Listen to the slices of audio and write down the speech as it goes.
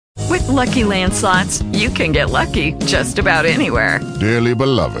Lucky Land Slots, you can get lucky just about anywhere. Dearly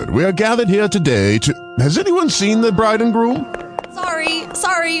beloved, we are gathered here today to... Has anyone seen the bride and groom?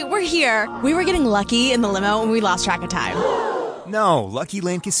 Sorry, we're here. We were getting lucky in the limo and we lost track of time. No, Lucky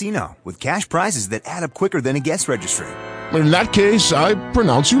Land Casino, with cash prizes that add up quicker than a guest registry. In that case, I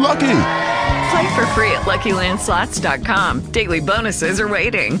pronounce you lucky. Play for free at LuckyLandSlots.com. Daily bonuses are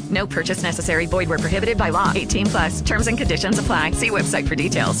waiting. No purchase necessary. Void where prohibited by law. 18+. Terms and conditions apply. See website for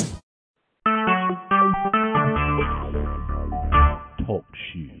details. Talk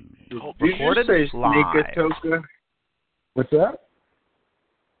shoes. Recorded live. What's that?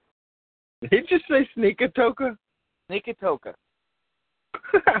 Did he just say Sneakatoka? Sneakatoka.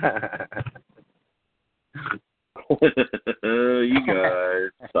 You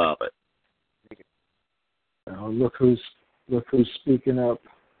guys, stop it. Oh, look who's speaking up.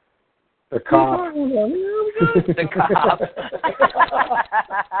 The cop. The cop.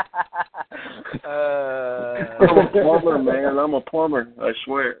 I'm a plumber, man. I'm a plumber. I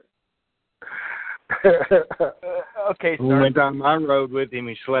swear. Okay, We sir. went down my road with him.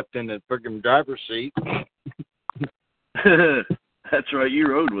 He slept in the freaking driver's seat. That's right. You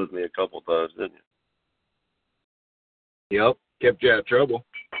rode with me a couple times, didn't you? Yep, kept you out of trouble.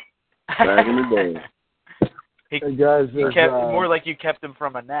 Back in the day. Hey guys, More like you kept him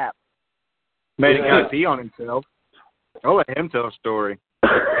from a nap. Made a guy pee on himself. I'll let him tell a story. hey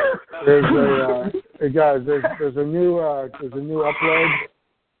guys, there's a new upload.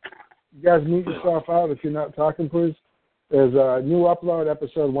 You guys mute yourself out if you're not talking, please. There's a new upload,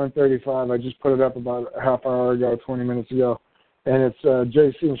 episode 135. I just put it up about a half hour ago, 20 minutes ago. And it's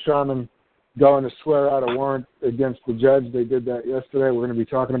J.C. and Sharman going to swear out a warrant against the judge. They did that yesterday. We're going to be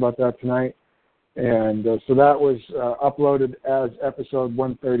talking about that tonight. And so that was uploaded as episode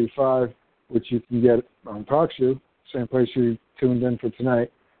 135, which you can get on TalkShoe, same place you tuned in for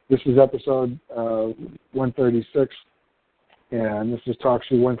tonight. This is episode 136, and this is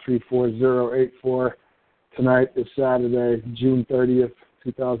TalkShoe 134084. Tonight is Saturday, June 30th,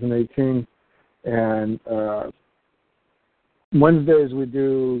 2018. And Wednesdays we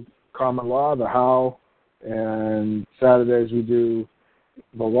do common law, the how, and Saturdays we do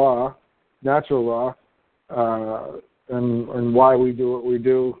the law, natural law, and why we do what we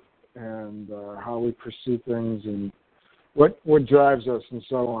do, and how we pursue things, and what drives us, and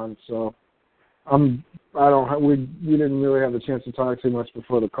so on. So we didn't really have a chance to talk too much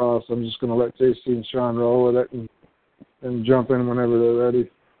before the call, so I'm just going to let JC and Sean roll with it and jump in whenever they're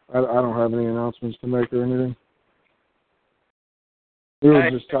ready. I don't have any announcements to make or anything. We were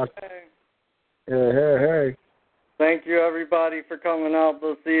just talking. Hey. Thank you, everybody, for coming out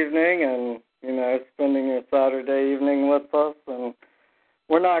this evening and, spending your Saturday evening with us. And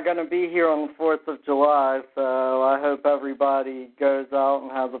we're not going to be here on the 4th of July, so I hope everybody goes out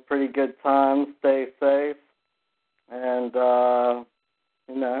and has a pretty good time, stay safe, and,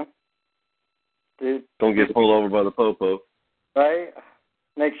 Don't get pulled over by the popo. Right?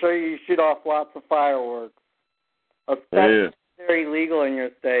 Make sure you shoot off lots of fireworks. Especially if they're illegal in your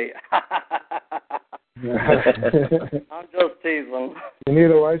state. I'm just teasing. You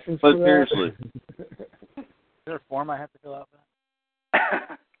need a license for that? Seriously. Is there a form I have to fill out for that?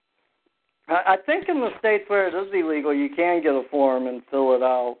 I think in the states where it is illegal, you can get a form and fill it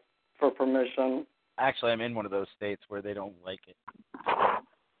out for permission. Actually, I'm in one of those states where they don't like it.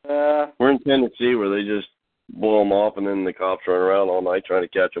 We're in Tennessee where they just blow them off and then the cops run around all night trying to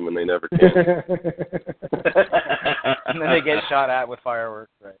catch them and they never can. And then they get shot at with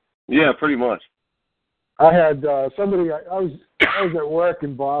fireworks, right? Yeah, pretty much. I had somebody. I was at work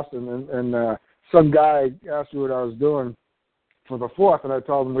in Boston, and some guy asked me what I was doing for the 4th, and I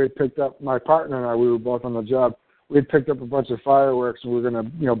told him we'd picked up, my partner and I. We were both on the job. We'd picked up a bunch of fireworks, and we were going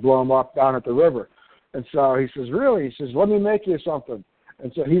to, blow them up down at the river. And so he says, "Really?" He says, "Let me make you something."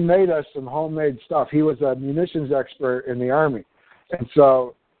 And so he made us some homemade stuff. He was a munitions expert in the Army, and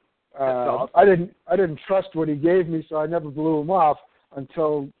so awesome. I didn't trust what he gave me, so I never blew him off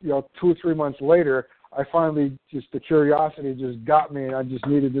until 2 or 3 months later. I finally, just the curiosity just got me, and I just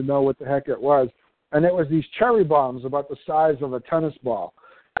needed to know what the heck it was. And it was these cherry bombs about the size of a tennis ball.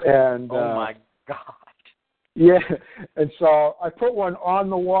 And oh, my God. Yeah. And so I put one on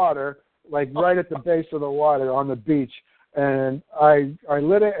the water, like right at the base of the water on the beach. And I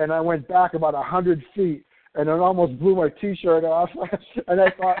lit it, and I went back about 100 feet, and it almost blew my T-shirt off. And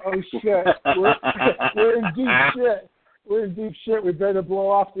I thought, oh, shit, we're in deep shit. We're in deep shit. We better blow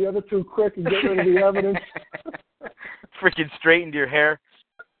off the other two quick and get rid of the evidence. Freaking straightened your hair.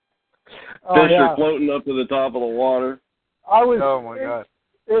 Fish are floating up to the top of the water. Oh, my God.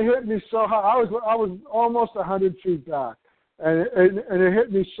 It hit me so hard. I was almost 100 feet back. And it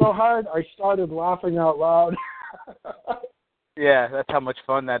hit me so hard, I started laughing out loud. Yeah, that's how much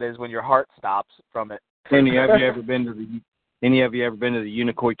fun that is when your heart stops from it. Any of you ever been to the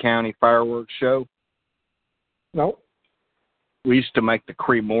Unicoi County fireworks show? No. We used to make the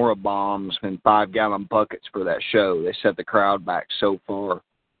Cremora bombs in 5-gallon buckets for that show. They set the crowd back so far.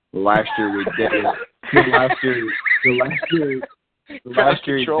 The last year we did it. The last year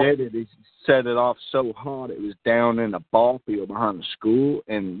he did it, he set it off so hot it was down in a ball field behind the school,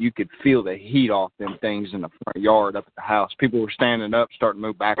 and you could feel the heat off them things in the front yard up at the house. People were standing up, starting to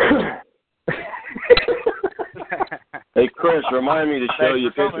move backwards. Hey, Chris, remind me to show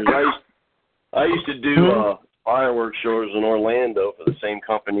you pictures. I used to do fireworks shows in Orlando for the same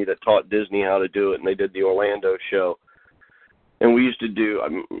company that taught Disney how to do it, and they did the Orlando show. And we used to do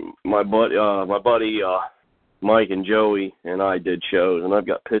my buddy Mike and Joey and I did shows, and I've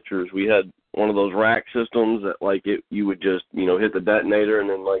got pictures. We had one of those rack systems that you would just hit the detonator, and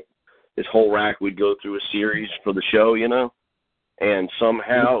then this whole rack would go through a series for the show, And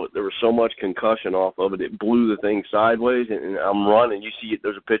somehow there was so much concussion off of it, it blew the thing sideways, and I'm running. You see it,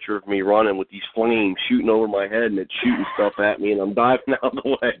 there's a picture of me running with these flames shooting over my head, and it's shooting stuff at me, and I'm diving out of the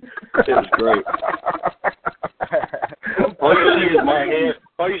way. It was great. All you see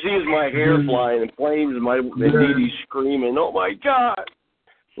is my hair flying and flames, and my DD screaming, "Oh my God!"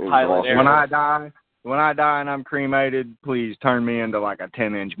 Awesome. When I die and I'm cremated, please turn me into like a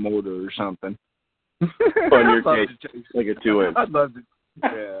 10-inch mortar or something. On your case, like a 2-inch. I'd love to.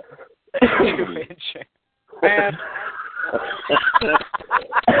 Yeah. 2-inch. Man.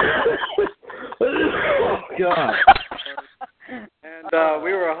 Oh God. And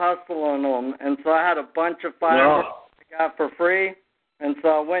we were hustling them, and so I had a bunch of fireworks I got for free, and so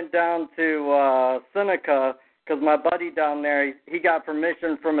I went down to Seneca because my buddy down there, he got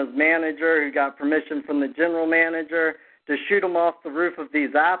permission from his manager, he got permission from the general manager to shoot them off the roof of these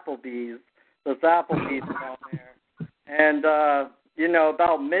Applebee's. This Applebee's down there. And,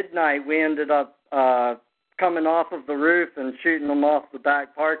 about midnight, we ended up coming off of the roof and shooting them off the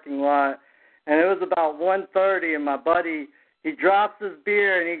back parking lot. And it was about 1:30, and my buddy, he drops his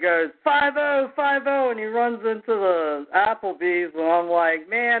beer, and he goes, 5-0, 5-0, and he runs into the Applebee's, and I'm like,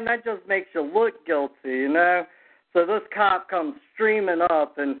 man, that just makes you look guilty, So this cop comes streaming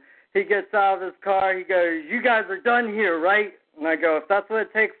up, and he gets out of his car. He goes, "You guys are done here, right?" And I go, "If that's what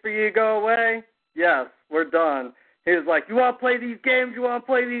it takes for you to go away, yes, we're done." He was like, "You want to play these games? You want to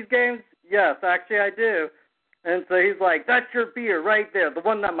play these games?" "Yes, actually I do." And so he's like, "That's your beer right there, the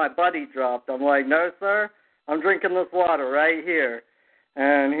one that my buddy dropped." I'm like, "No, sir, I'm drinking this water right here."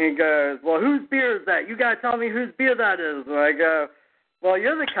 And he goes, "Well, whose beer is that? You got to tell me whose beer that is." And I go, "Well,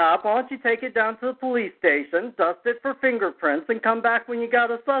 you're the cop. Why don't you take it down to the police station, dust it for fingerprints, and come back when you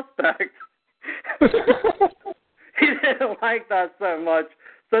got a suspect?" He didn't like that so much.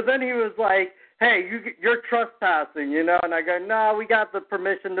 So then he was like, "Hey, you're trespassing, And I go, "No, we got the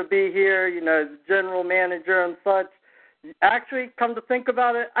permission to be here, the general manager and such." Actually, come to think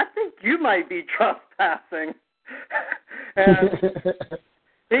about it, I think you might be trespassing. And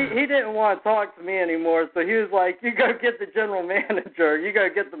he didn't want to talk to me anymore, so he was like, "You go get the general manager. You go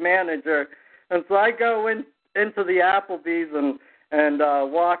get the manager." And so I go into the Applebee's and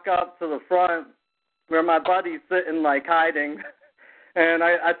walk up to the front where my buddy's sitting, hiding. And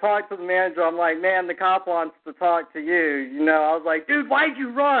I talked to the manager. I'm like, "Man, the cop wants to talk to you." I was like, "Dude, why'd you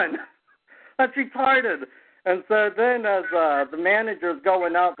run? That's retarded." And so then as the manager's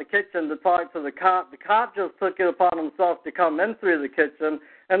going out the kitchen to talk to the cop just took it upon himself to come in through the kitchen.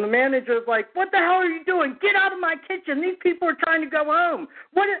 And the manager's like, "What the hell are you doing? Get out of my kitchen. These people are trying to go home.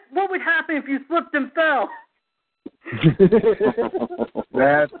 What would happen if you slipped and fell?"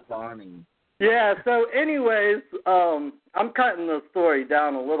 That's funny. Yeah, so anyways, I'm cutting the story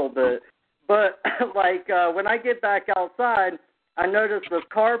down a little bit. But, when I get back outside, I noticed this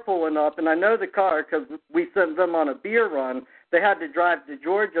car pulling up, and I know the car because we sent them on a beer run. They had to drive to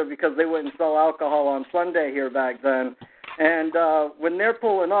Georgia because they wouldn't sell alcohol on Sunday here back then. And when they're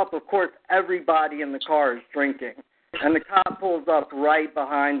pulling up, of course, everybody in the car is drinking. And the cop pulls up right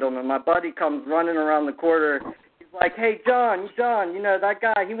behind them, and my buddy comes running around the corner. He's like, "Hey, John, that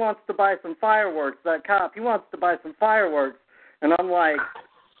guy, he wants to buy some fireworks, that cop, he wants to buy some fireworks." And I'm like,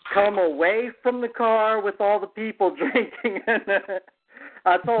 "Come away from the car with all the people drinking in it."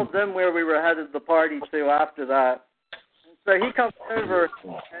 I told them where we were headed the party to after that. And so he comes over,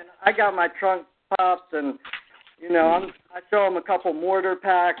 and I got my trunk popped, and, I show him a couple mortar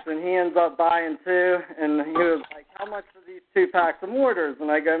packs, and he ends up buying 2. And he was like, "How much for these 2 packs of mortars?"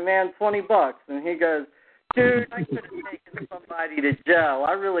 And I go, "Man, $20. And he goes, "Dude, I could have taken somebody to jail.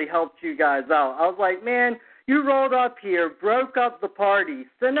 I really helped you guys out." I was like, "Man, You rolled up here, broke up the party,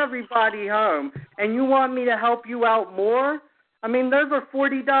 sent everybody home, and you want me to help you out more? I mean, those are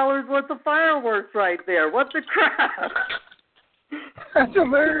 $40 worth of fireworks right there. What the crap? That's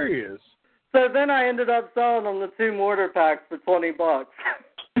hilarious. So then I ended up selling them the 2 mortar packs for $20.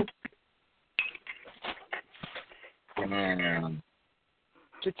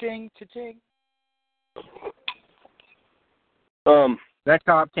 Cha-ching, cha-ching. That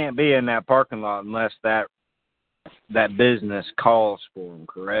cop can't be in that parking lot unless that business calls for him,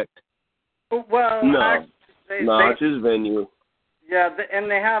 correct? Well, No, actually, it's his venue. Yeah, and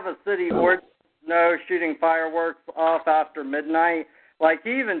they have a city ordinance, no shooting fireworks off after midnight. Like,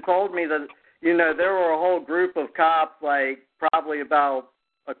 he even told me that, you know, there were a whole group of cops, like, probably about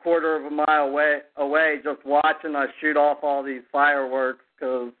a quarter of a mile away just watching us shoot off all these fireworks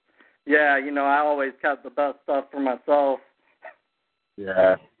because, yeah, you know, I always kept the best stuff for myself.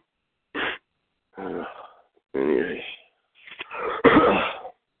 Yeah. Anyway.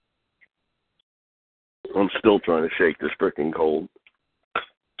 I'm still trying to shake this freaking cold.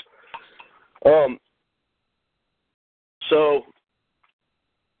 So,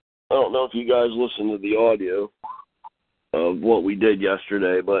 I don't know if you guys listened to the audio of what we did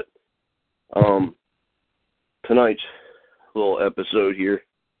yesterday, but tonight's little episode here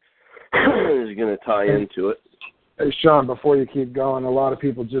is going to tie into it. Hey, Sean, before you keep going, a lot of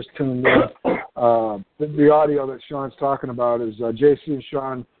people just tuned in. The audio that Sean's talking about is JC and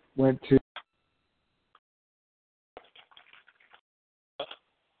Sean went to...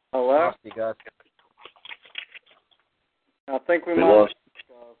 Hello? I think we might... Lost.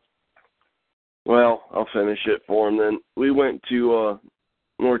 Well, I'll finish it for him then. We went to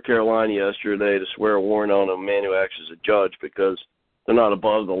North Carolina yesterday to swear a warrant on a man who acts as a judge because they're not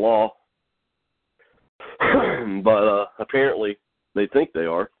above the law. But apparently they think they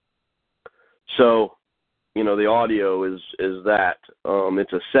are. So, you know, the audio is that.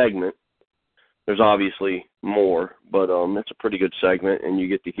 It's a segment. There's obviously more, but it's a pretty good segment, and you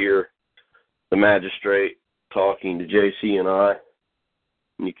get to hear the magistrate talking to JC and I.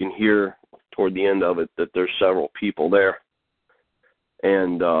 And you can hear toward the end of it that there's several people there.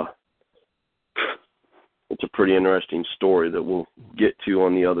 And it's a pretty interesting story that we'll get to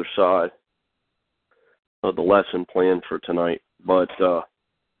on the other side of the lesson plan for tonight. But, of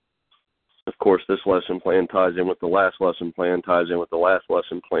course, this lesson plan ties in with the last lesson plan, ties in with the last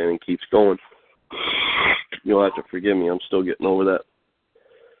lesson plan, and keeps going. You'll have to forgive me. I'm still getting over that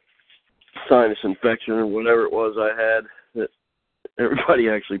sinus infection or whatever it was I had that everybody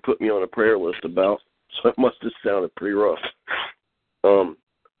actually put me on a prayer list about, so it must have sounded pretty rough.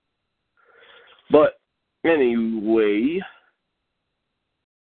 But anyway,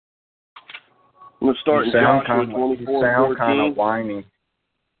 I'm going to start in Joshua 24:14. You sound kind of whiny.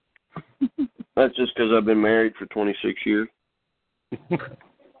 That's just because I've been married for 26 years.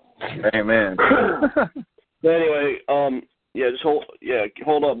 Amen. But anyway, just hold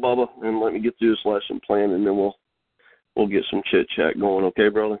up, Bubba, and let me get through this lesson plan, and then we'll get some chit chat going, okay,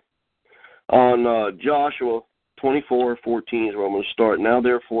 brother? On Joshua 24:14 is where I'm going to start. Now,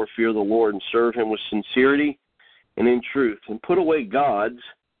 therefore, fear the Lord and serve Him with sincerity and in truth, and put away gods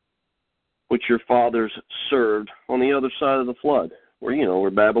which your fathers served on the other side of the flood, where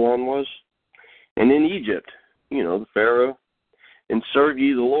Babylon was, and in Egypt, the Pharaoh, and serve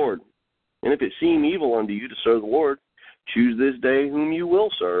ye the Lord. And if it seem evil unto you to serve the Lord, choose this day whom you will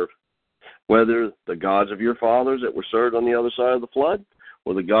serve, whether the gods of your fathers that were served on the other side of the flood,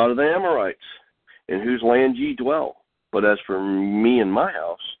 or the God of the Amorites, in whose land ye dwell. But as for me and my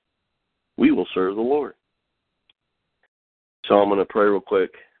house, we will serve the Lord. So I'm going to pray real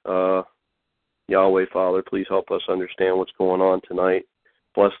quick. Yahweh, Father, please help us understand what's going on tonight.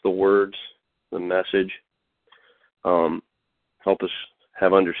 Bless the words, the message. Help us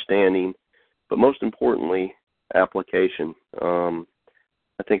have understanding, but most importantly, application. I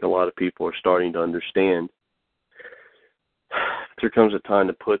think a lot of people are starting to understand. There comes a time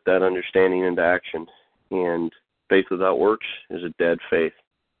to put that understanding into action, and faith without works is a dead faith.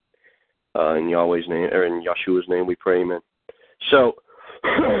 In Yahweh's name, or in Yeshua's name, we pray, amen. So,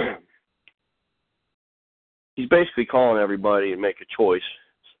 he's basically calling everybody to make a choice.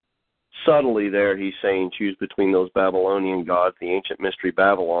 Subtly there, he's saying choose between those Babylonian gods, the ancient mystery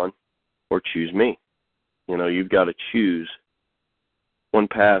Babylon, or choose me. You've got to choose one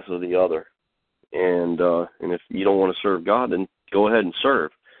path or the other. And if you don't want to serve God, then go ahead and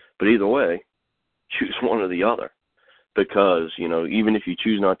serve. But either way, choose one or the other. Because, even if you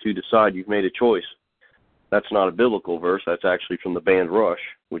choose not to decide, you've made a choice. That's not a biblical verse. That's actually from the band Rush,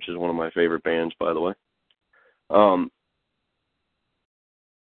 which is one of my favorite bands, by the way.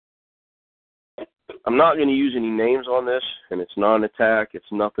 I'm not going to use any names on this, and it's not an attack. It's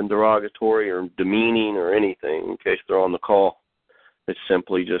nothing derogatory or demeaning or anything in case they're on the call. It's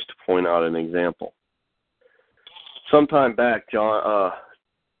simply just to point out an example. Sometime back, John,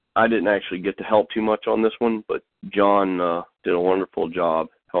 I didn't actually get to help too much on this one, but John did a wonderful job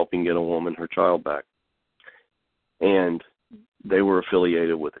helping get a woman her child back. And they were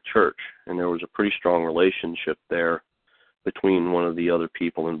affiliated with a church, and there was a pretty strong relationship there between one of the other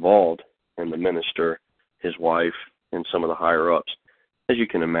people involved and the minister, his wife, and some of the higher-ups. As you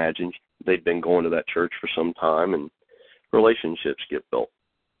can imagine, they'd been going to that church for some time, and relationships get built.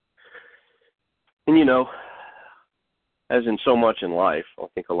 And, you know, as in so much in life, I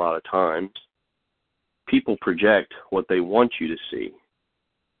think a lot of times, people project what they want you to see.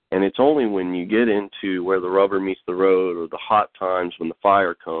 And it's only when you get into where the rubber meets the road or the hot times when the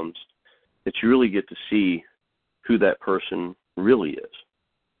fire comes that you really get to see who that person really is.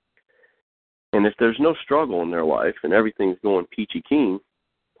 And if there's no struggle in their life and everything's going peachy keen,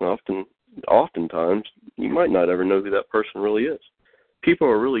 oftentimes you might not ever know who that person really is. People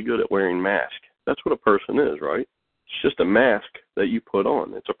are really good at wearing masks. That's what a person is, right? It's just a mask that you put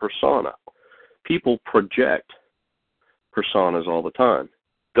on. It's a persona. People project personas all the time.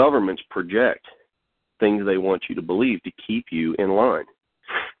 Governments project things they want you to believe to keep you in line.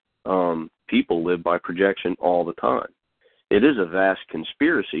 People live by projection all the time. It is a vast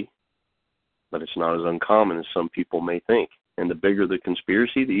conspiracy, but it's not as uncommon as some people may think. And the bigger the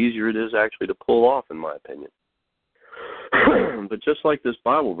conspiracy, the easier it is actually to pull off, in my opinion. But just like this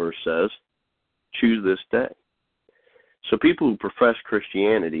Bible verse says, choose this day. So people who profess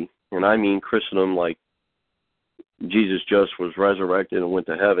Christianity, and I mean Christendom like Jesus just was resurrected and went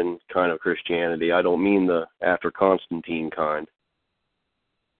to heaven kind of Christianity. I don't mean the after Constantine kind.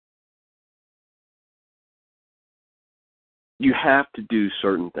 You have to do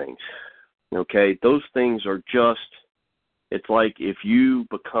certain things, okay? Those things are just, it's like if you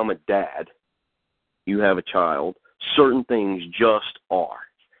become a dad, you have a child, certain things just are.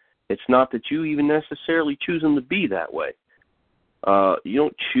 It's not that you even necessarily choose them to be that way. You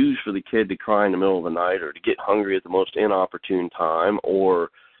don't choose for the kid to cry in the middle of the night or to get hungry at the most inopportune time or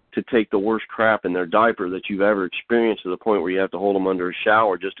to take the worst crap in their diaper that you've ever experienced to the point where you have to hold them under a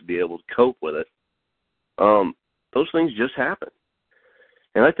shower just to be able to cope with it. Those things just happen.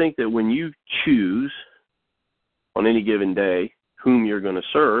 And I think that when you choose on any given day whom you're going to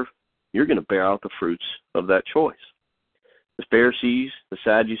serve, you're going to bear out the fruits of that choice. The Pharisees, the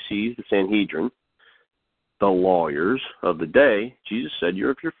Sadducees, the Sanhedrin, the lawyers of the day, Jesus said,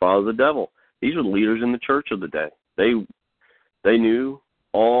 you're of your father the devil. These are the leaders in the church of the day. They knew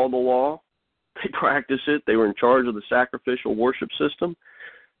all the law. They practiced it. They were in charge of the sacrificial worship system.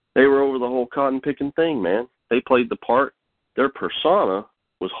 They were over the whole cotton-picking thing, man. They played the part. Their persona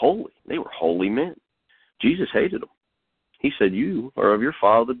was holy. They were holy men. Jesus hated them. He said, you are of your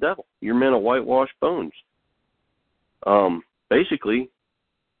father the devil. You're men of whitewashed bones. Basically,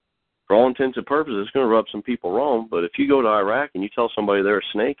 for all intents and purposes, it's going to rub some people wrong, but if you go to Iraq and you tell somebody they're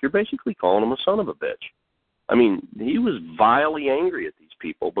a snake, you're basically calling them a son of a bitch. I mean, he was vilely angry at these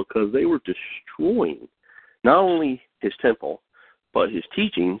people because they were destroying not only his temple, but his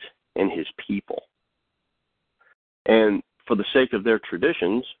teachings and his people. And for the sake of their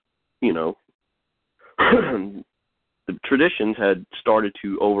traditions, you know, the traditions had started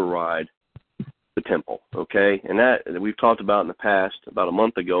to override the temple, okay? And that we've talked about in the past, about a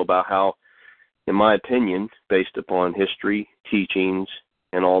month ago, about how, in my opinion, based upon history, teachings,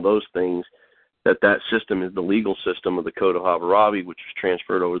 and all those things, that system is the legal system of the Code of Hammurabi, which was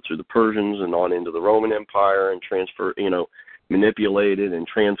transferred over through the Persians and on into the Roman Empire and manipulated and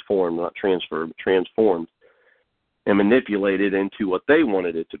transformed, not transferred, but transformed and manipulated into what they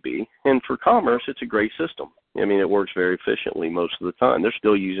wanted it to be. And for commerce, it's a great system. I mean, it works very efficiently most of the time. They're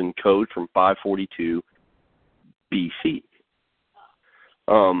still using code from 542 BC.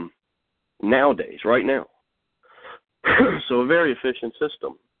 Nowadays, right now. So a very efficient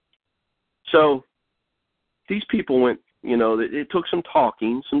system. So these people went, it took some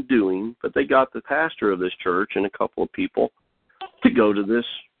talking, some doing, but they got the pastor of this church and a couple of people to go to this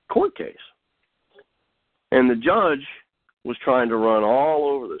court case. And the judge was trying to run all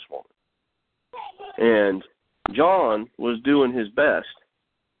over this woman. And John was doing his best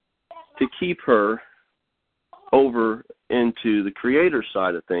to keep her over into the Creator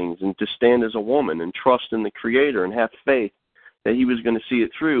side of things and to stand as a woman and trust in the Creator and have faith that he was going to see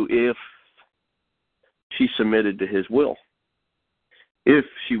it through if she submitted to his will, if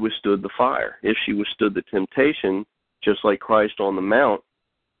she withstood the fire, if she withstood the temptation, just like Christ on the Mount.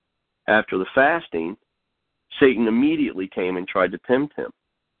 After the fasting, Satan immediately came and tried to tempt him.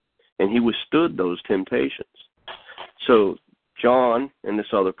 and he withstood those temptations. So John and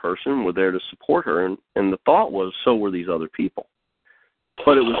this other person were there to support her, and the thought was so were these other people.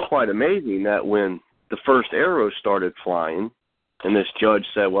 But it was quite amazing that when the first arrow started flying, and this judge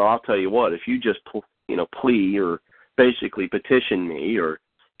said, well, I'll tell you what, if you just plea or basically petition me or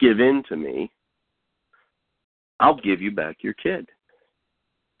give in to me, I'll give you back your kid.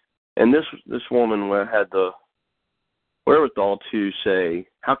 And this woman had the wherewithal to say,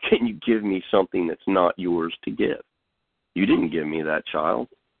 how can you give me something that's not yours to give? You didn't give me that child.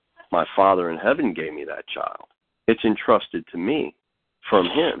 My Father in heaven gave me that child. It's entrusted to me from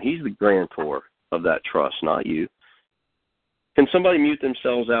him. He's the grantor of that trust, not you. Can somebody mute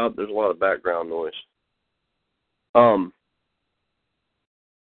themselves out? There's a lot of background noise.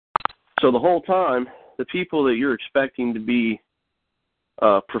 So the whole time, the people that you're expecting to be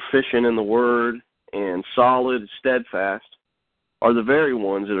proficient in the Word and solid, steadfast, are the very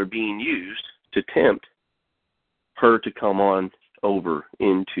ones that are being used to tempt her to come on over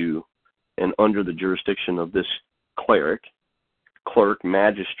into and under the jurisdiction of this cleric,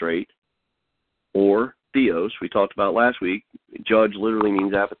 magistrate, or theos. We talked about last week. Judge literally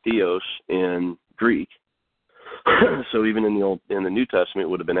means apatheos in Greek. So even in the New Testament, it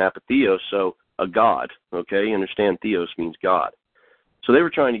would have been apatheos, so a god. Okay, you understand? Theos means God. So they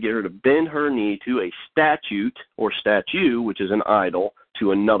were trying to get her to bend her knee to a statute or statue, which is an idol,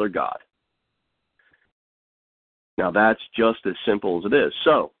 to another god. Now that's just as simple as it is.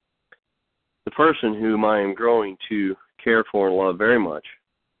 So the person whom I am growing to care for and love very much,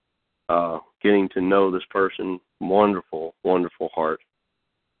 getting to know this person, wonderful, wonderful heart.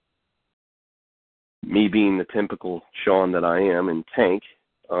 Me being the typical Sean that I am in Tank,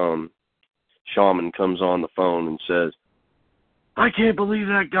 Shaman comes on the phone and says, I can't believe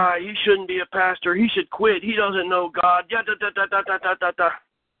that guy. He shouldn't be a pastor. He should quit. He doesn't know God.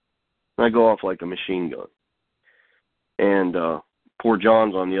 I go off like a machine gun. And poor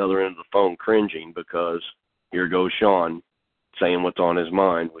John's on the other end of the phone cringing because here goes Sean saying what's on his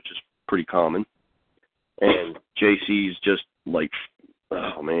mind, which is pretty common. And JC's just like,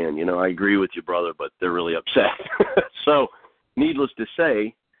 oh, man, I agree with you, brother, but they're really upset. So, needless to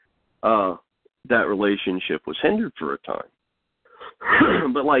say, that relationship was hindered for a time.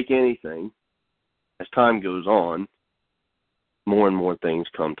 But like anything, as time goes on, more and more things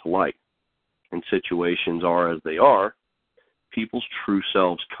come to light. And situations are as they are. People's true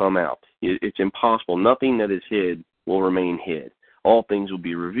selves come out. It's impossible. Nothing that is hid will remain hid. All things will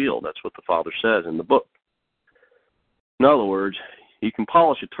be revealed. That's what the Father says in the book. In other words, you can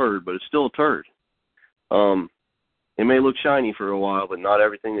polish a turd, but it's still a turd. It may look shiny for a while, but not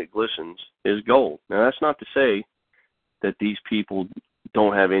everything that glistens is gold. Now, that's not to say that these people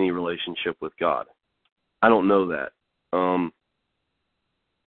don't have any relationship with God. I don't know that.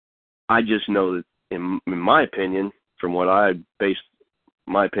 I just know that, in my opinion, from what I base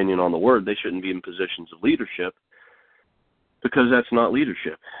my opinion on the Word, they shouldn't be in positions of leadership because that's not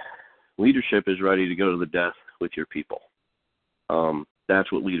leadership. Leadership is ready to go to the death with your people.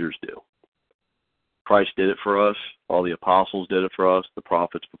 That's what leaders do. Christ did it for us. All the apostles did it for us. The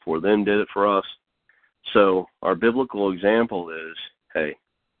prophets before them did it for us. So our biblical example is, hey,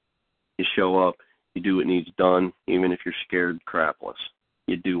 you show up, you do what needs done, even if you're scared crapless.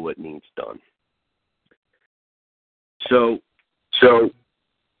 You do what needs done. So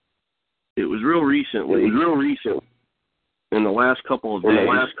it was real recently. In the last couple of days.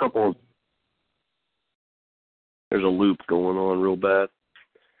 There's a loop going on real bad.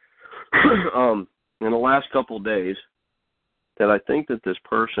 In the last couple of days, that I think that this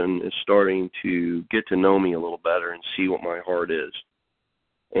person is starting to get to know me a little better and see what my heart is.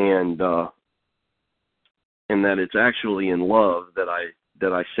 And that it's actually in love that I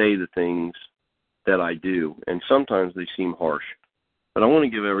say the things that I do. And sometimes they seem harsh. But I want to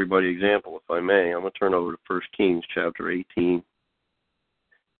give everybody an example, if I may. I'm going to turn over to 1 Kings chapter 18.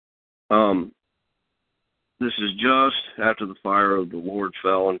 This is just after the fire of the Lord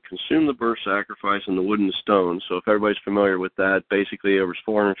fell and consumed the burnt sacrifice and the wood and the stone. So if everybody's familiar with that, basically there was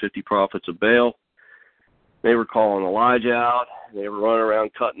 450 prophets of Baal. They were calling Elijah out. They were running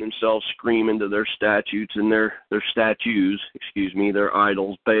around cutting themselves, screaming to their statutes and their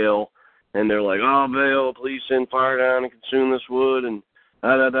idols, Baal. And they're like, oh, Baal, please send fire down and consume this wood. And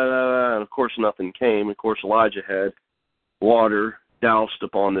And of course nothing came. Of course Elijah had water doused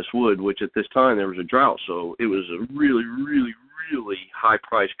upon this wood, which at this time there was a drought. So it was a really, really, really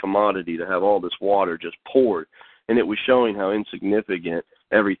high-priced commodity to have all this water just poured. And it was showing how insignificant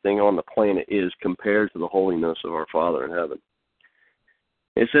everything on the planet is compared to the holiness of our Father in heaven.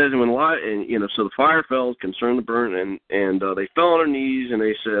 It says, so the fire fell, concerned the burn, and they fell on their knees, and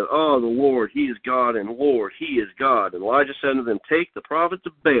they said, "Oh, the Lord, He is God, and Lord, He is God." And Elijah said to them, "Take the prophets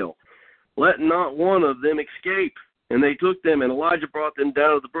of Baal, let not one of them escape." And they took them, and Elijah brought them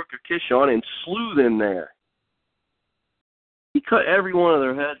down to the brook of Kishon and slew them there. He cut every one of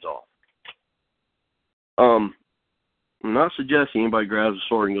their heads off. I'm not suggesting anybody grabs a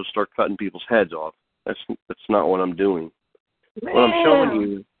sword and goes start cutting people's heads off. That's not what I'm doing. What I'm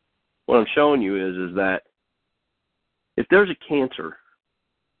showing you is that if there's a cancer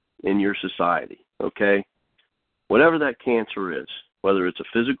in your society, okay, whatever that cancer is, whether it's a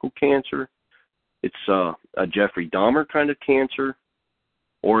physical cancer, it's a Jeffrey Dahmer kind of cancer,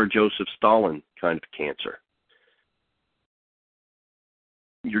 or a Joseph Stalin kind of cancer,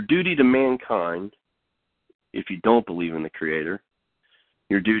 your duty to mankind, if you don't believe in the Creator,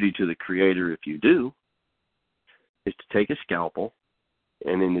 your duty to the Creator, if you do, is to take a scalpel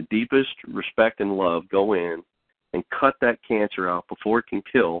and in the deepest respect and love go in and cut that cancer out before it can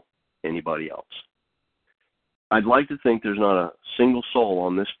kill anybody else. I'd like to think there's not a single soul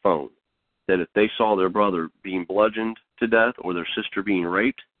on this phone that if they saw their brother being bludgeoned to death or their sister being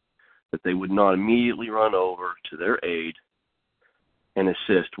raped, that they would not immediately run over to their aid and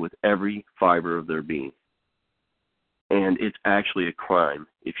assist with every fiber of their being. And it's actually a crime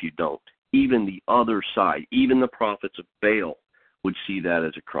if you don't. Even the other side, even the prophets of Baal would see that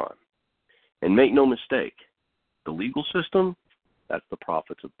as a crime. And make no mistake, the legal system, that's the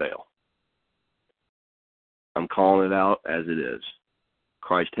prophets of Baal. I'm calling it out as it is.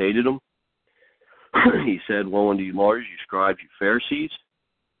 Christ hated them. He said, "Woe unto you lawyers, you scribes, you Pharisees."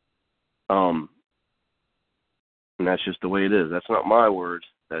 And that's just the way it is. That's not my words,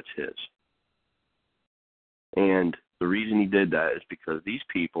 that's his. And the reason he did that is because these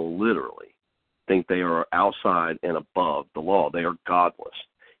people literally think they are outside and above the law. They are godless.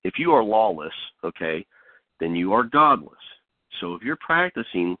 If you are lawless, okay, then you are godless. So if you're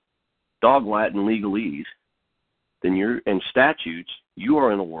practicing dog Latin legalese, then and statutes, you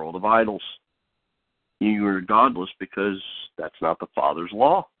are in a world of idols. You are godless because that's not the Father's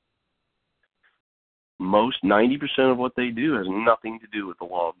law. 90% of what they do has nothing to do with the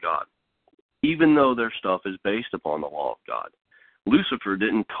law of God, even though their stuff is based upon the law of God. Lucifer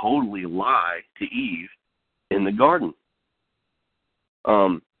didn't totally lie to Eve in the garden.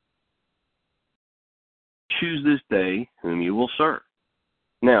 Choose this day whom you will serve.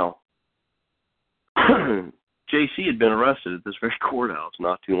 Now, JC had been arrested at this very courthouse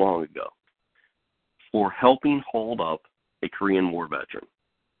not too long ago for helping hold up a Korean War veteran.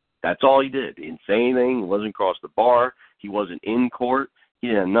 That's all he did. He didn't say anything. He wasn't across the bar. He wasn't in court. He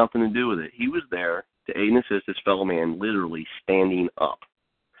had nothing to do with it. He was there to aid and assist his fellow man, literally standing up.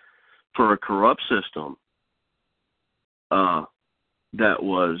 For a corrupt system that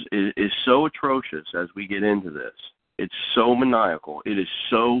is so atrocious as we get into this, it's so maniacal, it is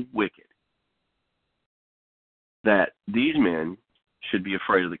so wicked, that these men should be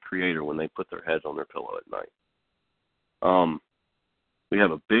afraid of the Creator when they put their heads on their pillow at night. We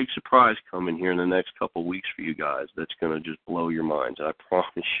have a big surprise coming here in the next couple of weeks for you guys that's going to just blow your minds. I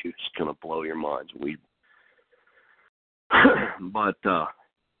promise you it's going to blow your minds. But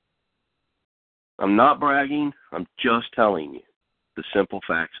I'm not bragging. I'm just telling you the simple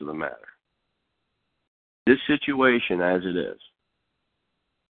facts of the matter. This situation as it is,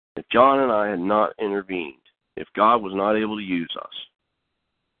 if John and I had not intervened, if God was not able to use us,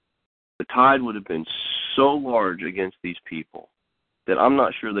 the tide would have been so large against these people that I'm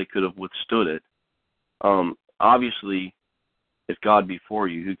not sure they could have withstood it. Obviously, if God be for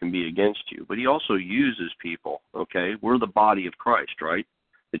you, who can be against you? But he also uses people, okay? We're the body of Christ, right?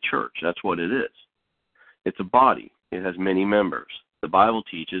 The church, that's what it is. It's a body. It has many members. The Bible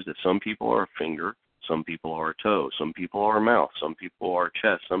teaches that some people are a finger, some people are a toe, some people are a mouth, some people are a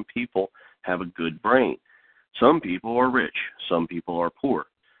chest, some people have a good brain. Some people are rich, some people are poor.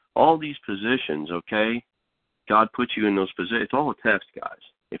 All these positions, okay? God puts you in those positions. It's all a test, guys.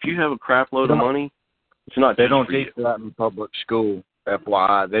 If you have a crap load of money, it's not. They don't teach that in public school.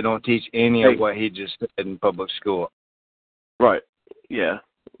 FYI, they don't teach any of what he just said in public school. Right. Yeah.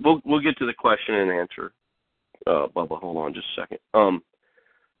 We'll get to the question and answer. Bubba, hold on just a second.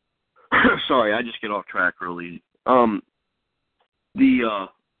 Sorry, I just get off track really. And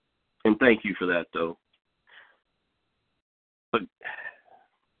thank you for that though. But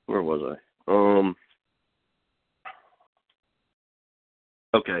where was I?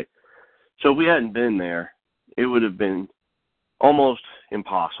 Okay, so if we hadn't been there, it would have been almost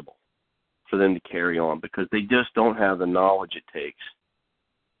impossible for them to carry on because they just don't have the knowledge it takes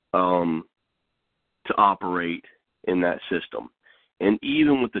to operate in that system. And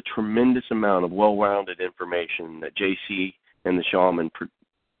even with the tremendous amount of well-rounded information that JC and the shaman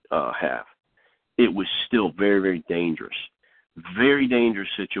have, it was still very, very dangerous. Very dangerous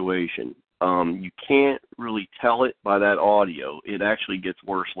situation. You can't really tell it by that audio. It actually gets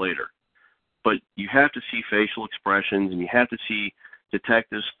worse later. But you have to see facial expressions, and you have to see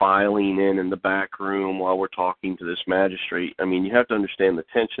detectives filing in the back room while we're talking to this magistrate. I mean, you have to understand the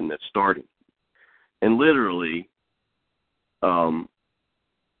tension that's starting. And literally,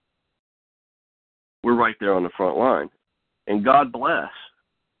 we're right there on the front line. And God bless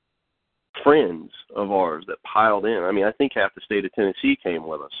friends of ours that piled in. I mean, I think half the state of Tennessee came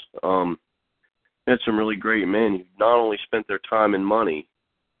with us. We had some really great men who not only spent their time and money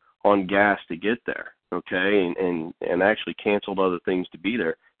on gas to get there, okay, and actually canceled other things to be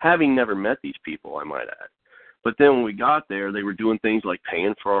there, having never met these people, I might add. But then when we got there, they were doing things like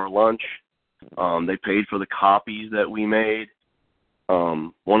paying for our lunch. They paid for the copies that we made.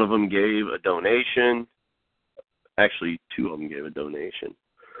 One of them gave a donation. Actually, two of them gave a donation.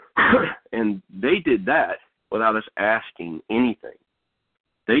 And they did that without us asking anything.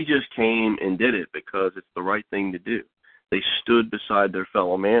 They just came and did it because it's the right thing to do. They stood beside their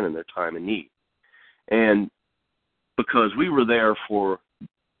fellow man in their time of need. And because we were there for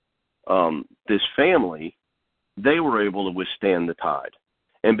this family, they were able to withstand the tide.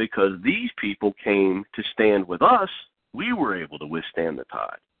 And because these people came to stand with us, we were able to withstand the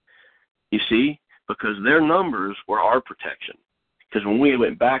tide. You see, because their numbers were our protection. Because when we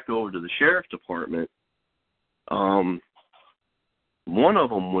went back over to the sheriff's department, one of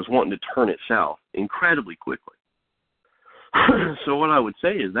them was wanting to turn it south incredibly quickly. So what I would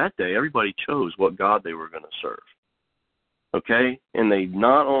say is that day, everybody chose what God they were going to serve. Okay? And they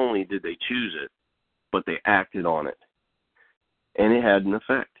not only did they choose it, but they acted on it. And it had an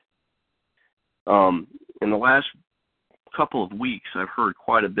effect. In the last couple of weeks, I've heard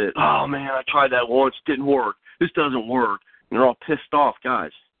quite a bit, oh, man, I tried that once, didn't work. This doesn't work. And they're all pissed off.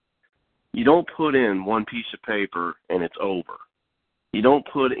 Guys, you don't put in one piece of paper and it's over. You don't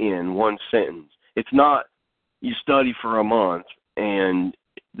put in one sentence. It's not you study for a month and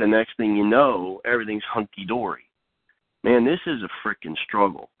the next thing you know, everything's hunky-dory. Man, this is a freaking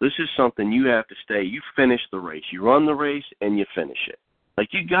struggle. This is something you have to stay. You finish the race. You run the race and you finish it. Like,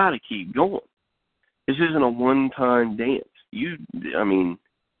 you got to keep going. This isn't a one-time dance.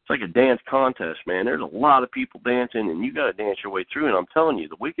 It's like a dance contest, man. There's a lot of people dancing, and you got to dance your way through. And I'm telling you,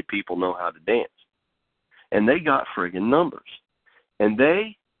 the wicked people know how to dance. And they got friggin' numbers. And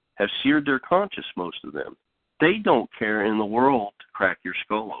they have seared their conscience, most of them. They don't care in the world to crack your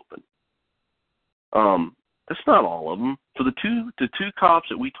skull open. That's not all of them. For the two cops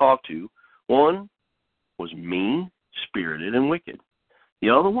that we talked to, one was mean-spirited and wicked. The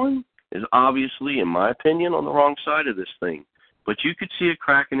other one is obviously, in my opinion, on the wrong side of this thing. But you could see a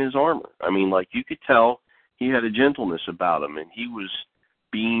crack in his armor. I mean, like, you could tell he had a gentleness about him, and he was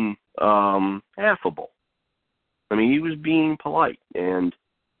being affable. I mean, he was being polite, and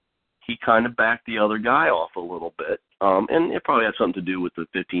he kind of backed the other guy off a little bit. And it probably had something to do with the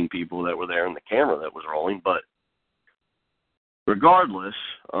 15 people that were there and the camera that was rolling. But regardless,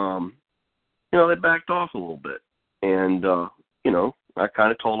 they backed off a little bit. And, I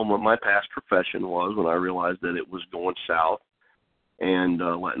kind of told them what my past profession was when I realized that it was going south. And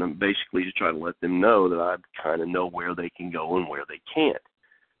letting them basically to try to let them know that I kind of know where they can go and where they can't.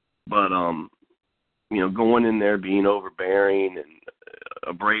 But, going in there being overbearing and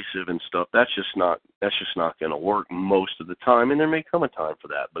abrasive and stuff, that's just not going to work most of the time. And there may come a time for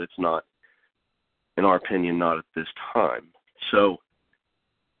that, but it's not, in our opinion, not at this time. So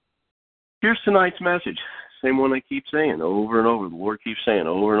here's tonight's message. Same one I keep saying over and over. The Lord keeps saying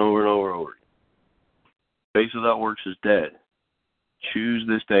over and over and over and over. Faith without works is dead. Choose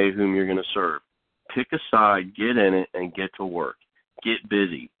this day whom you're going to serve. Pick a side, get in it, and get to work. Get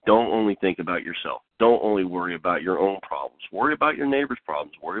busy. Don't only think about yourself. Don't only worry about your own problems. Worry about your neighbor's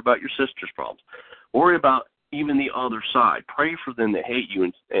problems. Worry about your sister's problems. Worry about even the other side. Pray for them that hate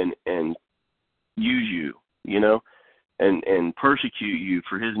you and use you, and persecute you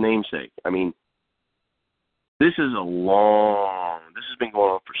for his name's sake. I mean, this has been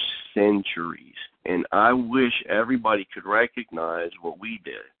going on for centuries. And I wish everybody could recognize what we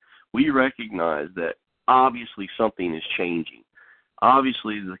did. We recognize that obviously something is changing.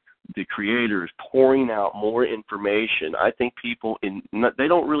 Obviously the Creator is pouring out more information. I think people, they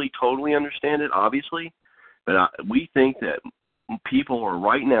don't really totally understand it, obviously, but we think that people are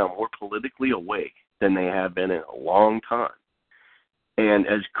right now more politically awake than they have been in a long time. And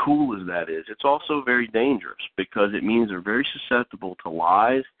as cool as that is, it's also very dangerous because it means they're very susceptible to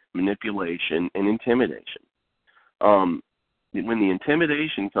lies, manipulation, and intimidation. when the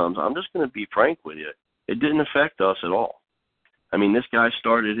intimidation comes, I'm just going to be frank with you. It didn't affect us at all. I mean, this guy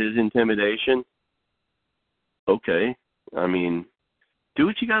started his intimidation. Okay. I mean, do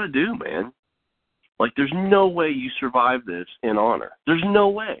what you got to do, man. Like, there's no way you survive this in honor. There's no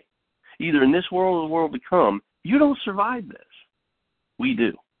way. Either in this world or the world to come, you don't survive this. We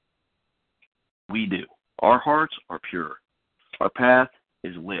do. We do. Our hearts are pure. Our path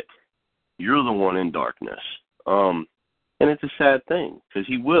is lit. You're the one in darkness. And it's a sad thing, because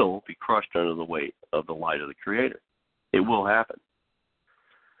he will be crushed under the weight of the light of the Creator. It will happen.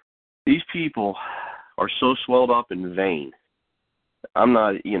 These people are so swelled up in vain. I'm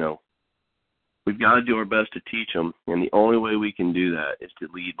not, we've got to do our best to teach them, and the only way we can do that is to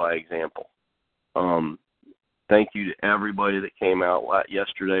lead by example. Thank you to everybody that came out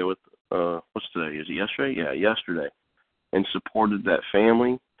yesterday with, what's today? Is it yesterday? Yeah, yesterday. And supported that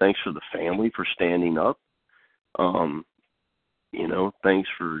family. Thanks for the family for standing up. Thanks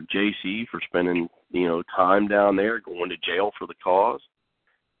for JC for spending, time down there, going to jail for the cause.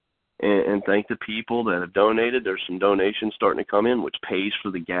 And thank the people that have donated. There's some donations starting to come in, which pays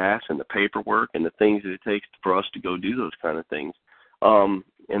for the gas and the paperwork and the things that it takes for us to go do those kind of things. And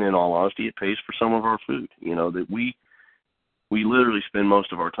in all honesty, it pays for some of our food. That we literally spend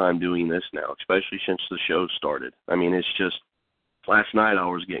most of our time doing this now, especially since the show started. I mean, it's just, last night I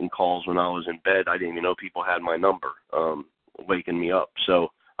was getting calls when I was in bed. I didn't even know people had my number, waking me up. So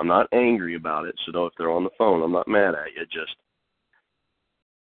I'm not angry about it. So if they're on the phone, I'm not mad at you.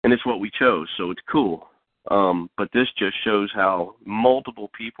 And it's what we chose, so it's cool. But this just shows how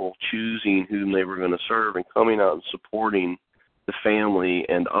multiple people choosing whom they were going to serve and coming out and supporting the family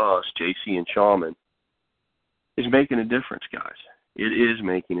and us, JC and Shaman, is making a difference, guys. It is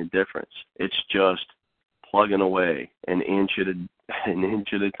making a difference. It's just plugging away an inch at a time, an inch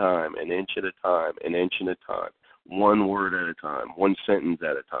at a time, an inch at a time, one word at a time, one sentence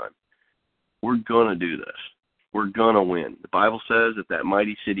at a time. We're going to do this. We're going to win. The Bible says that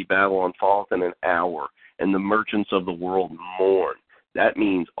mighty city Babylon falleth in an hour, and the merchants of the world mourn. That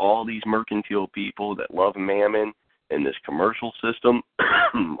means all these mercantile people that love mammon and this commercial system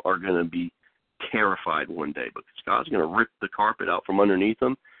are going to be terrified one day, because God's going to rip the carpet out from underneath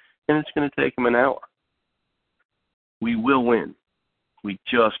them, and it's going to take them an hour. We will win. We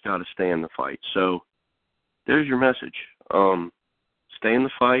just got to stay in the fight. So there's your message. Stay in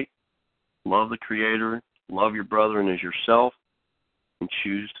the fight. Love the Creator. Love your brethren as yourself, and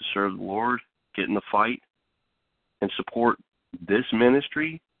choose to serve the Lord. Get in the fight and support this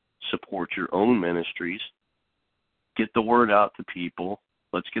ministry. Support your own ministries. Get the word out to people.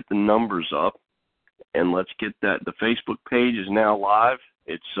 Let's get the numbers up, and let's get that. The Facebook page is now live.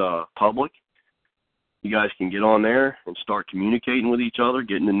 It's public. You guys can get on there and start communicating with each other,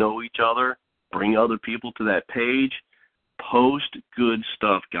 getting to know each other, bring other people to that page. Post good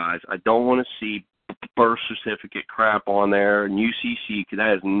stuff, guys. I don't want to see birth certificate crap on there and UCC, because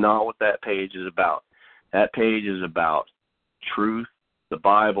that is not what that page is about. That page is about truth, the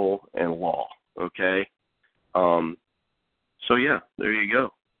Bible, and law. Okay? So yeah, there you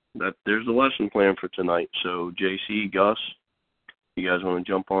go. There's the lesson plan for tonight. So JC, Gus, you guys want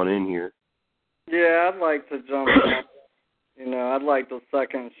to jump on in here? Yeah, I'd like to jump in. I'd like to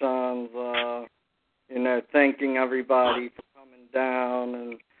second Sean's, thanking everybody for coming down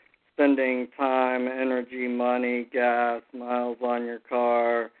and spending time, energy, money, gas, miles on your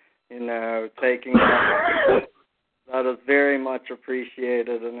car, taking that. That is very much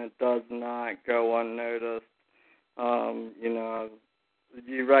appreciated, and it does not go unnoticed.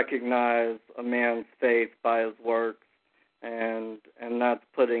 You recognize a man's faith by his works, and that's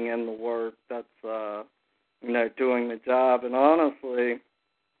putting in the work. That's, doing the job. And honestly,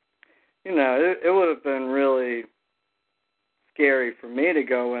 it would have been really scary for me to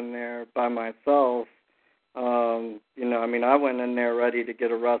go in there by myself. I went in there ready to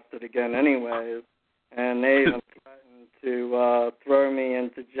get arrested again anyways, and they even threatened to throw me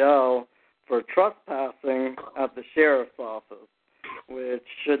into jail for trespassing at the sheriff's office, which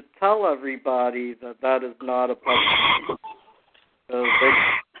should tell everybody that is not a public, because they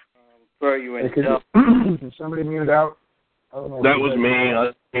throw you in jail. Can somebody mute out? That was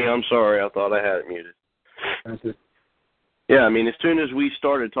me. I'm sorry. I thought I had it muted. That's it. Yeah, as soon as we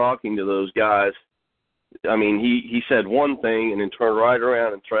started talking to those guys, he said one thing and then turned right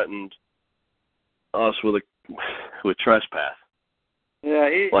around and threatened us with trespass. Yeah,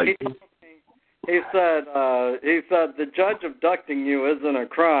 he said the judge abducting you isn't a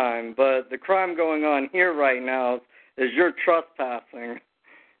crime, but the crime going on here right now is you're trespassing,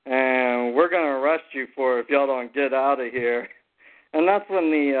 and we're going to arrest you for it if y'all don't get out of here. And that's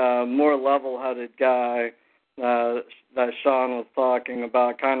when the more level-headed guy, that Sean was talking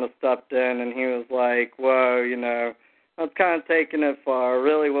about kind of stepped in, and he was like, whoa, that's kind of taking it far.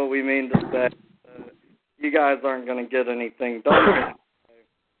 Really what we mean to say is you guys aren't going to get anything done.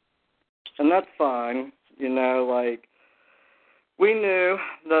 And that's fine. We knew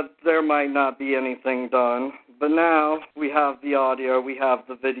that there might not be anything done, but now we have the audio, we have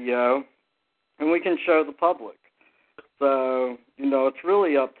the video, and we can show the public. So, it's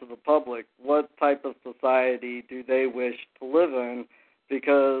really up to the public. What type of society do they wish to live in?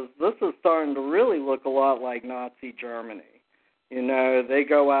 Because this is starting to really look a lot like Nazi Germany. They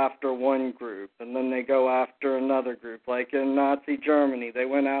go after one group, and then they go after another group. Like in Nazi Germany, they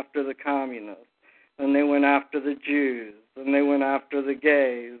went after the communists, and they went after the Jews, and they went after the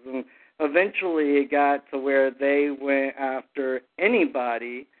gays. And eventually it got to where they went after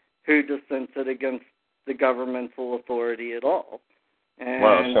anybody who dissented against the governmental authority at all. And,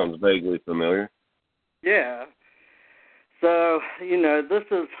 wow, sounds vaguely familiar. Yeah. So, this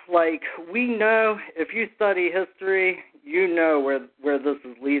is like, we know, if you study history, you know where this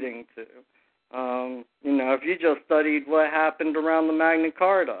is leading to. If you just studied what happened around the Magna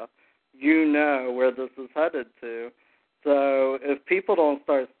Carta, you know where this is headed to. So if people don't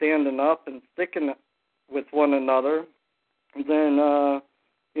start standing up and sticking with one another, then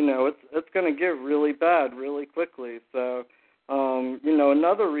it's going to get really bad really quickly. So,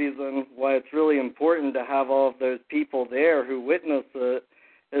 another reason why it's really important to have all of those people there who witness it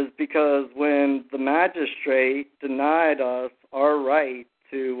is because when the magistrate denied us our right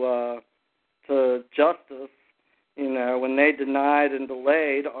to justice, when they denied and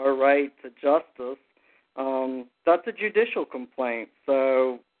delayed our right to justice, that's a judicial complaint.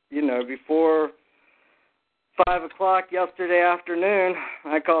 So, before 5 o'clock yesterday afternoon,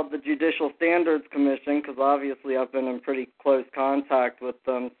 I called the Judicial Standards Commission because obviously I've been in pretty close contact with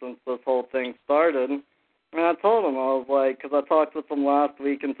them since this whole thing started. And I told them, I was like, because I talked with them last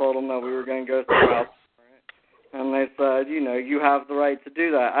week and told them that we were going to go through out. And they said, you have the right to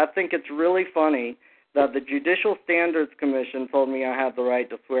do that. I think it's really funny that the Judicial Standards Commission told me I had the right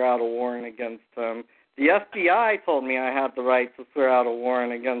to swear out a warrant against them. The FBI told me I had the right to swear out a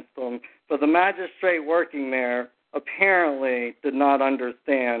warrant against them, but the magistrate working there apparently did not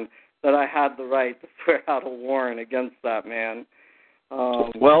understand that I had the right to swear out a warrant against that man.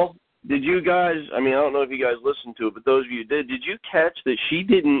 Well, did you guys, I don't know if you guys listened to it, but those of you who did you catch that she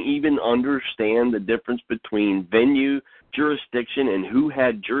didn't even understand the difference between venue, jurisdiction, and who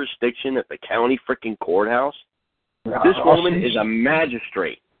had jurisdiction at the county freaking courthouse? This woman is a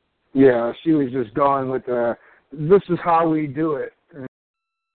magistrate. Yeah, she was just going with this is how we do it.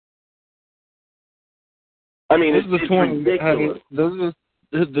 It's ridiculous.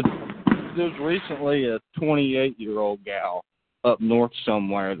 There's recently a 28-year-old gal up north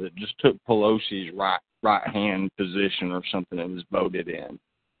somewhere that just took Pelosi's right-hand position or something and was voted in.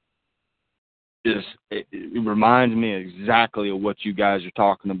 It reminds me exactly of what you guys are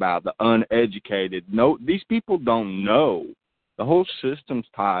talking about, the uneducated. No, these people don't know. The whole system's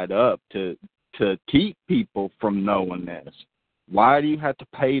tied up to keep people from knowing this. Why do you have to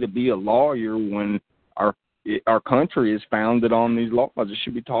pay to be a lawyer when our country is founded on these laws? It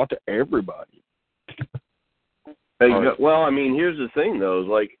should be taught to everybody. Well, here's the thing, though.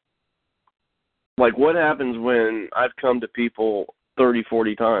 Like what happens when I've come to people 30,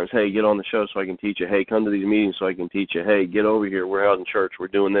 40 times, hey, get on the show so I can teach you. Hey, come to these meetings so I can teach you. Hey, get over here. We're out in church. We're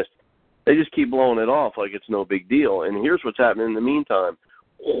doing this. They just keep blowing it off like it's no big deal. And here's what's happening in the meantime.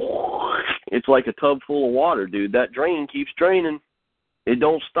 It's like a tub full of water, dude. That drain keeps draining. It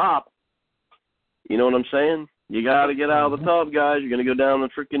don't stop. You know what I'm saying? You got to get out of the tub, guys. You're going to go down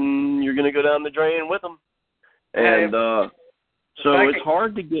the drain with them. And so it's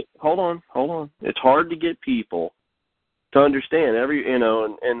hard to get, hold on. It's hard to get people to understand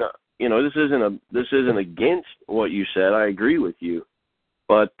this isn't against what you said. I agree with you.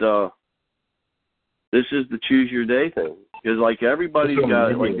 But this is the choose your day thing. Because everybody's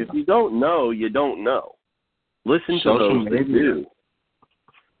got, if you don't know, you don't know. Listen to those who do.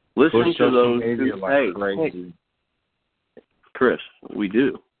 Listen to those who say, Chris, we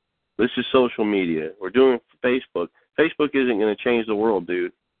do. This is social media. We're doing Facebook. Facebook isn't going to change the world,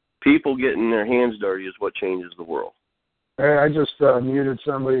 dude. People getting their hands dirty is what changes the world. Hey, I just muted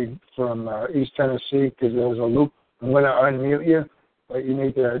somebody from East Tennessee because there was a loop. I'm going to unmute you, but you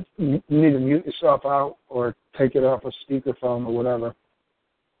need to mute yourself out or take it off a speakerphone or whatever.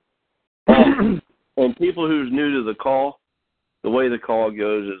 And people who's new to the call, the way the call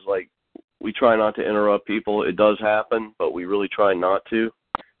goes is we try not to interrupt people. It does happen, but we really try not to.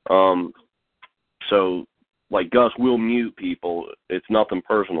 So like Gus will mute people. It's nothing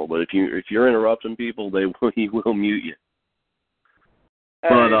personal, but if you're interrupting people, he will mute you.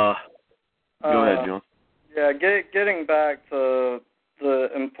 But go ahead, John. Yeah, getting back to the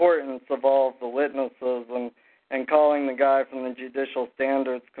importance of all of the witnesses and calling the guy from the Judicial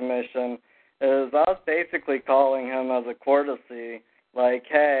Standards Commission is I was basically calling him as a courtesy, like,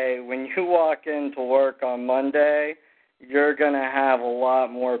 hey, when you walk into work on Monday, you're going to have a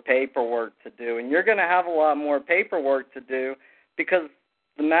lot more paperwork to do. And you're going to have a lot more paperwork to do because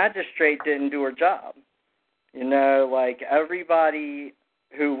the magistrate didn't do her job. You know, like everybody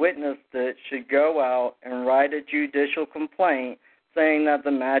who witnessed it should go out and write a judicial complaint saying that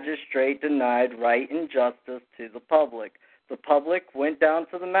the magistrate denied right and justice to the public. The public went down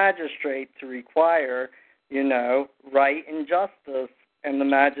to the magistrate to require, you know, right and justice, and the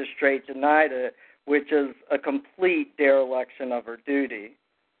magistrate denied it, which is a complete dereliction of her duty.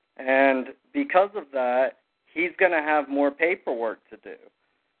 And because of that, he's going to have more paperwork to do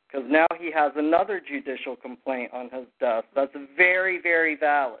because now he has another judicial complaint on his desk that's very, very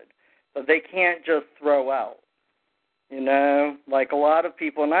valid that they can't just throw out. You know, like a lot of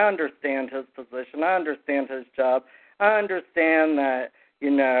people, and I understand his position, I understand his job, I understand that, you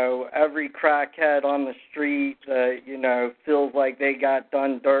know, every crackhead on the street that, you know, feels like they got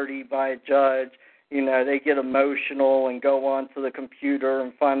done dirty by a judge, you know, they get emotional and go onto the computer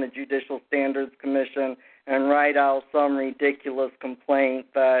and find the Judicial Standards Commission and write out some ridiculous complaint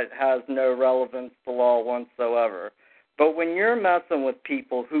that has no relevance to law whatsoever. But when you're messing with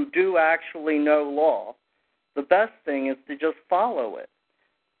people who do actually know law, the best thing is to just follow it,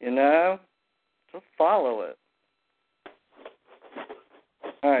 you know? Just follow it.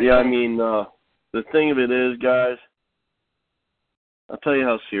 All right, yeah, I mean, the thing of it is, guys, I'll tell you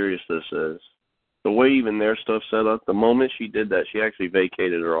how serious this is. The way even their stuff's set up, the moment she did that, she actually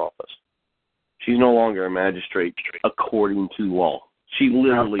vacated her office. She's no longer a magistrate according to law. She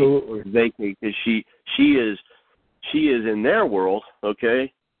literally vacated. She is in their world,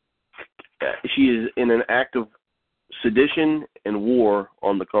 okay? She is in an act of sedition and war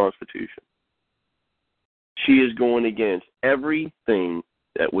on the Constitution. She is going against everything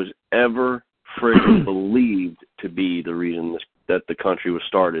that was ever friggin' believed to be the reason that the country was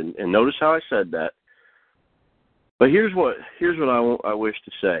started. And notice how I said that. But here's what I wish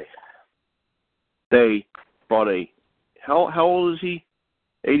to say. They brought how old is he?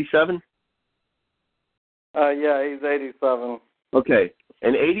 87? Yeah, he's 87. Okay.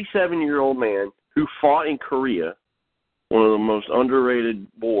 An 87-year-old man who fought in Korea, one of the most underrated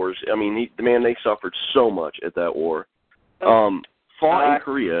wars. I mean, they suffered so much at that war. Fought in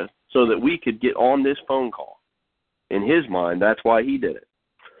Korea so that we could get on this phone call. In his mind, that's why he did it.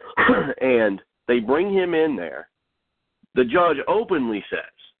 And they bring him in there. The judge openly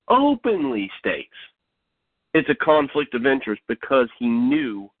states, it's a conflict of interest because he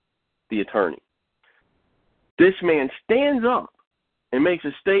knew the attorney. This man stands up and makes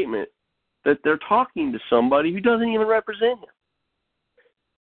a statement that they're talking to somebody who doesn't even represent him.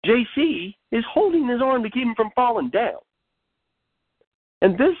 JC is holding his arm to keep him from falling down.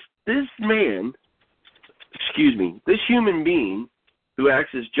 And this man, this human being who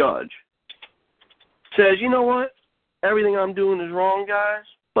acts as judge says, you know what? Everything I'm doing is wrong, guys,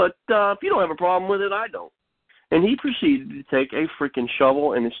 but if you don't have a problem with it, I don't. And he proceeded to take a freaking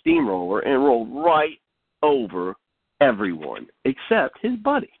shovel and a steamroller and roll right over everyone except his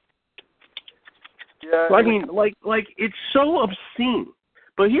buddy. Yeah, I mean, like it's so obscene.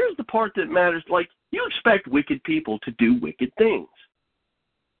 But here's the part that matters. Like, you expect wicked people to do wicked things.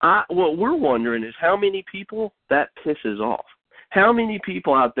 What we're wondering is how many people that pisses off. How many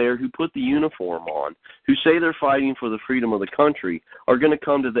people out there who put the uniform on, who say they're fighting for the freedom of the country, are going to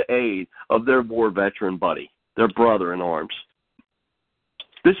come to the aid of their war veteran buddy, their brother in arms?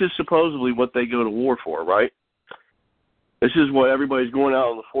 This is supposedly what they go to war for, right? This is what everybody's going out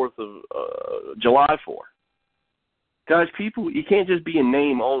on the 4th of July for. Guys, people, you can't just be a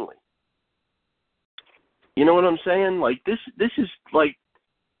name only. You know what I'm saying? Like, this is like,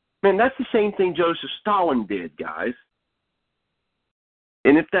 man, that's the same thing Joseph Stalin did, guys.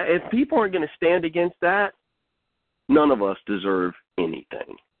 And if people aren't going to stand against that, none of us deserve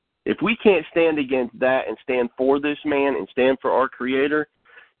anything. If we can't stand against that and stand for this man and stand for our Creator,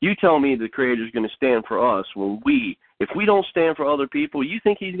 you tell me the Creator's going to stand for us when if we don't stand for other people, you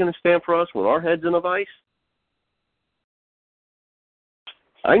think He's going to stand for us when our head's in a vice?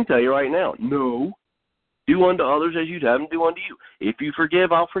 I can tell you right now, no. Do unto others as you'd have them do unto you. If you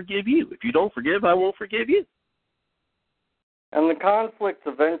forgive, I'll forgive you. If you don't forgive, I won't forgive you. And the conflict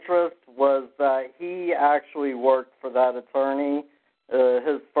of interest was that he actually worked for that attorney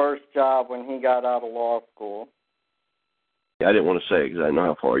his first job when he got out of law school. Yeah, I didn't want to say it because I know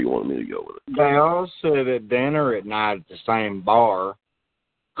how far you wanted me to go with it. They all sit at dinner at night at the same bar.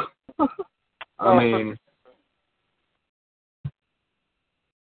 I mean...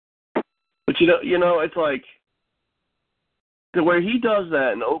 But, you know, it's like, the way he does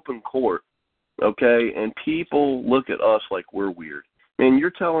that in open court, okay, and people look at us like we're weird. Man,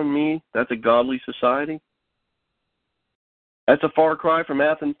 you're telling me that's a godly society? That's a far cry from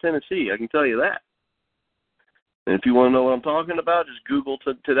Athens, Tennessee, I can tell you that. And if you want to know what I'm talking about, just Google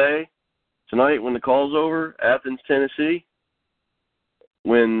tonight when the call's over, Athens, Tennessee,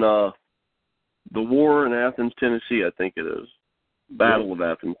 when the war in Athens, Tennessee, I think it is. Battle of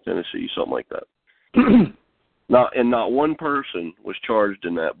Athens, Tennessee, something like that. Not one person was charged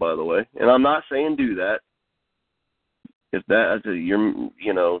in that, by the way. And I'm not saying do that. If that,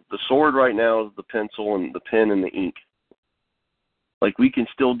 the sword right now is the pencil and the pen and the ink. Like, we can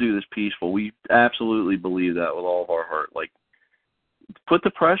still do this peaceful. We absolutely believe that with all of our heart. Like, put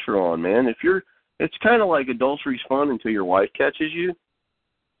the pressure on, man. It's kind of like adultery's fun until your wife catches you.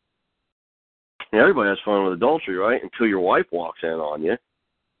 Everybody has fun with adultery, right? Until your wife walks in on you.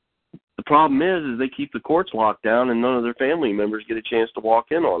 The problem is they keep the courts locked down and none of their family members get a chance to walk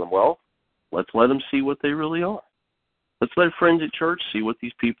in on them. Well, let's let them see what they really are. Let's let friends at church see what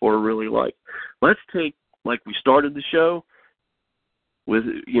these people are really like. Let's take, like we started the show, with,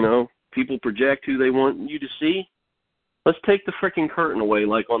 people project who they want you to see. Let's take the freaking curtain away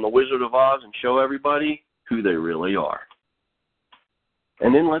like on The Wizard of Oz and show everybody who they really are.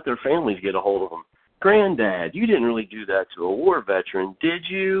 And then let their families get a hold of them. Granddad, you didn't really do that to a war veteran, did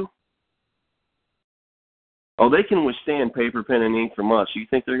you? Oh, they can withstand paper, pen, and ink from us. You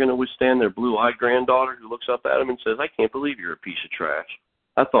think they're going to withstand their blue-eyed granddaughter who looks up at them and says, I can't believe you're a piece of trash.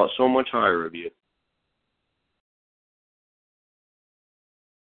 I thought so much higher of you.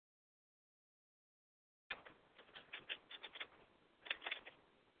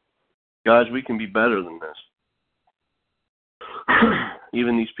 Guys, we can be better than this.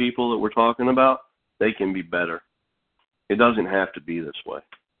 Even these people that we're talking about, they can be better. It doesn't have to be this way.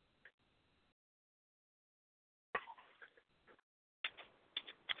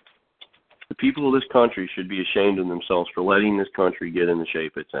 The people of this country should be ashamed of themselves for letting this country get in the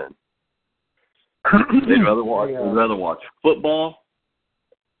shape it's in. They'd rather watch football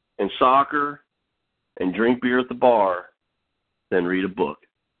and soccer and drink beer at the bar than read a book.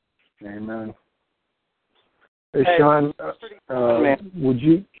 Amen. Hey, Sean, would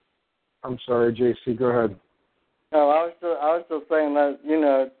you? I'm sorry, JC. Go ahead. No, I was just saying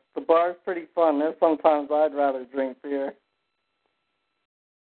that the bar's pretty fun. There's sometimes I'd rather drink beer,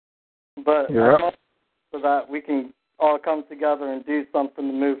 but so that we can all come together and do something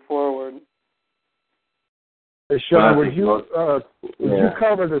to move forward. Hey, Sean, would you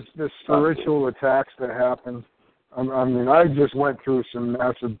cover the spiritual attacks that happened? I mean, I just went through some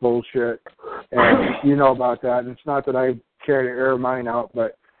massive bullshit, and you know about that. And it's not that I care to air mine out,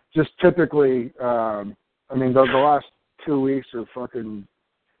 but just typically, the last 2 weeks are fucking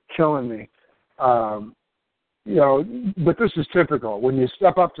killing me. But this is typical. When you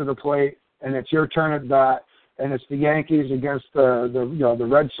step up to the plate and it's your turn at bat, and it's the Yankees against the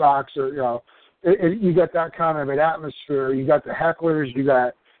Red Sox, or you got that kind of an atmosphere. You got the hecklers. You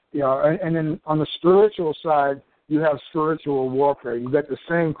got and then on the spiritual side, you have spiritual warfare. You got the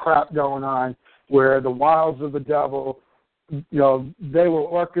same crap going on where the wiles of the devil, they will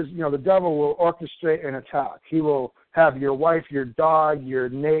the devil will orchestrate an attack. He will have your wife, your dog, your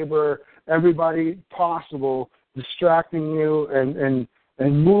neighbor, everybody possible distracting you and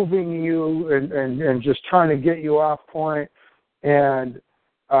moving you and just trying to get you off point. And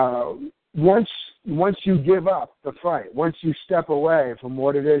once you give up the fight, once you step away from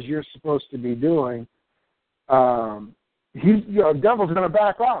what it is you're supposed to be doing, devil's going to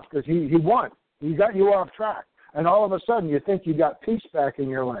back off because he won. He got you off track. And all of a sudden you think you got peace back in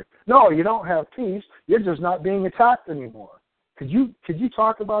your life. No, you don't have peace. You're just not being attacked anymore. Could you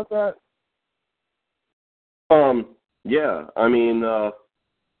talk about that? Yeah. I mean,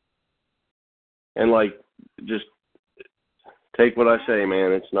 and like, just take what I say,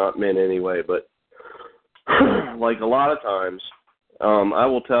 man. It's not meant anyway, but like a lot of times, I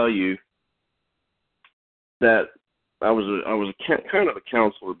will tell you that I was kind of a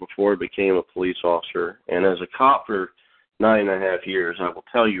counselor before I became a police officer, and as a cop for 9.5 years, I will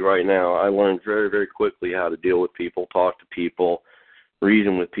tell you right now, I learned very, very quickly how to deal with people, talk to people,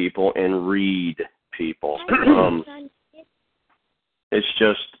 reason with people, and read people. It's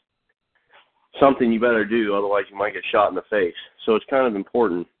just something you better do, otherwise you might get shot in the face. So it's kind of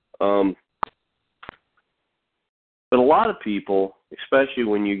important. But a lot of people, especially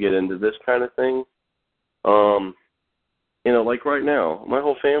when you get into this kind of thing, you know, like right now, my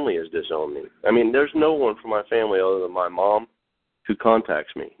whole family has disowned me. I mean, there's no one from my family other than my mom who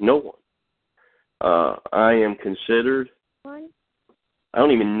contacts me. No one. I am considered, I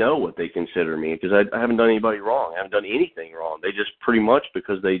don't even know what they consider me because I haven't done anybody wrong. I haven't done anything wrong. They just pretty much,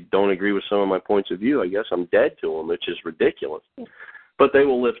 because they don't agree with some of my points of view, I guess I'm dead to them, which is ridiculous. But they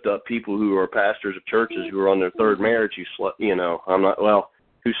will lift up people who are pastors of churches who are on their third marriage, who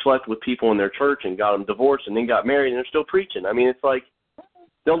slept with people in their church and got them divorced and then got married and they're still preaching. I mean, it's like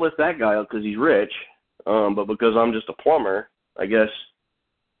they'll lift that guy up because he's rich, but because I'm just a plumber, I guess.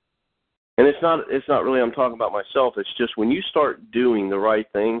 And it's not really I'm talking about myself. It's just when you start doing the right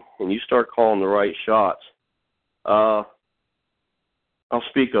thing and you start calling the right shots. I'll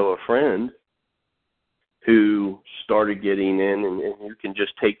speak of a friend who started getting in, and you can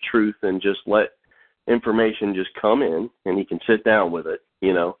just take truth and just let information just come in, and he can sit down with it,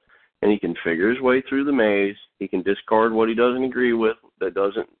 you know, and he can figure his way through the maze. He can discard what he doesn't agree with that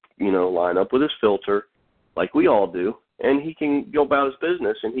doesn't, you know, line up with his filter, like we all do, and he can go about his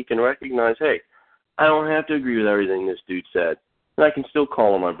business, and he can recognize, hey, I don't have to agree with everything this dude said, and I can still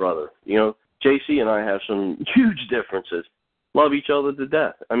call him my brother. You know, JC and I have some huge differences, love each other to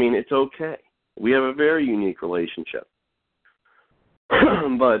death. I mean, it's okay. We have a very unique relationship.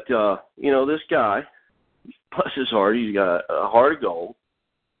 But, you know, this guy, bless his heart, he's got a heart of gold,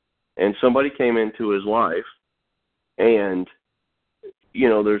 and somebody came into his life, and, you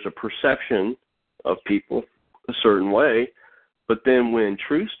know, there's a perception of people a certain way, but then when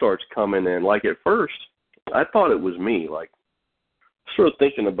truth starts coming in, like at first, I thought it was me. Like, I started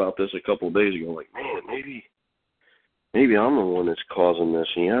thinking about this a couple of days ago, like, man, maybe I'm the one that's causing this,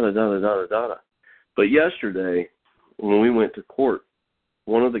 and yada, yada, yada, yada. But yesterday, when we went to court,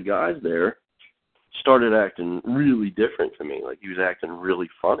 one of the guys there started acting really different to me. Like, he was acting really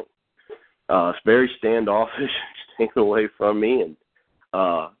funny. It's very standoffish, staying away from me, and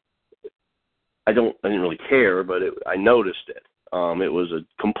I didn't really care, but I noticed it. It was a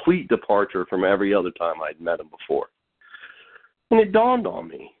complete departure from every other time I'd met him before. And it dawned on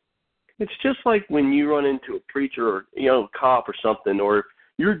me. It's just like when you run into a preacher or, you know, a cop or something, or if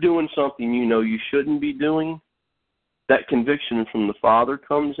you're doing something you know you shouldn't be doing, that conviction from the Father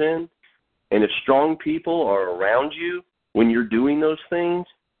comes in. And if strong people are around you when you're doing those things,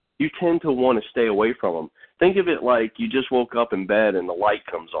 you tend to want to stay away from them. Think of it like you just woke up in bed and the light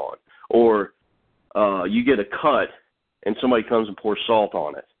comes on, or you get a cut and somebody comes and pours salt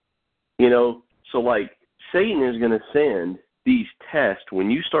on it. You know, so like Satan is going to send these tests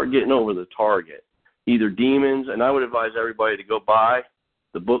when you start getting over the target, either demons, and I would advise everybody to go buy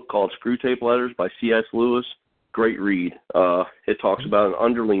the book called Screw Tape Letters by C.S. Lewis. Great read. It talks about an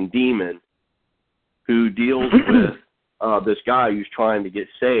underling demon who deals with this guy who's trying to get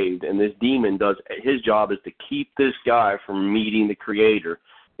saved, and this demon his job is to keep this guy from meeting the Creator.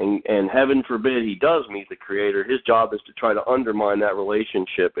 And heaven forbid he does meet the Creator. His job is to try to undermine that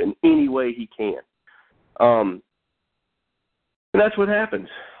relationship in any way he can. And that's what happens.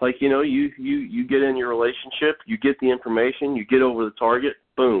 Like, you know, you get in your relationship, you get the information, you get over the target,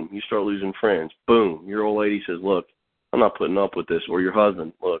 boom, you start losing friends. Boom, your old lady says, look, I'm not putting up with this. Or your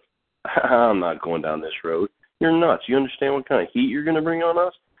husband, look, I'm not going down this road. You're nuts. You understand what kind of heat you're going to bring on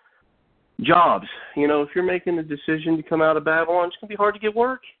us? Jobs. You know, if you're making the decision to come out of Babylon, it's going to be hard to get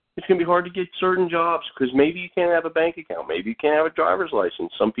work. It's going to be hard to get certain jobs because maybe you can't have a bank account. Maybe you can't have a driver's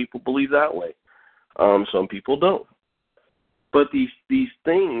license. Some people believe that way. Some people don't. But these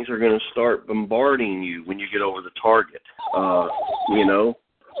things are going to start bombarding you when you get over the target. You know,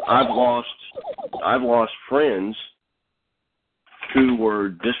 I've lost friends who were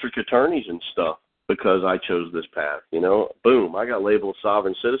district attorneys and stuff because I chose this path. You know, boom, I got labeled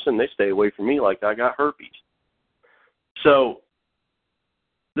sovereign citizen. They stay away from me like I got herpes. So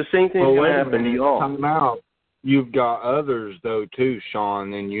the same thing's going to happen to y'all. Come out. You've got others, though, too,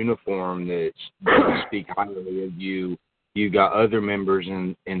 Sean, in uniform that speak highly of you. You got other members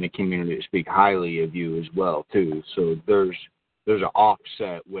in the community that speak highly of you as well, too. So there's an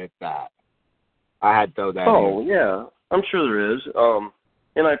offset with that. I had to throw that in. Oh, yeah. I'm sure there is.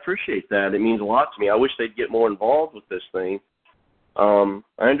 And I appreciate that. It means a lot to me. I wish they'd get more involved with this thing. I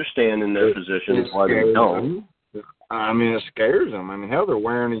understand in their positions why they don't. I mean, it scares them. I mean, hell, they're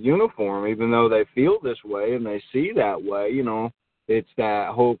wearing a uniform, even though they feel this way and they see that way, you know. It's that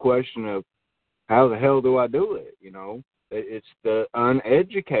whole question of how the hell do I do it, you know. It's the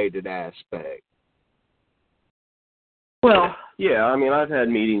uneducated aspect. Well, yeah, I mean, I've had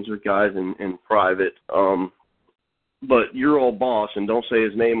meetings with guys in private, but your old boss, and don't say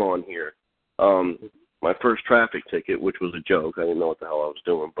his name on here, my first traffic ticket, which was a joke. I didn't know what the hell I was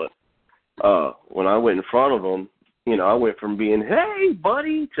doing. But when I went in front of them, I went from being, hey,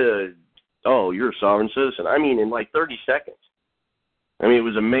 buddy, to, oh, you're a sovereign citizen. I mean, in like 30 seconds. I mean, it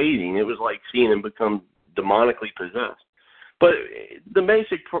was amazing. It was like seeing him become demonically possessed. But the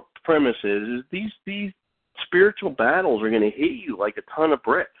basic premise is these spiritual battles are going to hit you like a ton of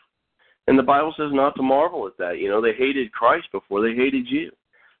bricks. And the Bible says not to marvel at that. They hated Christ before they hated you.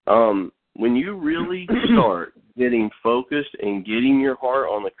 When you really start getting focused and getting your heart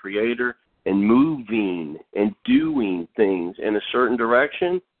on the Creator and moving and doing things in a certain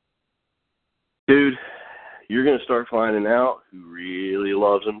direction, dude, you're going to start finding out who really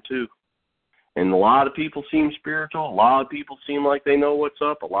loves Him too. And a lot of people seem spiritual. A lot of people seem like they know what's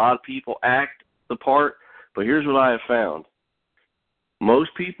up. A lot of people act the part. But here's what I have found.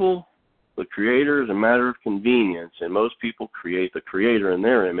 Most people, the Creator is a matter of convenience, and most people create the Creator in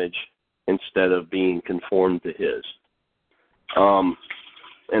their image instead of being conformed to His.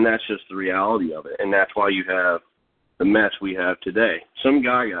 And that's just the reality of it. And that's why you have the mess we have today. Some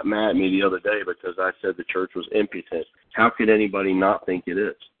guy got mad at me the other day because I said the church was impotent. How could anybody not think it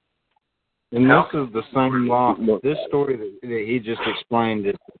is? And this is the same law. This story that he just explained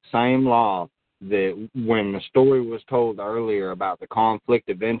is the same law that when the story was told earlier about the conflict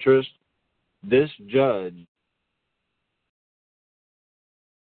of interest, this judge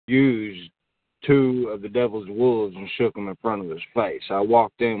used two of the devil's wolves and shook them in front of his face. I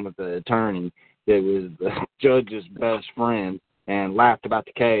walked in with the attorney that was the judge's best friend and laughed about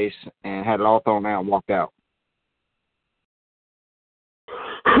the case and had it all thrown out and walked out.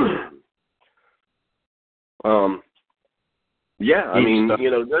 Yeah, I mean,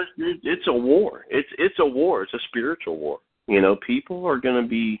 it's a war. It's a war. It's a spiritual war. People are going to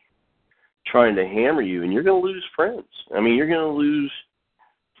be trying to hammer you, and you're going to lose friends. I mean, you're going to lose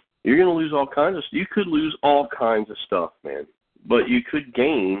all kinds of. You could lose all kinds of stuff, man. But you could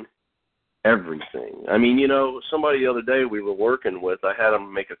gain everything. I mean, somebody the other day we were working with, I had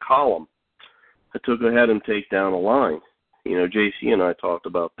him make a column. I had him take down a line. JC and I talked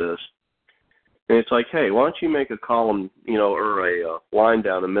about this. And it's like, hey, why don't you make a column, or a line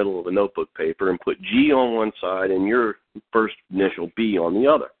down the middle of a notebook paper and put G on one side and your first initial B on the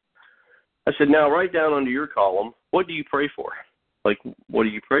other. I said, now write down under your column, what do you pray for? Like, what do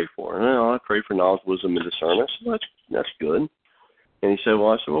you pray for? And I pray for knowledge, wisdom, and discernment. So that's good. And he said,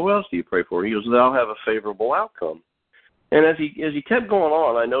 well, what else do you pray for? He goes, that I'll have a favorable outcome. And as he kept going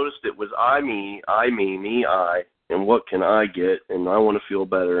on, I noticed it was I, me, and what can I get, and I want to feel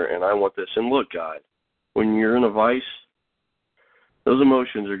better, and I want this. And look, God, when you're in a vice, those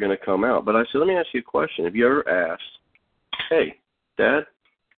emotions are going to come out. But I said, let me ask you a question. Have you ever asked, hey, Dad,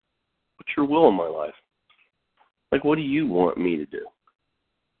 what's your will in my life? Like, what do you want me to do?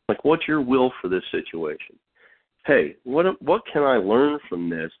 Like, what's your will for this situation? Hey, what can I learn from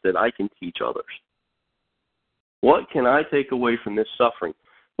this that I can teach others? What can I take away from this suffering?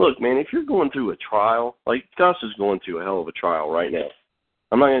 Look, man, if you're going through a trial, like Gus is going through a hell of a trial right now.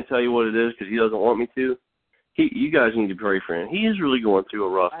 I'm not going to tell you what it is because he doesn't want me to. You guys need to pray for him. He is really going through a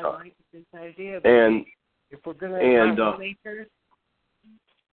rough time. I like this idea. And if we're going to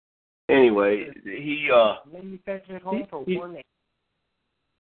anyway,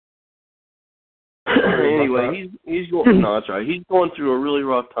 he's going. No, that's right. He's going through a really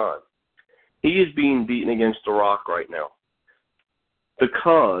rough time. He is being beaten against the rock right now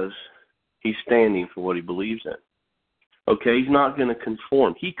because he's standing for what he believes in. Okay, he's not going to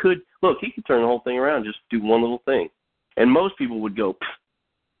conform. He could turn the whole thing around, just do one little thing, and most people would go,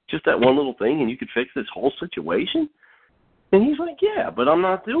 just that one little thing, and you could fix this whole situation. And he's like, yeah, but I'm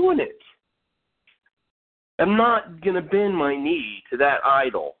not doing it. I'm not going to bend my knee to that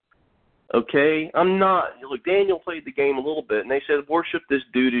idol. Okay? I'm not. Look, Daniel played the game a little bit, and they said, worship this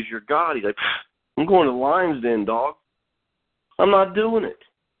dude as your God. He's like, I'm going to the lion's den, dog. I'm not doing it.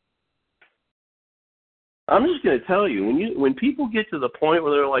 I'm just going to tell you, when people get to the point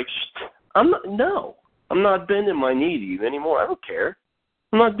where they're like, I'm not bending my knee to you anymore. I don't care.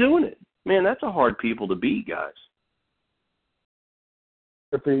 I'm not doing it. Man, that's a hard people to beat, guys.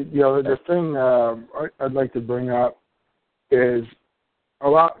 But the thing I'd like to bring up is a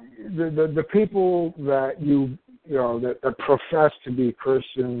lot the people that that profess to be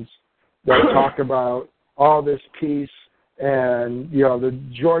Christians, that talk about all this peace and the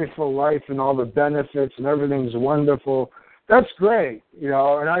joyful life and all the benefits and everything's wonderful. That's great,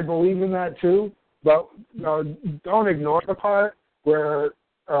 and I believe in that too. But don't ignore the part where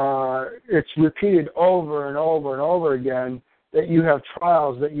it's repeated over and over and over again that you have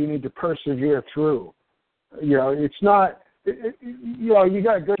trials that you need to persevere through. It's not. You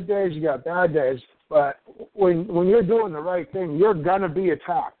got good days, you got bad days, But when you're doing the right thing, you're gonna be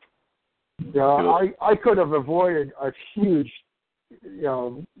attacked. You know, I could have avoided a huge, you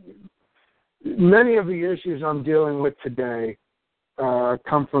know, many of the issues I'm dealing with today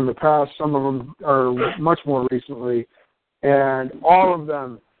come from the past. Some of them are much more recently, and all of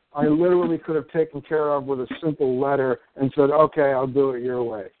them I literally could have taken care of with a simple letter and said, "Okay, I'll do it your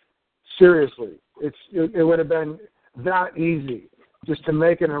way." Seriously, it would have been that easy, just to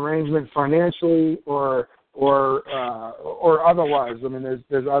make an arrangement financially or otherwise. I mean,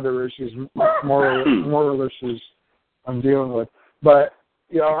 there's other issues, moral issues I'm dealing with. But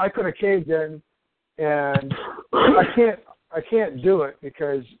you know, I could have caved in, and I can't do it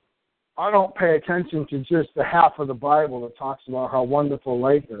because I don't pay attention to just the half of the Bible that talks about how wonderful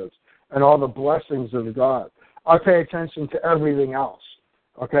life is and all the blessings of God. I pay attention to everything else.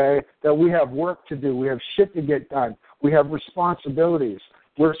 Okay, that we have work to do, we have shit to get done, we have responsibilities.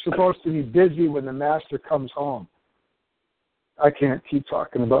 We're supposed to be busy when the master comes home. I can't keep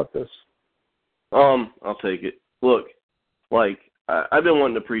talking about this. I'll take it. Look, like I've been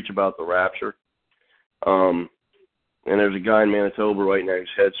wanting to preach about the rapture. And there's a guy in Manitoba right now whose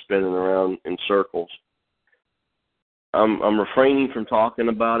head's spinning around in circles. I'm refraining from talking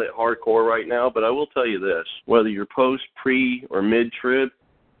about it hardcore right now, but I will tell you this: whether you're post, pre, or mid-trib,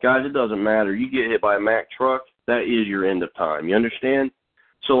 guys, it doesn't matter. You get hit by a Mack truck, that is your end of time. You understand?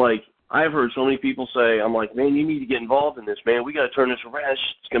 So, like, I've heard so many people say, I'm like, man, you need to get involved in this, man. We got to turn this around.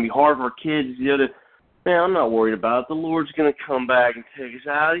 It's going to be hard for our kids. Man, I'm not worried about it. The Lord's going to come back and take us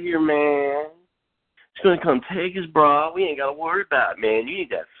out of here, man. He's going to come take us, bro. We ain't got to worry about it, man. You need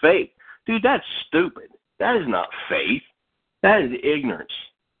that faith. Dude, that's stupid. That is not faith. That is ignorance.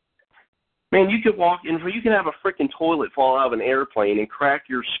 Man, you could walk in, you can have a freaking toilet fall out of an airplane and crack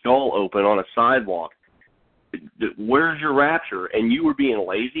your skull open on a sidewalk. Where's your rapture? And you were being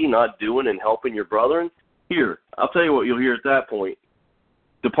lazy, not doing and helping your brethren? Here, I'll tell you what you'll hear at that point.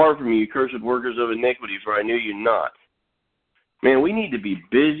 Depart from me, you cursed workers of iniquity, for I knew you not. Man, we need to be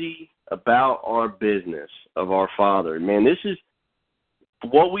busy about our business of our Father. Man, this is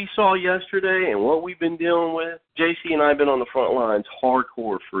what we saw yesterday and what we've been dealing with. JC and I have been on the front lines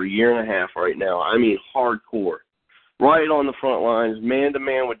hardcore for a year and a half right now. I mean hardcore. Right on the front lines,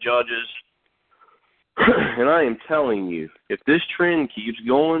 man-to-man with judges. And I am telling you, if this trend keeps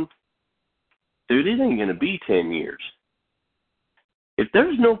going, dude, it ain't going to be 10 years. If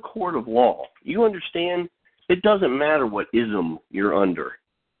there's no court of law, you understand, it doesn't matter what ism you're under.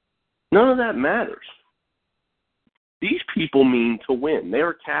 None of that matters. These people mean to win. They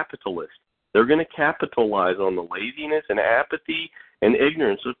are capitalists. They're going to capitalize on the laziness and apathy and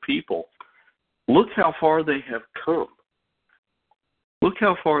ignorance of people. Look how far they have come. Look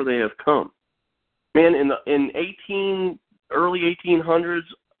how far they have come. Man, in early 1800s,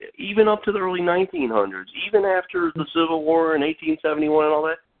 even up to the early 1900s, even after the Civil War in 1871 and all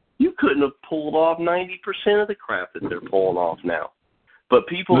that, you couldn't have pulled off 90% of the crap that they're pulling off now. But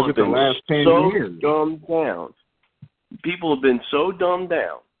people have been so dumbed down. People have been so dumbed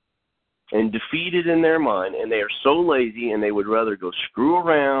down and defeated in their mind, and they are so lazy, and they would rather go screw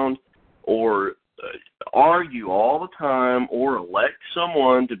around or argue all the time or elect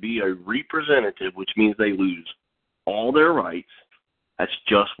someone to be a representative, which means they lose all their rights. That's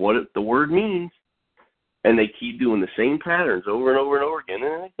just what the word means. And they keep doing the same patterns over and over and over again,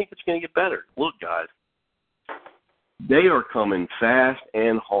 and I think it's going to get better. Look, guys, they are coming fast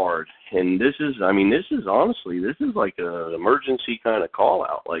and hard. And this is honestly like an emergency kind of call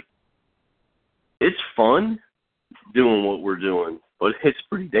out. Like, it's fun doing what we're doing, but it's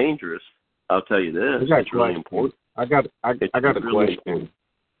pretty dangerous. I'll tell you this. It's really important. I got a question.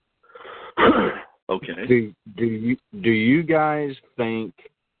 Okay. Do you guys think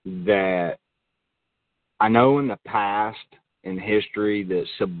that, I know in the past in history that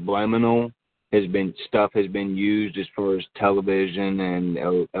subliminal has been used as far as television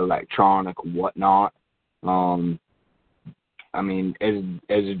and electronic whatnot. I mean,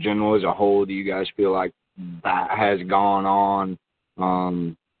 as a general, as a whole, do you guys feel like that has gone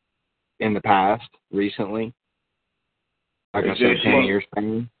on in the past, recently? Like I said, 10 years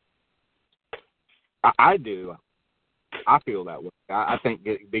span? I do. I feel that way. I think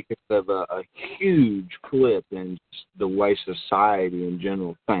because of a huge flip in the way society in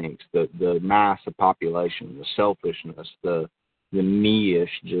general thinks, the mass of population, the selfishness, the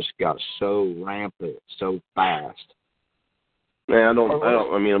me-ish just got so rampant so fast. Man,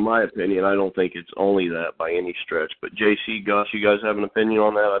 I mean, in my opinion, I don't think it's only that by any stretch. But JC, Gus, you guys have an opinion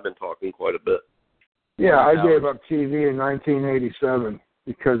on that? I've been talking quite a bit. Yeah, I gave up TV in 1987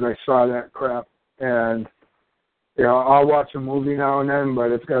 because I saw that crap. And, you know, I'll watch a movie now and then,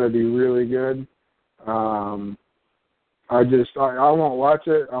 but it's got to be really good. I won't watch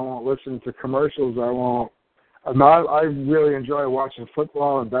it. I won't listen to commercials. I really enjoy watching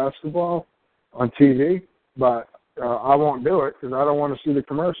football and basketball on TV, but I won't do it because I don't want to see the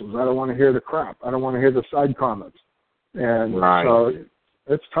commercials. I don't want to hear the crap. I don't want to hear the side comments. And so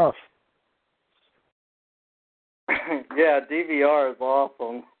it's tough. Yeah, DVR is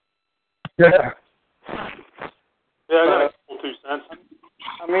awesome. Yeah. Yeah, I got 2 cents.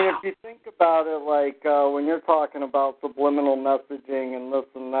 I mean, if you think about it, like when you're talking about subliminal messaging and this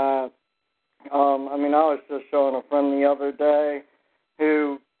and that, I mean, I was just showing a friend the other day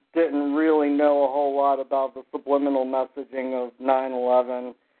who didn't really know a whole lot about the subliminal messaging of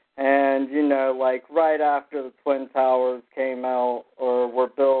 9/11. And, you know, like right after the Twin Towers came out or were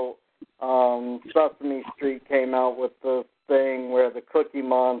built, Sesame Street came out with this thing where the Cookie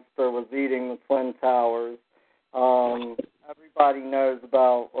Monster was eating the Twin Towers. Everybody knows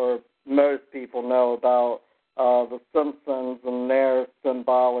about, or most people know about, the Simpsons and their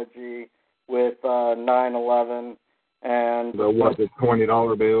symbology with 9/11 and the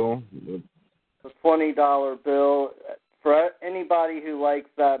 $20 bill. The $20 bill. For anybody who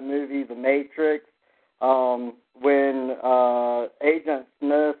likes that movie, The Matrix, when Agent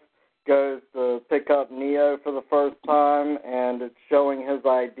Smith goes to pick up Neo for the first time and it's showing his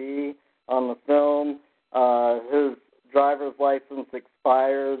ID on the film, his driver's license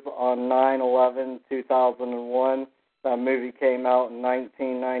expires on 9/11/2001. That movie came out in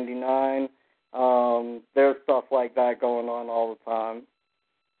 1999. There's stuff like that going on all the time.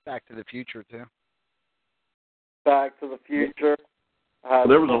 Back to the Future, too. Back to the Future.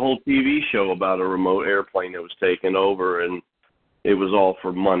 There was a whole TV show about a remote airplane that was taken over, and it was all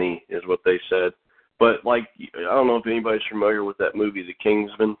for money, is what they said. But, like, I don't know if anybody's familiar with that movie, The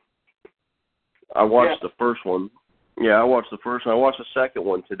Kingsman. I watched the first one. Yeah, I watched the first one. I watched the second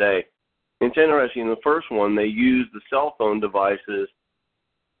one today. It's interesting. In the first one, they used the cell phone devices,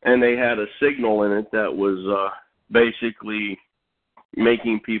 and they had a signal in it that was basically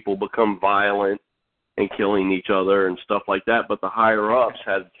making people become violent and killing each other and stuff like that. But the higher-ups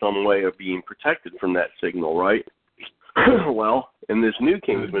had some way of being protected from that signal, right? Well, in this new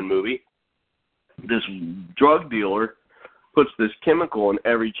Kingsman movie, this drug dealer puts this chemical in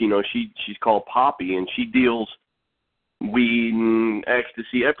every, she's called Poppy, and she deals weed and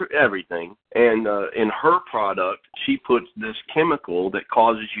ecstasy, everything. And in her product, she puts this chemical that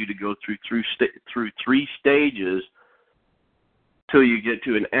causes you to go through 3 stages till you get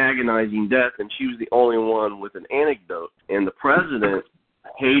to an agonizing death, and she was the only one with an antidote. And the president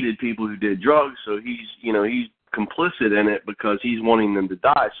hated people who did drugs, so he's complicit in it because he's wanting them to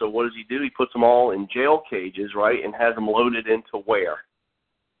die. So what does he do? He puts them all in jail cages, right, and has them loaded into where?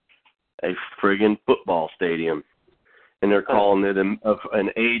 A friggin' football stadium. And they're calling it an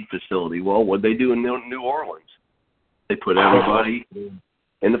aid facility. Well, what'd they do in New Orleans? They put everybody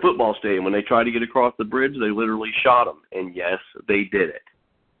in the football stadium. When they tried to get across the bridge, they literally shot them. And yes, they did it.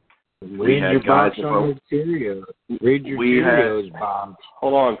 Read your box on Cheerios. Read your Cheerios box.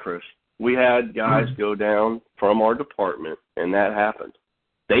 Hold on, Chris. We had guys go down from our department, and that happened.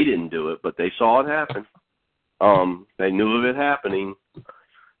 They didn't do it, but they saw it happen. They knew of it happening.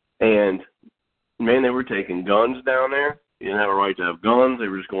 And, man, they were taking guns down there. You didn't have a right to have guns. They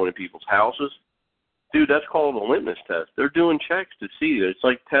were just going to people's houses. Dude, that's called a litmus test. They're doing checks to see. It's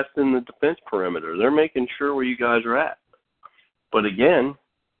like testing the defense perimeter. They're making sure where you guys are at. But, again,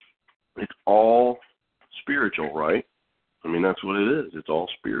 it's all spiritual, right? I mean, that's what it is. It's all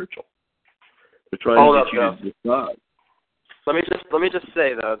spiritual. They're trying to get you to decide. Let me just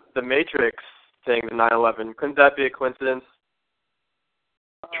say, though, the Matrix thing, the 9/11, couldn't that be a coincidence?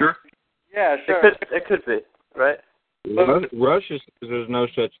 Sure. Yeah, sure. It could be, right? Russia says there's no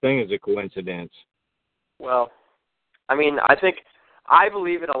such thing as a coincidence. Well, I mean, I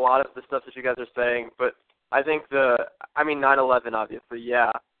believe in a lot of the stuff that you guys are saying, but I think 9/11, obviously,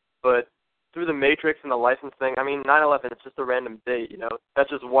 yeah, but through the Matrix and the license thing, 9/11 is just a random date, That's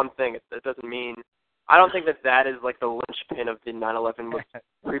just one thing. It doesn't mean... I don't think that is like the linchpin of the 9/11 was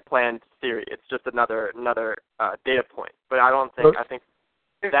pre-planned theory. It's just another data point. But I think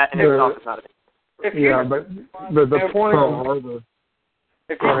that in itself is not a thing. Yeah, but the point of...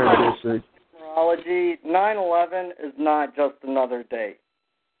 If you look numerology, 9/11 is not just another date.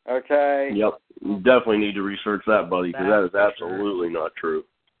 Okay? Yep. You definitely need to research that, buddy, because that is absolutely not true.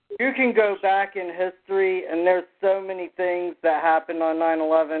 You can go back in history, and there's so many things that happened on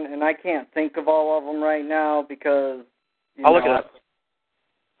 9/11, and I can't think of all of them right now because... I'll look it up.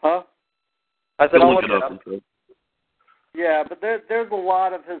 Huh? I said I'll look it up. Yeah, but there's a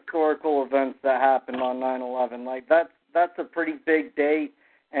lot of historical events that happened on 9/11. Like, that's a pretty big date,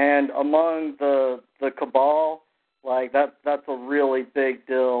 And among the cabal, like that's a really big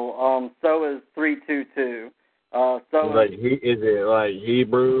deal. So is 322. Like is it like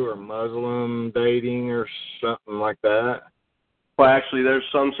Hebrew or Muslim dating or something like that? Well, actually, there's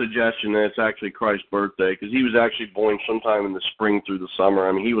some suggestion that it's actually Christ's birthday because he was actually born sometime in the spring through the summer.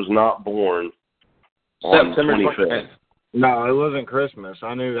 I mean, he was not born on September 25th. No, it wasn't Christmas.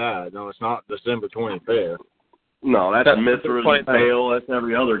 I knew that. No, it's not December 25th. No, that's Mithras and Baal. That's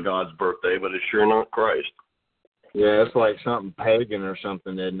every other god's birthday, but it's sure not Christ. Yeah, it's like something pagan or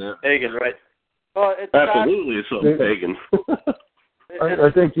something, isn't it? Pagan, right? Well, it's absolutely, it's something pagan. I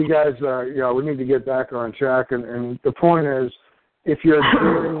think you guys, we need to get back on track. And the point is, if you're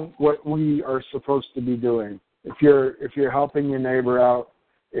doing what we are supposed to be doing, if you're helping your neighbor out,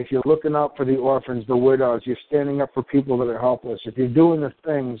 if you're looking out for the orphans, the widows, you're standing up for people that are helpless, if you're doing the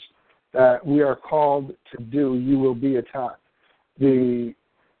things that we are called to do, you will be attacked. The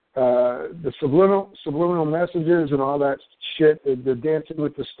subliminal messages and all that shit, the dancing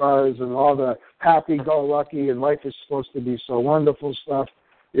with the stars and all the happy-go-lucky and life is supposed to be so wonderful stuff,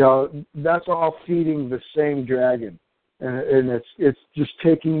 that's all feeding the same dragon. And it's just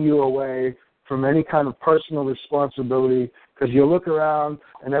taking you away from any kind of personal responsibility, because you look around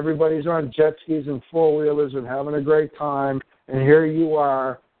and everybody's on jet skis and four-wheelers and having a great time, and here you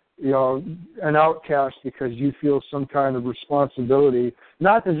are, an outcast because you feel some kind of responsibility,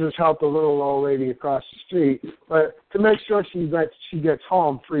 not to just help the little old lady across the street, but to make sure she gets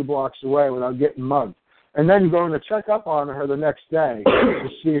home 3 blocks away without getting mugged. And then going to check up on her the next day to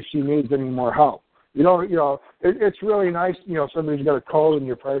see if she needs any more help. It's really nice, somebody's got a cold and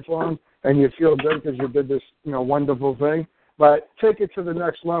you pray for them and you feel good because you did this, wonderful thing. But take it to the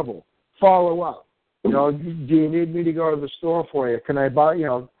next level. Follow up. Do you need me to go to the store for you? Can I buy,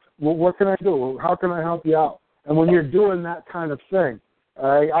 what can I do? How can I help you out? And when you're doing that kind of thing,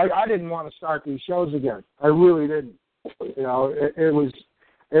 I didn't want to start these shows again. I really didn't.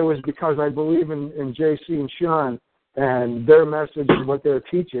 It was because I believe in JC and Sean and their message and what they're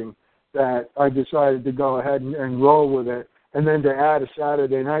teaching that I decided to go ahead and roll with it, and then to add a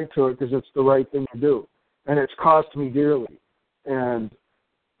Saturday night to it because it's the right thing to do. And it's cost me dearly. And,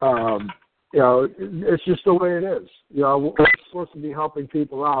 it's just the way it is. We're supposed to be helping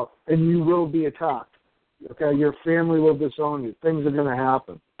people out, and you will be attacked. Okay, your family will disown you. Things are going to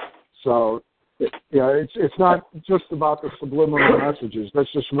happen. So, it's not just about the subliminal messages. That's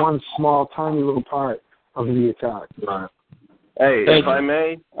just one small, tiny little part of the attack. Right. Hey, if I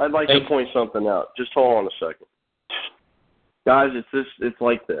may, I'd like to point something out. Just hold on a second. Guys, it's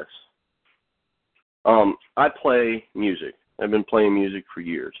like this. I play music. I've been playing music for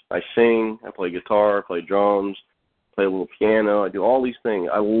years. I sing, I play guitar, I play drums, play a little piano. I do all these things.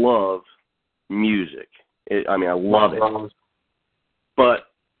 I love music. I love it. But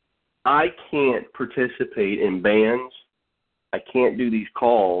I can't participate in bands. I can't do these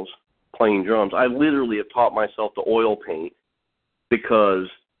calls playing drums. I literally have taught myself to oil paint because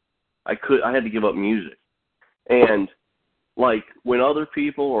I had to give up music. And like when other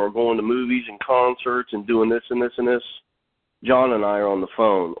people are going to movies and concerts and doing this and this and this, John and I are on the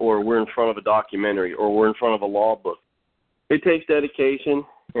phone, or we're in front of a documentary, or we're in front of a law book. It takes dedication,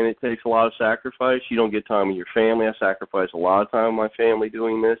 and it takes a lot of sacrifice. You don't get time with your family. I sacrifice a lot of time with my family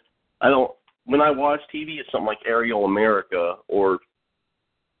doing this. When I watch TV, it's something like Aerial America or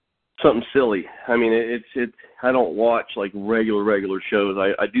something silly. I don't watch like regular shows.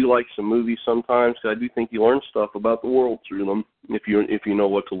 I do like some movies sometimes because I do think you learn stuff about the world through them if you know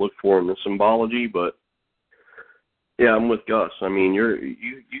what to look for in the symbology. But yeah, I'm with Gus.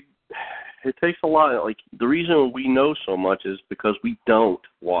 It takes a lot. Like the reason we know so much is because we don't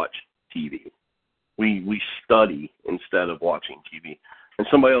watch TV. We study instead of watching TV. And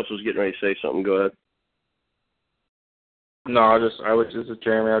somebody else was getting ready to say something. Go ahead. No, this is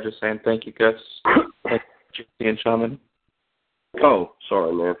Jeremy. I was just saying thank you, Gus. Thank you, and Shaman. Oh,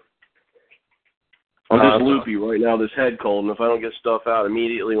 sorry, man. I'm just loopy right now, this head cold, and if I don't get stuff out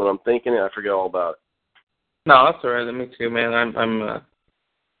immediately when I'm thinking it, I forget all about it. No, that's all right. Me too, man.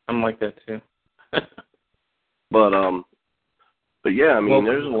 I'm like that too. But yeah,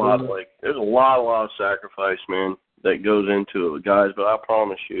 there's a lot of sacrifice, man, that goes into it, guys. But I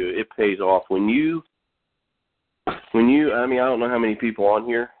promise you, it pays off when you. I don't know how many people on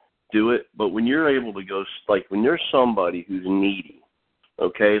here do it, but when you're able to go, like when you're somebody who's needy,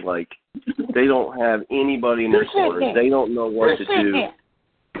 okay, like they don't have anybody in their corner, they don't know what to do,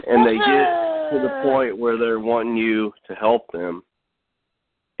 and they get to the point where they're wanting you to help them,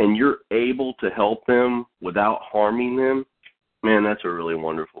 and you're able to help them without harming them, man, that's a really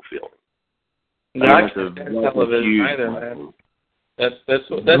wonderful feeling. Yeah, I can't tell it either, man. That's the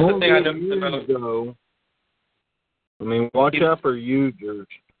thing I noticed about. Though, I mean, watch out for users.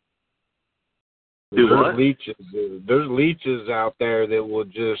 What? There's leeches out there that will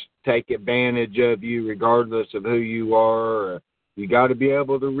just take advantage of you regardless of who you are. You got to be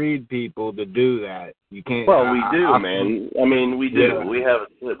able to read people to do that. You can't. Well, we do, man. I mean, we do. Yeah. We have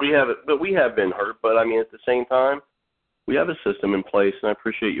it, but we have been hurt. But I mean, at the same time, we have a system in place, and I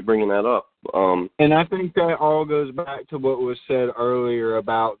appreciate you bringing that up. And I think that all goes back to what was said earlier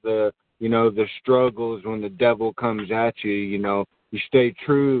about the struggles when the devil comes at you. You stay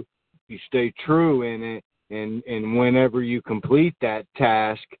true. You stay true in it, and whenever you complete that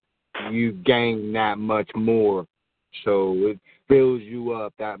task, you gain that much more. So it fills you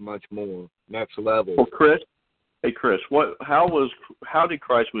up that much more. Next level. Well, Chris, how did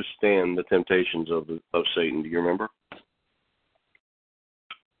Christ withstand the temptations of Satan? Do you remember?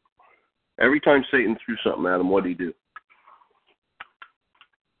 Every time Satan threw something at him, what did he do?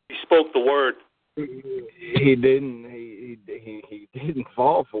 He spoke the word. He didn't. He didn't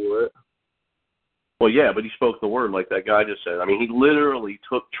fall for it. Well, yeah, but he spoke the word like that guy just said. I mean, he literally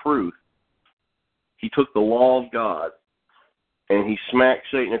took truth. He took the law of God, and he smacked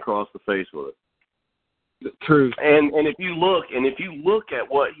Satan across the face with it. The truth. And if you look at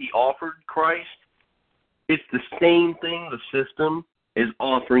what he offered Christ, it's the same thing the system is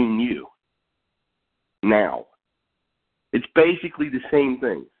offering you now. It's basically the same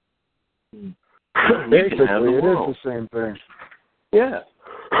thing. Basically, it is the same thing. Yeah.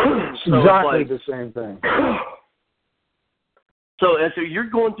 So exactly the same thing. So you're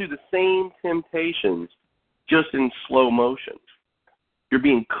going through the same temptations, just in slow motion. You're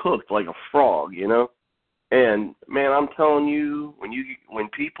being cooked like a frog, And man, I'm telling you, when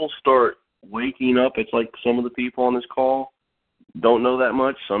people start waking up, it's like some of the people on this call don't know that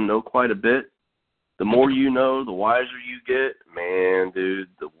much. Some know quite a bit. The more you know, the wiser you get. Man, dude,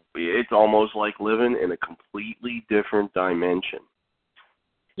 it's almost like living in a completely different dimension.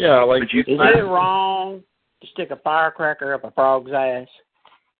 Yeah, like is it wrong to stick a firecracker up a frog's ass?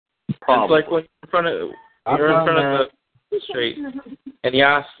 Probably. It's like when you're in front of the street, and he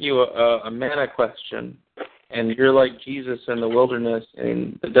asks you a manna question, and you're like Jesus in the wilderness,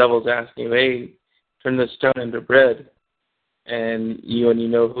 and the devil's asking you, "Hey, turn this stone into bread," and you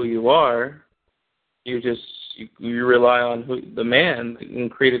know who you are. You rely on the man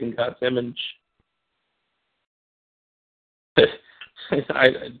created in God's image. I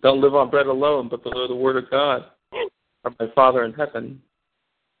don't live on bread alone, but the word of God, or my Father in heaven.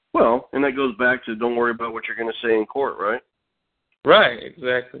 Well, and that goes back to don't worry about what you're going to say in court, right? Right,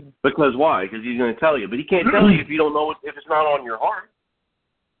 exactly. Because why? Because he's going to tell you. But he can't tell you if you don't know if it's not on your heart.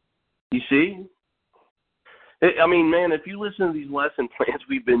 You see? I mean, man, if you listen to these lesson plans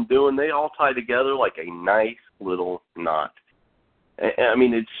we've been doing, they all tie together like a nice little knot. I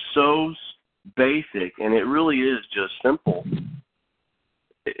mean, it's so basic, and it really is just simple.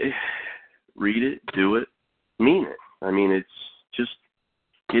 Read it, do it, mean it. I mean, it's just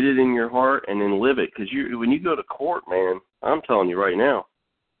get it in your heart and then live it. Because when you go to court, man, I'm telling you right now,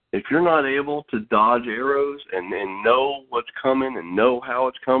 if you're not able to dodge arrows and know what's coming and know how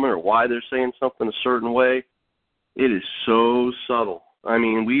it's coming or why they're saying something a certain way, it is so subtle. I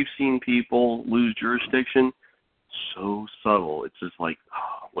mean, we've seen people lose jurisdiction so subtle. It's just like,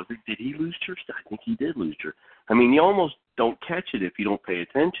 did he lose jurisdiction? I think he did lose jurisdiction. I mean, you almost don't catch it if you don't pay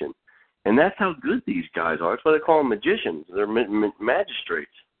attention. And that's how good these guys are. That's why they call them magicians. They're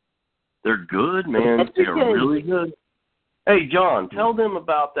magistrates. They're good, man. They're really good. Hey, John, tell them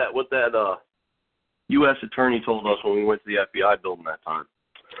about that, what that U.S. attorney told us when we went to the FBI building that time.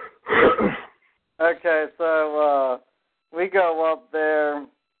 Okay, so we go up there, and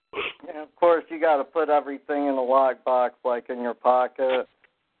of course you got to put everything in a lockbox, like in your pocket,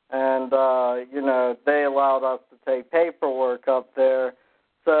 and they allowed us to take paperwork up there.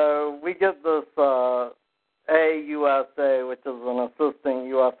 So we get this AUSA, which is an assistant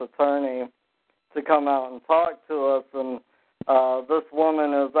U.S. attorney, to come out and talk to us, and this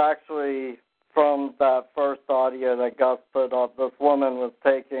woman is actually from that first audio that Gus put up. This woman was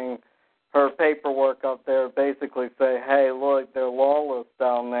taking her paperwork up there, basically say, hey, look, they're lawless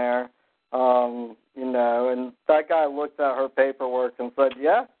down there, and that guy looked at her paperwork and said,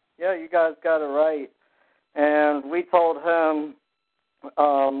 yeah, you guys got it right. And we told him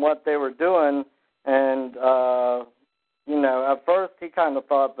what they were doing, and, at first he kind of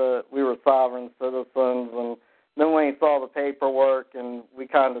thought that we were sovereign citizens, and then when he saw the paperwork and we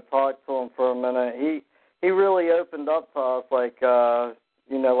kind of talked to him for a minute, he really opened up to us like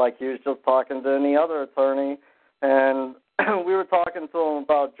he was just talking to any other attorney, and we were talking to him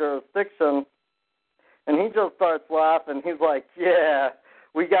about jurisdiction, And he just starts laughing. He's like, yeah,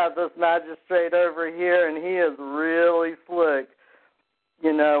 we got this magistrate over here, and he is really slick.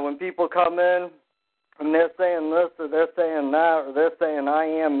 You know, when people come in and they're saying this or they're saying that or they're saying I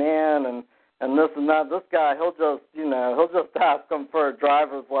am man and this and that, this guy, he'll just ask them for a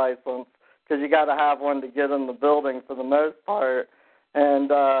driver's license because you got to have one to get in the building for the most part. And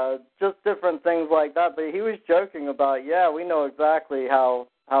just different things like that. But he was joking about, yeah, we know exactly how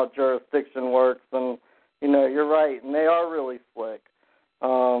jurisdiction works. And, you know, you're right. And they are really slick.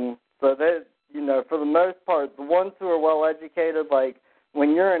 So they, you know, for the most part, the ones who are well educated, like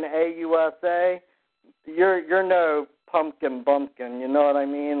when you're in AUSA, you're no pumpkin bumpkin. You know what I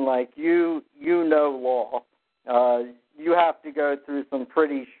mean? Like you know law. You have to go through some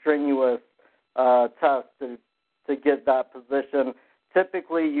pretty strenuous tests to get that position.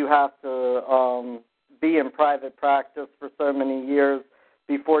 Typically, you have to be in private practice for so many years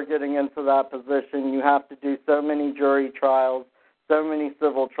before getting into that position. You have to do so many jury trials, so many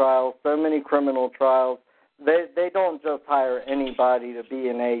civil trials, so many criminal trials. They don't just hire anybody to be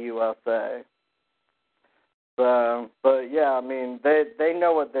an AUSA. But yeah, I mean, they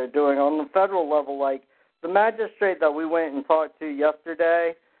know what they're doing. On the federal level, like the magistrate that we went and talked to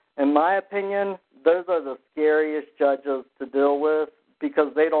yesterday, in my opinion, those are the scariest judges to deal with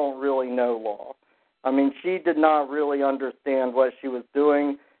because they don't really know law. I mean, she did not really understand what she was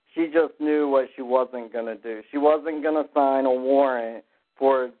doing. She just knew what she wasn't going to do. She wasn't going to sign a warrant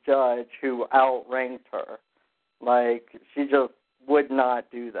for a judge who outranked her. Like, she just would not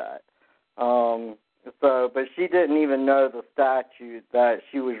do that. But she didn't even know the statute that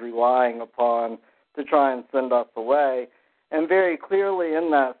she was relying upon to try and send us away. And very clearly in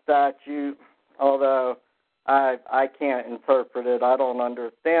that statute, although I can't interpret it, I don't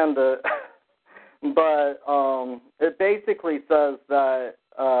understand it, but it basically says that,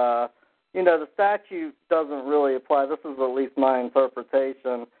 the statute doesn't really apply, this is at least my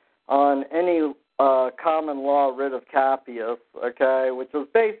interpretation, on any common law writ of capias, okay, which is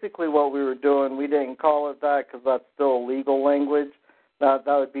basically what we were doing. We didn't call it that because that's still legal language. That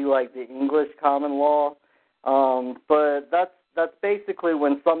would be like the English common law. But that's basically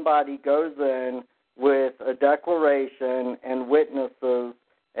when somebody goes in with a declaration and witnesses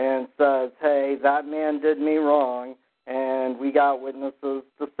and says, hey, that man did me wrong, and we got witnesses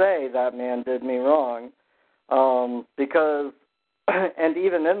to say that man did me wrong. Because, and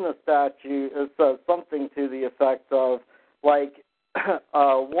even in the statute, it says something to the effect of, like,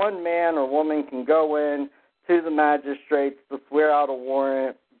 one man or woman can go in to the magistrates to swear out a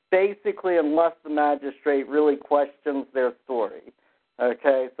warrant, basically unless the magistrate really questions their story.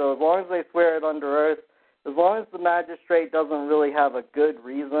 Okay, so as long as they swear it under oath, as long as the magistrate doesn't really have a good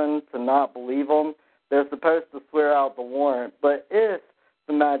reason to not believe them, they're supposed to swear out the warrant. But if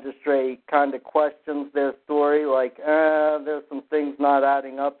the magistrate kind of questions their story, like, there's some things not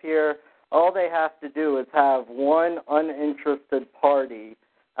adding up here, all they have to do is have one uninterested party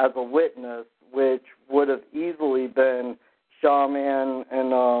as a witness, which would have easily been Shawman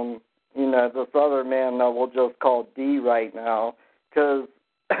and, this other man that we'll just call D right now, because,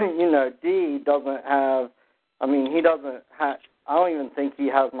 D doesn't have, I don't even think he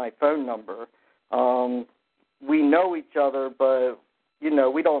has my phone number. We know each other, but,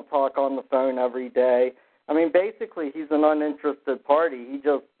 we don't talk on the phone every day. I mean, basically, he's an uninterested party. He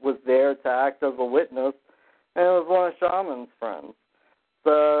just was there to act as a witness, and it was one of Shaman's friends.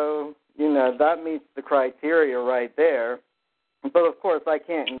 So, that meets the criteria right there. But, of course, I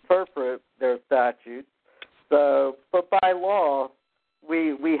can't interpret their statutes. So, but by law,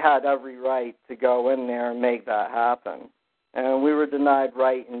 we had every right to go in there and make that happen. And we were denied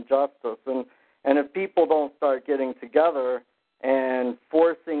right and justice. And if people don't start getting together and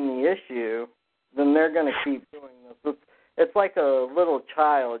forcing the issue, then they're going to keep doing this. It's like a little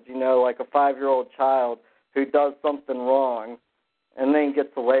child, like a 5-year-old child who does something wrong and then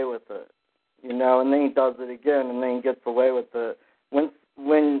gets away with it, and then he does it again and then he gets away with it.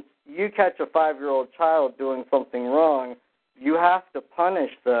 When you catch a 5-year-old child doing something wrong, you have to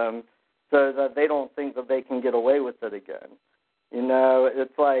punish them so that they don't think that they can get away with it again.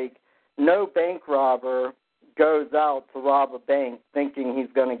 It's like no bank robber goes out to rob a bank thinking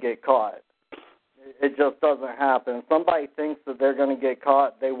he's going to get caught. It just doesn't happen. If somebody thinks that they're going to get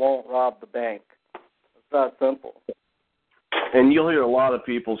caught, they won't rob the bank. It's that simple. And you'll hear a lot of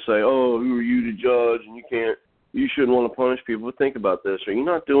people say, oh, who are you to judge, and you shouldn't want to punish people. But think about this. Are you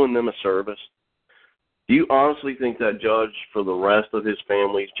not doing them a service? Do you honestly think that judge, for the rest of his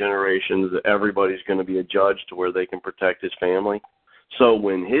family's generations, that everybody's going to be a judge to where they can protect his family? So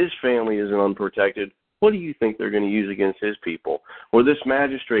when his family isn't unprotected, What do you think they're going to use against his people? Or this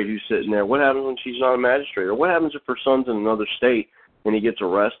magistrate who's sitting there, what happens when she's not a magistrate? Or what happens if her son's in another state and he gets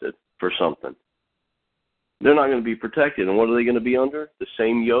arrested for something? They're not going to be protected. And what are they going to be under? The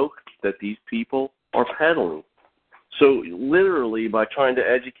same yoke that these people are peddling. So literally by trying to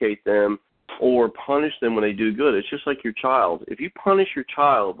educate them or punish them when they do good, it's just like your child. If you punish your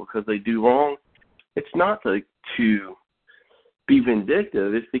child because they do wrong, it's not to be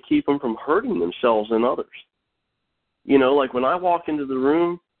vindictive. It's to keep them from hurting themselves and others. You know, like when I walk into the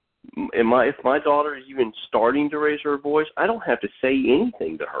room, and if my daughter is even starting to raise her voice, I don't have to say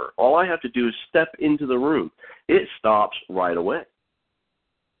anything to her. All I have to do is step into the room. It stops right away.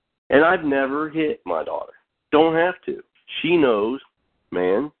 And I've never hit my daughter. Don't have to. She knows,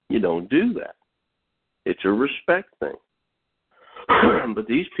 man, you don't do that. It's a respect thing. But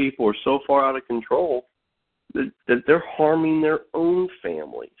these people are so far out of control that they're harming their own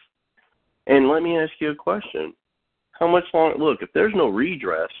families. And let me ask you a question. How much longer? Look, if there's no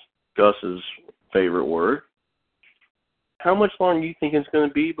redress, Gus's favorite word, how much longer do you think it's going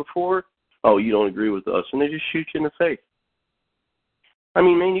to be before, oh, you don't agree with us, and they just shoot you in the face? I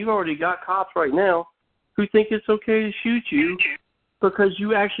mean, man, you've already got cops right now who think it's okay to shoot you because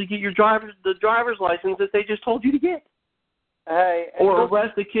you actually get the driver's license that they just told you to get. Hey, or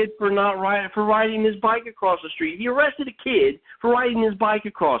arrest a kid for riding his bike across the street. He arrested a kid for riding his bike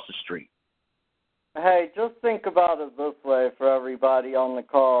across the street. Hey, just think about it this way for everybody on the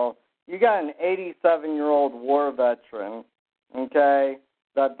call. You got an 87-year-old war veteran, okay,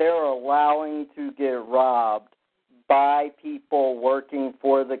 that they're allowing to get robbed by people working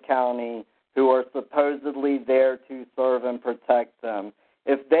for the county who are supposedly there to serve and protect them.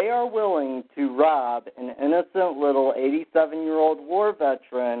 If they are willing to rob an innocent little 87-year-old war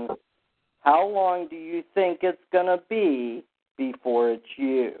veteran, how long do you think it's going to be before it's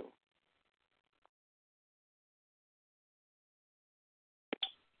you?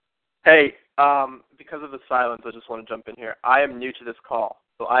 Hey, because of the silence, I just want to jump in here. I am new to this call,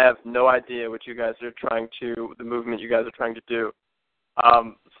 so I have no idea what you guys are the movement you guys are trying to do.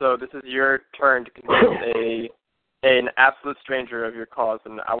 So this is your turn to convince an absolute stranger of your cause,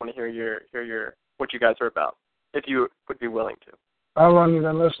 and I want to hear your what you guys are about, if you would be willing to. How long have you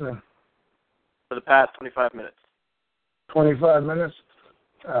been listening? For the past 25 minutes. 25 minutes?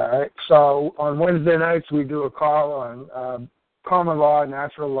 All right. So on Wednesday nights, we do a call on common law,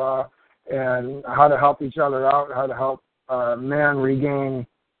 natural law, and how to help each other out, how to help man regain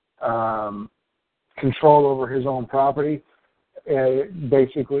control over his own property,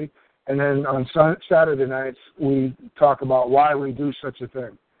 basically. And then on Saturday nights, we talk about why we do such a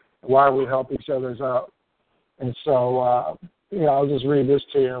thing, why we help each other out. And so, I'll just read this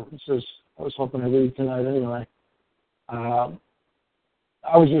to you. I was hoping to read tonight anyway. I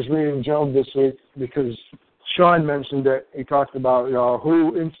was just reading Job this week because Sean mentioned it. He talked about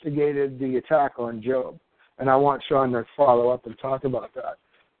who instigated the attack on Job. And I want Sean to follow up and talk about that.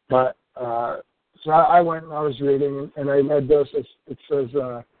 But so I went and I was reading, and I read this. It says,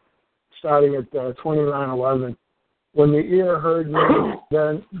 starting at 29:11, when the ear heard me,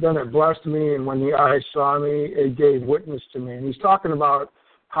 then it blessed me, and when the eye saw me, it gave witness to me. And he's talking about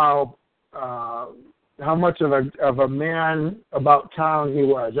how much of a man about town he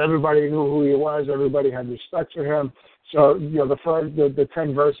was. Everybody knew who he was. Everybody had respect for him. So the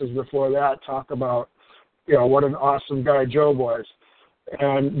 10 verses before that talk about what an awesome guy Job was.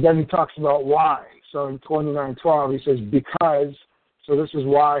 And then he talks about why. So in 29:12 he says, because. So this is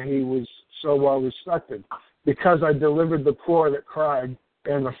why he was so well respected. Because I delivered the poor that cried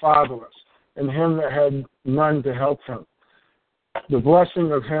and the fatherless, and him that had none to help him. The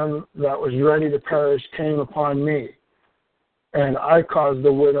blessing of him that was ready to perish came upon me, and I caused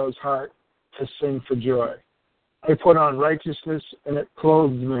the widow's heart to sing for joy. I put on righteousness, and it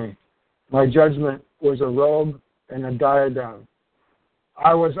clothed me. My judgment was a robe and a diadem.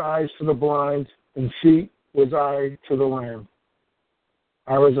 I was eyes to the blind, and feet was I to the lame.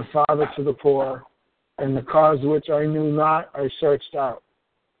 I was a father to the poor, and the cause which I knew not I searched out.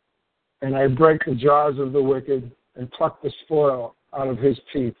 And I break the jaws of the wicked and pluck the spoil out of his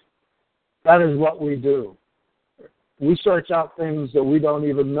teeth. That is what we do. We search out things that we don't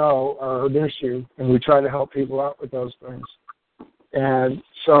even know are an issue, and we try to help people out with those things. And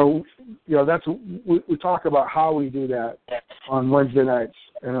so, we talk about how we do that on Wednesday nights,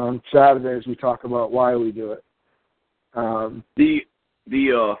 and on Saturdays we talk about why we do it.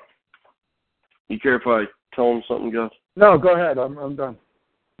 You care if I tell them something, Gus? No, go ahead. I'm done.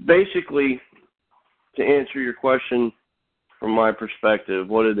 Basically, to answer your question, from my perspective,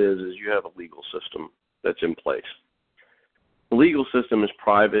 what it is you have a legal system that's in place. The legal system is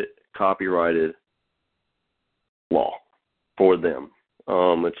private, copyrighted, law for them.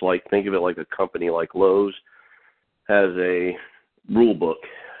 It's like, think of it like a company like Lowe's has a rule book,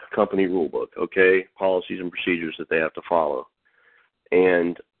 company rule book, okay, policies and procedures that they have to follow.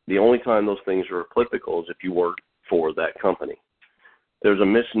 And the only time those things are applicable is if you work for that company. There's a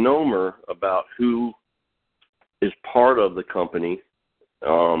misnomer about who is part of the company,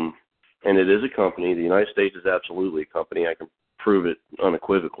 and it is a company. The United States is absolutely a company. I can prove it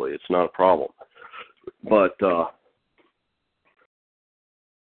unequivocally. It's not a problem. But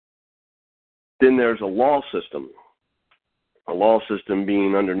then there's a law system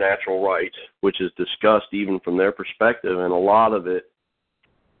being under natural rights, which is discussed even from their perspective, and a lot of it,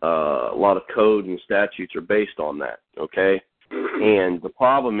 a lot of code and statutes are based on that, okay? And the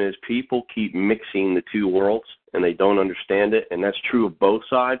problem is people keep mixing the two worlds, and they don't understand it, and that's true of both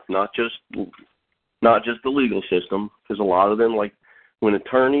sides, not just the legal system, because a lot of them, like when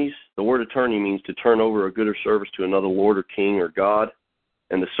attorneys, the word attorney means to turn over a good or service to another lord or king or God,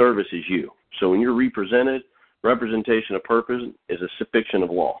 and the service is you. So when you're represented, representation of purpose is a fiction of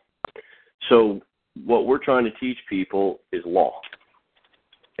law. So what we're trying to teach people is law.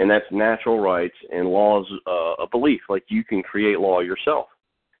 And that's natural rights, and law is a belief. Like, you can create law yourself.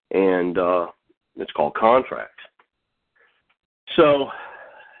 And it's called contract. So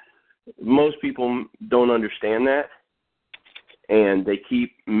most people don't understand that, and they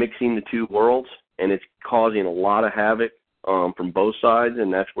keep mixing the two worlds, and it's causing a lot of havoc from both sides,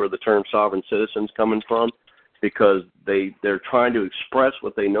 and that's where the term sovereign citizen's coming from, because they're trying to express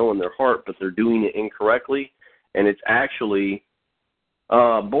what they know in their heart, but they're doing it incorrectly, and it's actually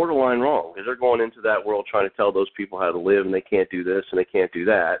borderline wrong, because they're going into that world trying to tell those people how to live, and they can't do this and they can't do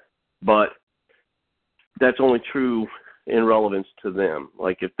that. But that's only true in relevance to them.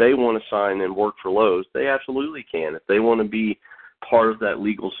 Like, if they want to sign and work for Lowe's, they absolutely can. If they want to be part of that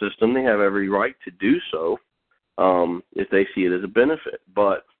legal system, they have every right to do so, if they see it as a benefit.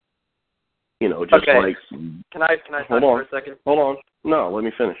 But, you know, just okay. like... Can I talk for a second? Hold on. No, let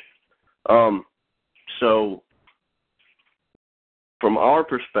me finish. So, from our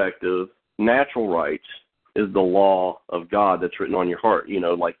perspective, natural rights is the law of God that's written on your heart. You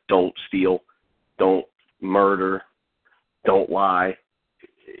know, like, don't steal, don't murder, don't lie.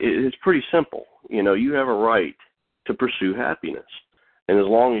 It's pretty simple. You know, you have a right to pursue happiness. And as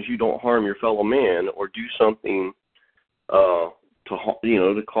long as you don't harm your fellow man or do something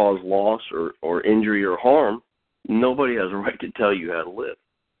to cause loss or injury or harm, nobody has a right to tell you how to live.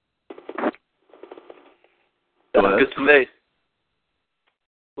 That's good to me.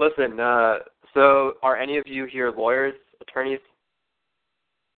 Listen, so are any of you here lawyers, attorneys?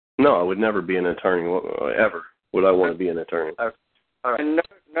 No, I would never be an attorney, ever. Would I want to be an attorney? All right. And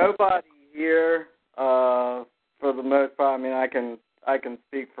nobody here, for the most part, I mean, I can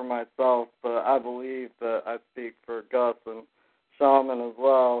speak for myself, but I believe that I speak for Gus and Shaman as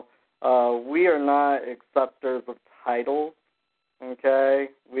well. We are not acceptors of titles, okay?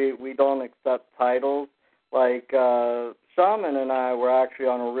 We don't accept titles. Like, Shaman and I were actually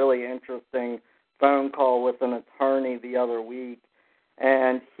on a really interesting phone call with an attorney the other week,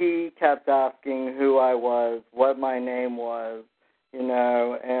 and he kept asking who I was, what my name was, you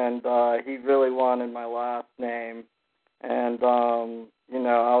know, and he really wanted my last name. And, you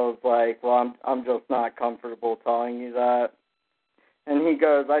know, I was like, well, I'm just not comfortable telling you that. And he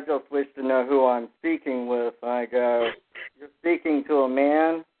goes, I just wish to know who I'm speaking with. And I go, you're speaking to a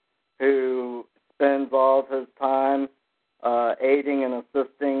man who spends all of his time aiding and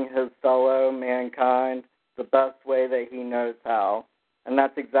assisting his fellow mankind the best way that he knows how. And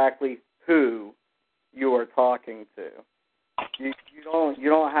that's exactly who you are talking to. You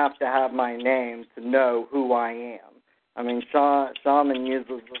don't have to have my name to know who I am. I mean, Shaman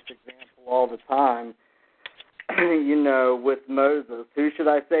uses this example all the time. You know, with Moses, who should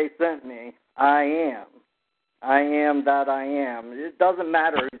I say sent me? I am. I am that I am. It doesn't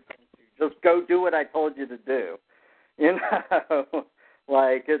matter who sent you. Just go do what I told you to do. You know,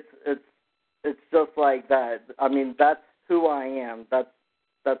 like it's just like that. I mean, that's who I am.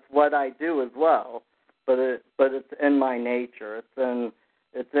 That's what I do as well. But it's in my nature.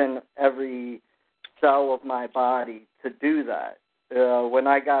 It's in every cell of my body to do that. When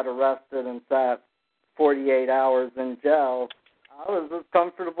I got arrested and sat 48 hours in jail, I was as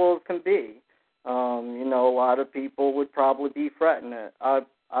comfortable as can be. You know, a lot of people would probably be fretting it. I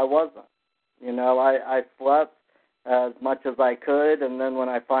wasn't. You know, I slept as much as I could, and then when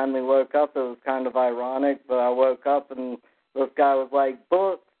I finally woke up, it was kind of ironic, but I woke up and this guy was like,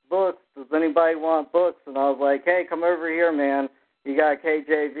 books, does anybody want books? And I was like, hey, come over here, man. You got a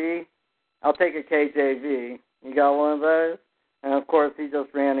KJV? I'll take a KJV. You got one of those? And, of course, he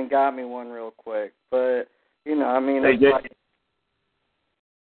just ran and got me one real quick. But You know, I mean, Hey, it's Jay. like,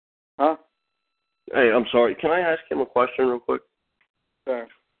 huh? Hey, I'm sorry. Can I ask him a question real quick? Sure.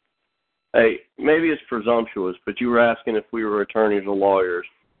 Hey, maybe it's presumptuous, but you were asking if we were attorneys or lawyers.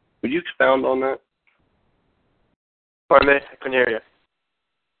 Would you expound on that? Pardon me? I couldn't hear you.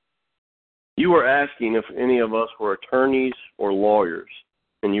 You were asking if any of us were attorneys or lawyers,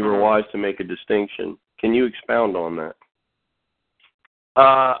 and you were wise to make a distinction. Can you expound on that?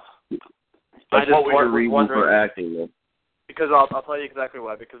 Like, what was your reason for acting then? Because I'll tell you exactly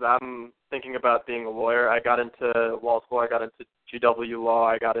why. Because I'm thinking about being a lawyer. I got into law school. I got into GW Law.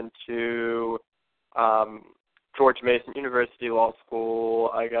 I got into George Mason University Law School.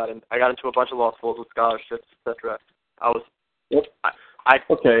 I got into a bunch of law schools with scholarships, etc.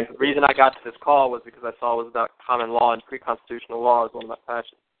 Okay. The reason I got to this call was because I saw it was about common law and pre-constitutional law is one of my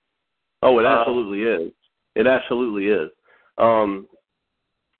passions. Oh, it absolutely is. It absolutely is.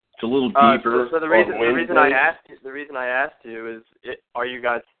 It's a little deeper. So the reason I asked you is, are you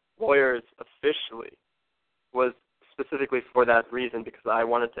guys lawyers officially? Was specifically for that reason, because I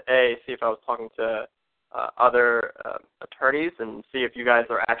wanted to see if I was talking to other attorneys and see if you guys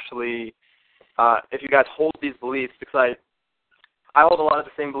are actually if you guys hold these beliefs, because I hold a lot of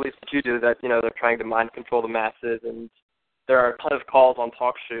the same beliefs that you do, that they're trying to mind control the masses, and there are a ton of calls on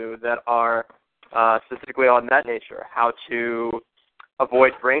TalkShoe that are specifically on that nature, how to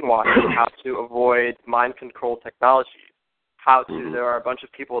avoid brainwashing, how to avoid mind control technologies, there are a bunch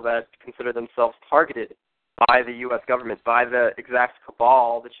of people that consider themselves targeted by the U.S. government, by the exact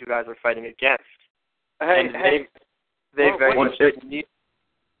cabal that you guys are fighting against. They very much need.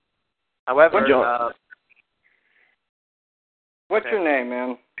 However, what's your name,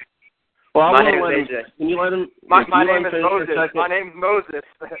 man? Well, my name is AJ. Can you let him? My name is Moses. My name is Moses.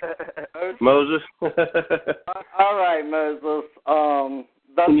 Moses. All right, Moses.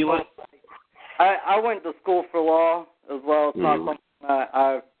 I went to school for law as well. It's not something that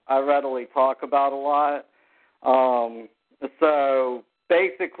I readily talk about a lot. So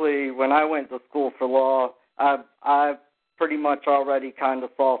basically, when I went to school for law, I pretty much already kind of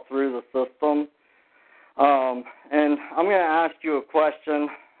saw through the system. And I'm going to ask you a question,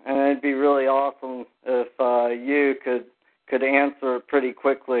 and it'd be really awesome if you could answer it pretty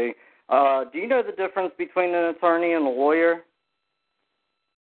quickly. Do you know the difference between an attorney and a lawyer?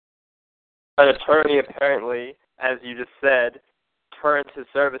 An attorney, apparently, as you just said, turns his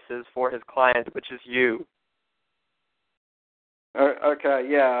services for his client, which is you. Okay,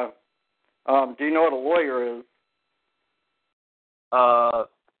 yeah. Do you know what a lawyer is?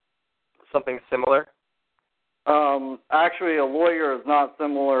 Something similar? Actually, a lawyer is not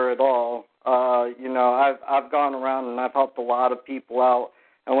similar at all. I've gone around and I've helped a lot of people out,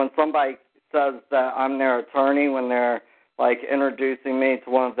 and when somebody says that I'm their attorney, when they're like introducing me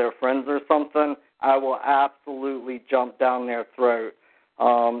to one of their friends or something, I will absolutely jump down their throat.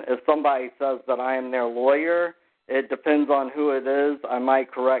 If somebody says that I am their lawyer, it depends on who it is. I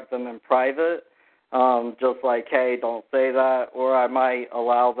might correct them in private, just like, hey, don't say that, or I might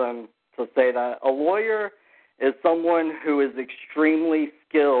allow them to say that. A lawyer is someone who is extremely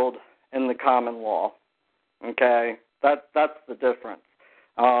skilled in the common law. Okay? That's the difference.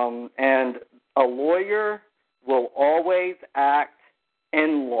 And a lawyer will always act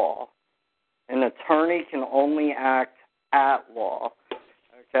in law. An attorney can only act at law.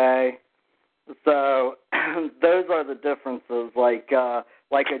 Okay? So those are the differences. Like a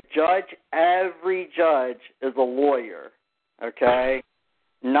judge, every judge is a lawyer. Okay?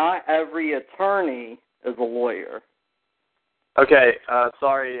 Not every attorney is a lawyer. Okay,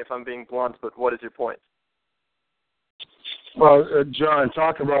 sorry if I'm being blunt, but what is your point? Well, John,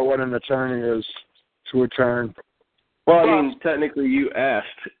 talk about what an attorney is to a turn. Well, I mean, technically you asked.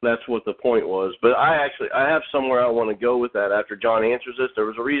 That's what the point was. But I have somewhere I want to go with that after John answers this. There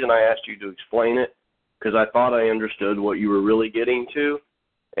was a reason I asked you to explain it, because I thought I understood what you were really getting to.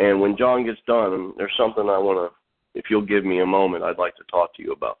 And when John gets done, there's something I want to, if you'll give me a moment, I'd like to talk to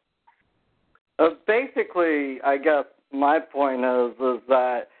you about. Basically, I guess my point is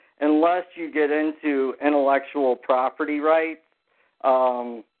that unless you get into intellectual property rights,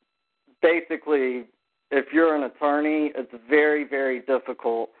 basically, if you're an attorney, it's very, very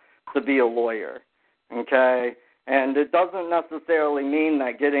difficult to be a lawyer, okay? And it doesn't necessarily mean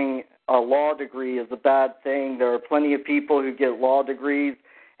that getting a law degree is a bad thing. There are plenty of people who get law degrees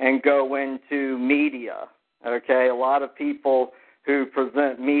and go into media, okay? A lot of people who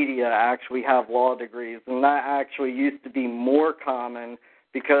present media actually have law degrees, and that actually used to be more common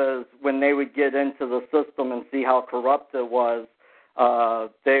because when they would get into the system and see how corrupt it was,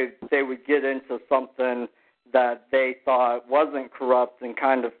 they would get into something that they thought wasn't corrupt and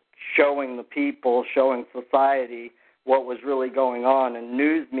kind of showing the people, showing society what was really going on, and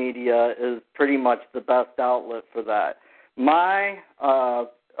news media is pretty much the best outlet for that.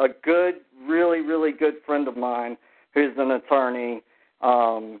 A good, really, really good friend of mine who's an attorney,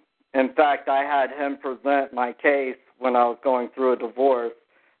 in fact, I had him present my case when I was going through a divorce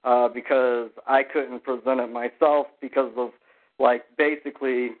because I couldn't present it myself because of,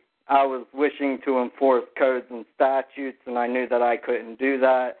 basically I was wishing to enforce codes and statutes, and I knew that I couldn't do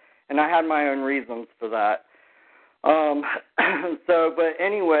that, and I had my own reasons for that. But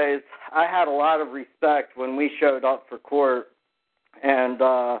anyways, I had a lot of respect when we showed up for court, and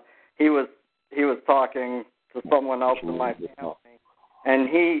he was talking to someone else in my family, and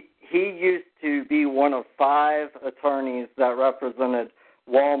he used to be one of 5 attorneys that represented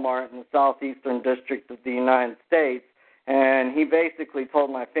Walmart in the Southeastern District of the United States, and he basically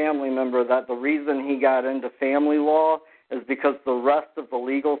told my family member that the reason he got into family law is because the rest of the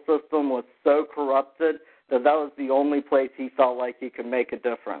legal system was so corrupted that was the only place he felt like he could make a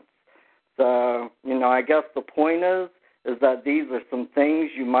difference. So, I guess the point is that these are some things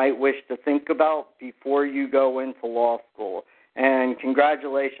you might wish to think about before you go into law school. And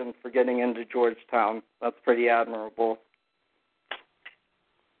congratulations for getting into Georgetown. That's pretty admirable.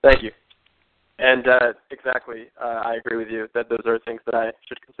 Thank you. And exactly, I agree with you that those are things that I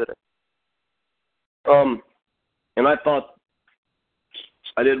should consider. And I thought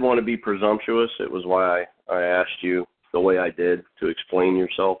I didn't want to be presumptuous. It was why I asked you the way I did to explain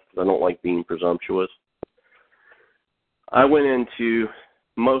yourself. I don't like being presumptuous. I went into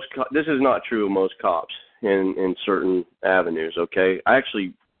this is not true of most cops in certain avenues, okay? I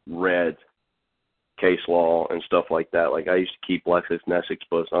actually read case law and stuff like that. Like I used to keep LexisNexis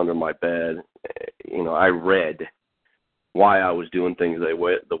books under my bed. I read why I was doing things the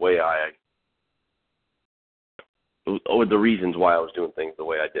reasons why I was doing things the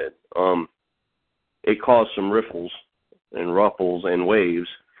way I did. It caused some riffles and ruffles and waves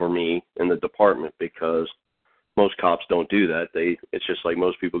for me in the department because most cops don't do that. It's just like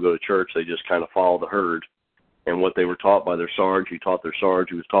most people go to church, they just kind of follow the herd. And what they were taught by their sarge, who taught their sarge,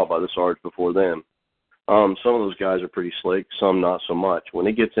 who was taught by the sarge before them. Some of those guys are pretty slick, some not so much. When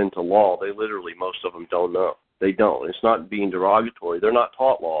it gets into law, most of them don't know. They don't. It's not being derogatory. They're not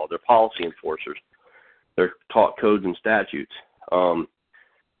taught law. They're policy enforcers. They're taught codes and statutes.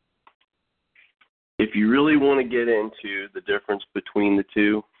 If you really want to get into the difference between the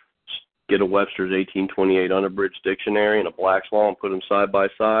two, get a Webster's 1828 unabridged dictionary and a Black's Law and put them side by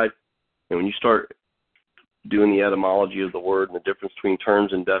side. And when you start doing the etymology of the word and the difference between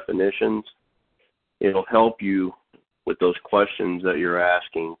terms and definitions, it'll help you with those questions that you're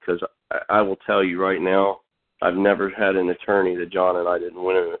asking. Because I will tell you right now, I've never had an attorney that John and I didn't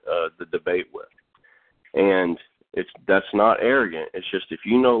win the debate with. And that's not arrogant. It's just if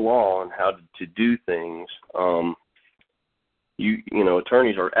you know law and how to do things,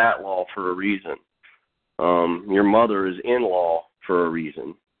 attorneys are at law for a reason. Your mother is in law for a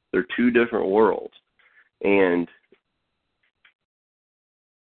reason. They're two different worlds. And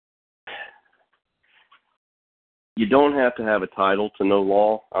you don't have to have a title to know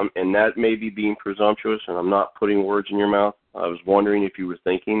law, and that may be being presumptuous, and I'm not putting words in your mouth. I was wondering if you were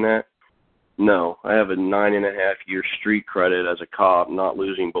thinking that. No, I have a 9.5-year street credit as a cop, not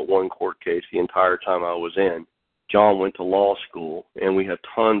losing but one court case the entire time I was in. John went to law school, and we have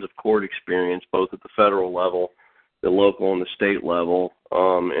tons of court experience, both at the federal level, the local and the state level,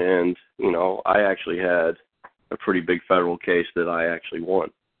 and, I actually had a pretty big federal case that I actually won.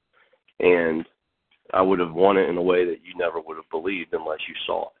 And I would have won it in a way that you never would have believed unless you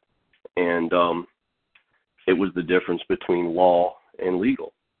saw it. And it was the difference between law and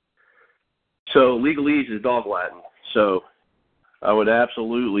legal. So legalese is dog Latin. So I would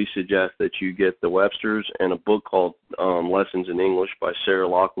absolutely suggest that you get the Webster's and a book called Lessons in English by Sarah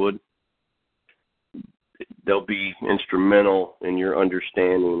Lockwood. They'll be instrumental in your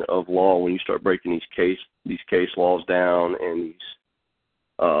understanding of law when you start breaking these case laws down and these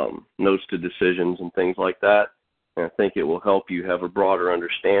notes to decisions and things like that. And I think it will help you have a broader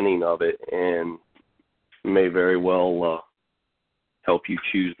understanding of it and may very well help you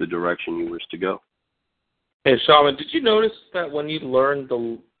choose the direction you wish to go. Hey, Shaman, did you notice that when you learned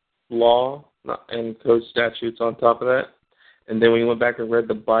the law and code statutes on top of that, and then when you went back and read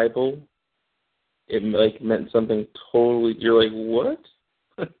the Bible, it meant something totally, you're like, what?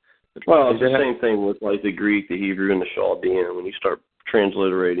 Well, it's the same thing with the Greek, the Hebrew, and the Chaldean. When you start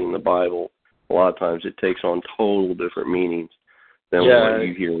transliterating the Bible, a lot of times it takes on total different meanings than what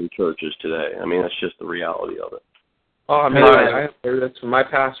you hear in churches today. I mean, that's just the reality of it. Oh, I mean, I haven't heard that from my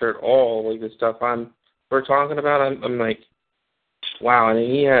pastor at all. Like the stuff we're talking about, I'm like, wow.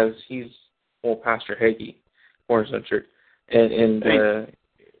 And he's Pastor Hagee, Church, and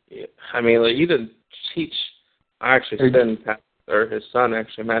I mean, like, he didn't teach. I actually send his son,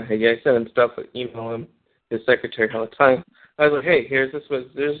 actually, Matt Hagee, I send him stuff, like, email him, his secretary all the time. I was like, hey, this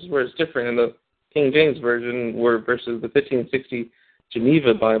is where it's different in the King James Version versus the 1560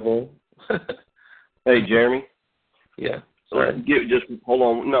 Geneva Bible. Hey, Jeremy? Yeah, sorry. Just hold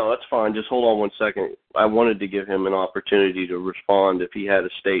on. No, that's fine. Just hold on 1 second. I wanted to give him an opportunity to respond if he had a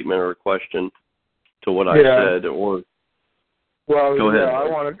statement or a question to what I said. Or go ahead.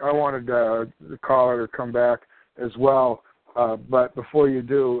 I wanted the caller to come back as well. But before you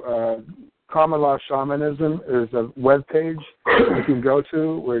do, Common Law Shamanism is a web page you can go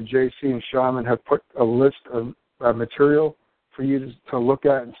to where JC and Shaman have put a list of material for you to look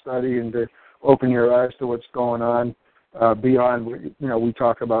at and study and to open your eyes to what's going on beyond what we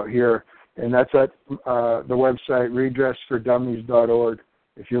talk about here. And that's at the website redressfordummies.org.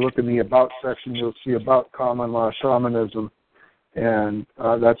 If you look in the About section, you'll see About Common Law Shamanism. And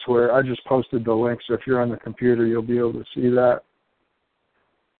that's where I just posted the link, so if you're on the computer, you'll be able to see that.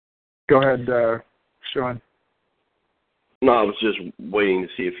 Go ahead, Sean. No, I was just waiting to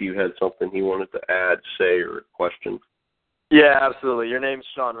see if you had something he wanted to add, say, or a question. Yeah, absolutely. Your name's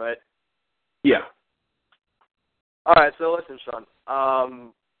Sean, right? Yeah. All right, so listen, Sean.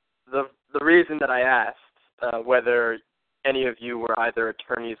 The reason that I asked whether any of you were either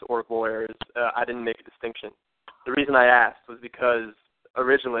attorneys or lawyers, I didn't make a distinction. The reason I asked was because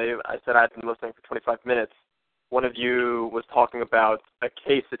originally I said I'd been listening for 25 minutes. One of you was talking about a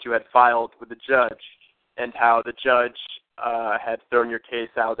case that you had filed with the judge and how the judge had thrown your case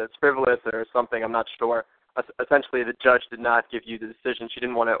out as frivolous or something, I'm not sure. Essentially, the judge did not give you the decision. She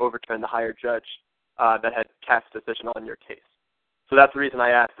didn't want to overturn the higher judge that had cast a decision on your case. So that's the reason I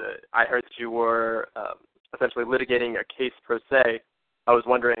asked it. I heard that you were essentially litigating a case pro se. I was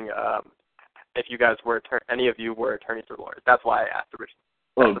wondering if you guys were any of you were attorneys or lawyers. That's why I asked originally.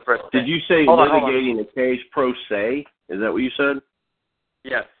 Oh, did you say litigating a case pro se? Is that what you said?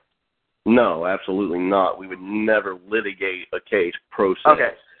 Yes. No, absolutely not. We would never litigate a case pro se.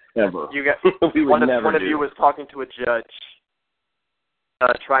 Okay. Ever. We would one of you was talking to a judge,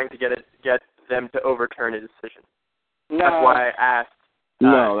 trying to get them to overturn a decision. No. That's why I asked.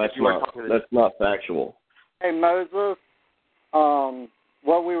 No, that's not factual. Hey, Moses.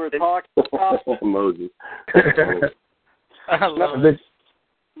 What we were talking about. Moses.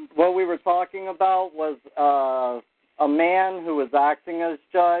 What we were talking about was a man who was acting as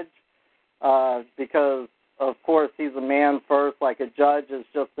judge, because, of course, he's a man first. Like a judge is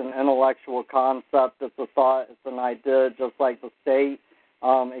just an intellectual concept. It's a thought. It's an idea, just like the state.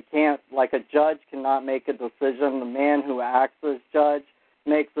 It can't, like a judge cannot make a decision. The man who acts as judge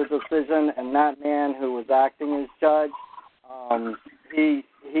makes a decision, and that man who was acting as judge,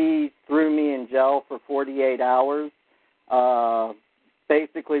 he threw me in jail for 48 hours.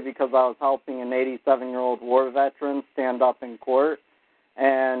 Basically because I was helping an 87-year-old war veteran stand up in court,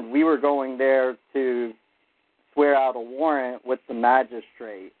 and we were going there to swear out a warrant with the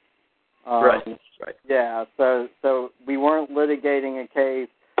magistrate. Right. Yeah, so we weren't litigating a case.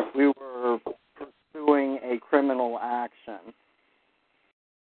 We were pursuing a criminal action.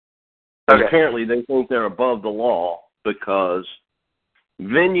 Okay. Apparently they think they're above the law because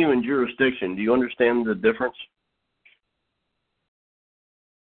venue and jurisdiction, do you understand the difference?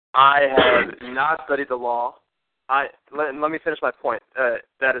 I have not studied the law. Let me finish my point.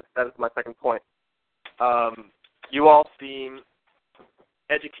 That is my second point. You all seem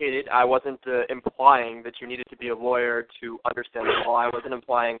educated. I wasn't implying that you needed to be a lawyer to understand the law. I wasn't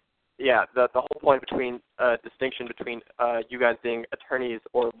implying, the whole point between distinction between you guys being attorneys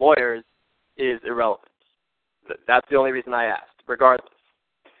or lawyers is irrelevant. That's the only reason I asked. Regardless,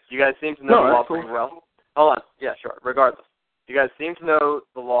 you guys seem to know the law pretty well. Hold on. Yeah, sure. Regardless. You guys seem to know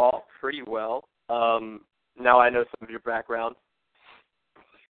the law pretty well. Now I know some of your background.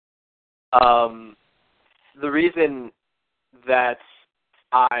 The reason that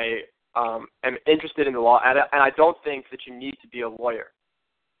I am interested in the law, and I don't think that you need to be a lawyer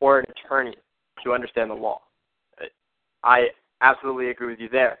or an attorney to understand the law. I absolutely agree with you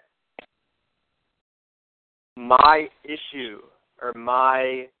there. My issue or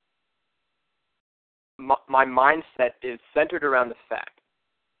my mindset is centered around the fact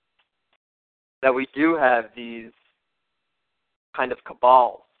that we do have these kind of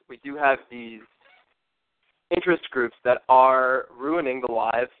cabals. We do have these interest groups that are ruining the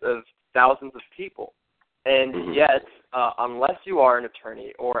lives of thousands of people. And yet, unless you are an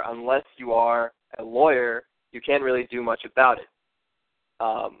attorney or unless you are a lawyer, you can't really do much about it.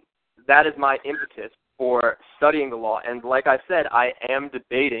 That is my impetus for studying the law. And like I said, I am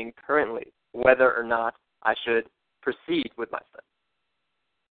debating currently whether or not I should proceed with my study.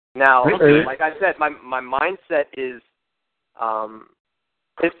 Now, like I said, my mindset is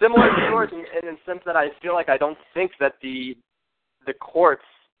it's similar to yours in the sense that I feel like I don't think that the courts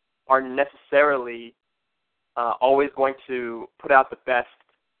are necessarily always going to put out the best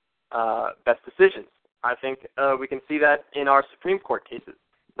decisions. I think we can see that in our Supreme Court cases.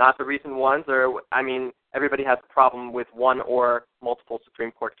 Not the recent ones, everybody has a problem with one or multiple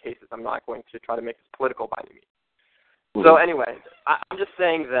Supreme Court cases. I'm not going to try to make this political by any means. So anyway, I'm just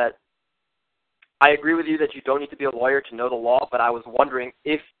saying that I agree with you that you don't need to be a lawyer to know the law, but I was wondering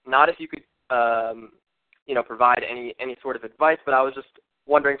if you could, provide any sort of advice, but I was just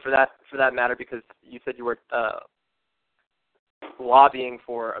wondering for that matter, because you said you were lobbying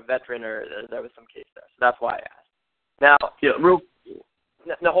for a veteran, or there was some case there, so that's why I asked. Now,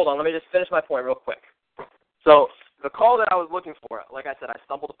 no, hold on, let me just finish my point real quick. So the call that I was looking for, like I said, I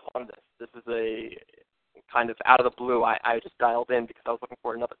stumbled upon this. This is a kind of out of the blue. I just dialed in because I was looking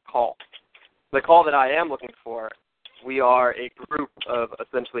for another call. The call that I am looking for, we are a group of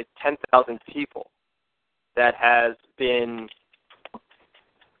essentially 10,000 people that has been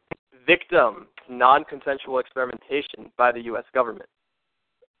victim to non-consensual experimentation by the U.S. government.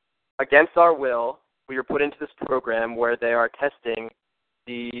 Against our will, we are put into this program where they are testing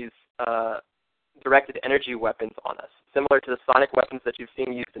these directed energy weapons on us, similar to the sonic weapons that you've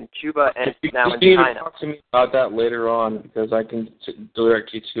seen used in Cuba and now in China. You can talk to me about that later on, because I can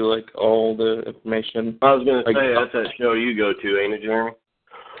direct you to all the information. I was going to say, that's that show you go to, ain't it, Jeremy?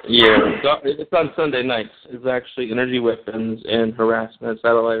 Yeah, it's on Sunday nights. It's actually energy weapons and harassment,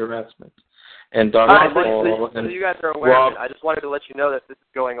 satellite harassment. And Dr. Paul so you guys are aware of it. I just wanted to let you know that this is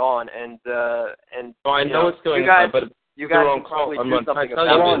going on, and I know it's going on, but you guys can probably do something about it.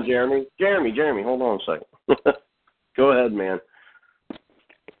 Hold on, Jeremy. Jeremy, hold on a second. Go ahead, man.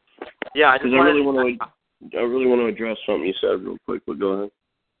 Yeah, I really want to address something you said real quick, but go ahead.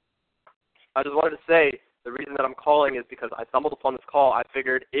 I just wanted to say the reason that I'm calling is because I stumbled upon this call. I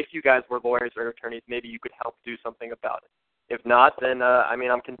figured if you guys were lawyers or attorneys, maybe you could help do something about it. If not, then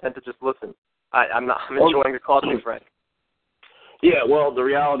I'm content to just listen. I'm enjoying the call, to be frank. Yeah, well, the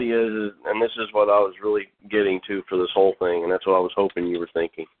reality is, and this is what I was really getting to for this whole thing, and that's what I was hoping you were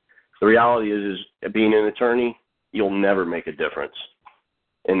thinking. The reality is being an attorney, you'll never make a difference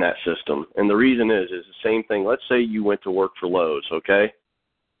in that system. And the reason is the same thing. Let's say you went to work for Lowe's, okay?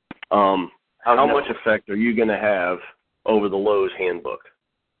 How much effect are you going to have over the Lowe's handbook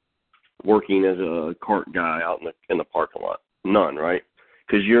working as a cart guy out in the parking lot? None, right?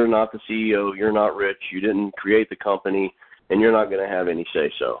 Because you're not the CEO, you're not rich, you didn't create the company, and you're not going to have any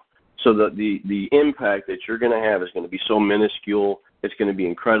say-so. So the impact that you're going to have is going to be so minuscule, it's going to be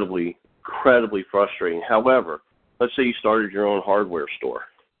incredibly frustrating. However, let's say you started your own hardware store,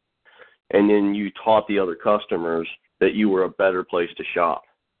 and then you taught the other customers that you were a better place to shop.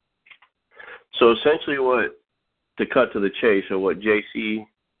 So essentially to cut to the chase of what JC,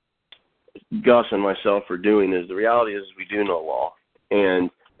 Gus, and myself are doing is the reality is we do know law. And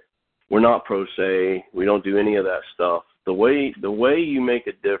we're not pro se. We don't do any of that stuff. The way you make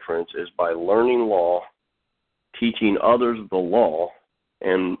a difference is by learning law, teaching others the law,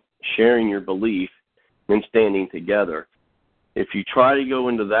 and sharing your belief and standing together. If you try to go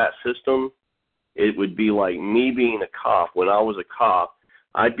into that system, it would be like me being a cop. When I was a cop,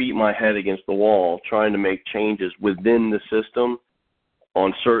 I beat my head against the wall trying to make changes within the system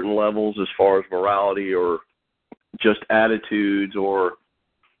on certain levels as far as morality or just attitudes or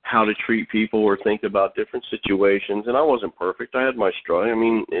how to treat people or think about different situations. And I wasn't perfect. I had my struggle. I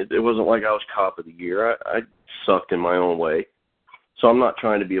mean, it wasn't like I was cop of the year. I sucked in my own way. So I'm not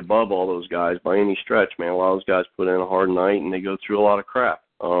trying to be above all those guys by any stretch, man. A lot of those guys put in a hard night and they go through a lot of crap.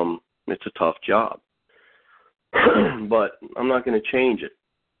 It's a tough job. But I'm not going to change it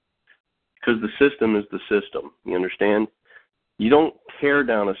because the system is the system. You understand? You don't tear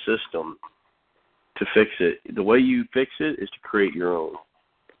down a system to fix it. The way you fix it is to create your own.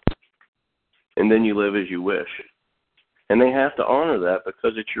 And then you live as you wish. And they have to honor that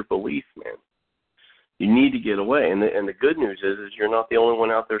because it's your belief, man. You need to get away. And the good news is you're not the only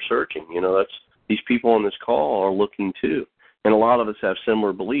one out there searching. These people on this call are looking too. And a lot of us have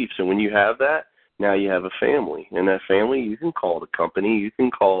similar beliefs. And when you have that, now you have a family. And that family, you can call it a company, you can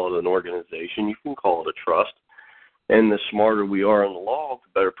call it an organization, you can call it a trust. And the smarter we are in the law,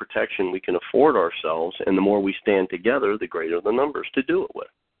 the better protection we can afford ourselves. And the more we stand together, the greater the numbers to do it with.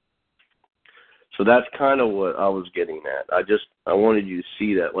 So that's kind of what I was getting at. I wanted you to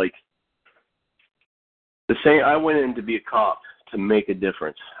see that. Like, I went in to be a cop to make a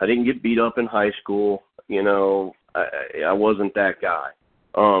difference. I didn't get beat up in high school. You know, I wasn't that guy.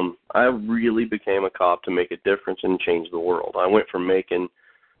 I really became a cop to make a difference and change the world. I went from making,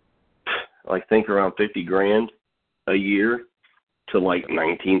 I think, around $50,000 a year to like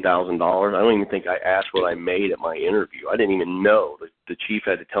 $19,000. I don't even think I asked what I made at my interview. I didn't even know. The chief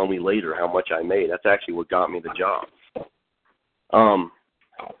had to tell me later how much I made. That's actually what got me the job.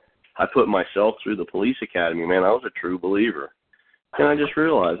 I put myself through the police academy, man. I was a true believer. And I just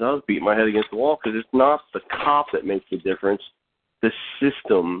realized I was beating my head against the wall because it's not the cop that makes the difference. The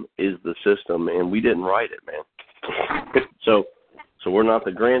system is the system, and we didn't write it, man. So we're not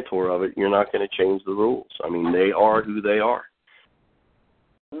the grantor of it. You're not going to change the rules. I mean, they are who they are.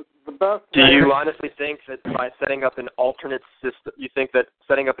 Do you honestly think that by setting up an alternate system, you think that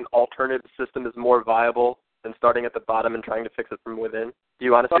setting up an alternative system is more viable than starting at the bottom and trying to fix it from within? Do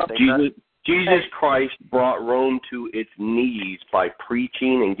you honestly think that? Jesus Christ brought Rome to its knees by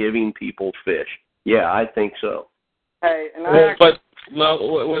preaching and giving people fish. Yeah, I think so. Hey, and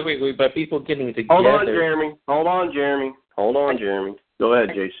wait, but people getting together. Hold on, Jeremy. Go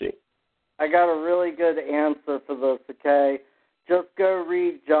ahead, JC. I got a really good answer for this, okay? Just go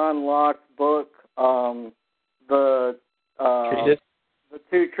read John Locke's book, the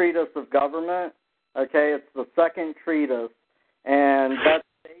Two Treatise of Government. Okay, it's the second treatise, and that's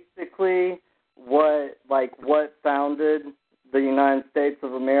basically what founded the United States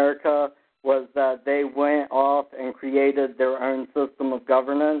of America, was that they went off and created their own system of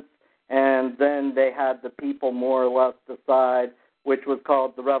governance, and then they had the people more or less decide, which was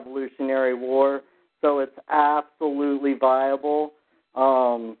called the Revolutionary War. So it's absolutely viable.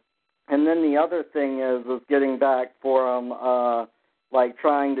 And then the other thing is getting back for them,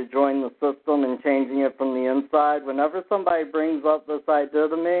 trying to join the system and changing it from the inside. Whenever somebody brings up this idea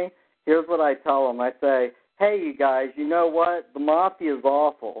to me, here's what I tell them. I say, hey, you guys, you know what? The mafia is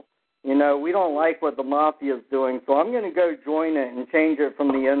awful. You know, we don't like what the mafia is doing, so I'm going to go join it and change it from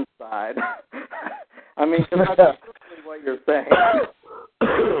the inside. I mean, that's basically what you're saying.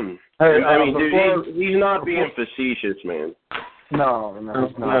 Dude, he's not being facetious, man. No,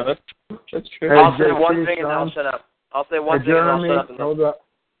 he's not. That's true. Hey, I'll say one thing and then I'll shut up. I'll say one thing and then I'll shut up.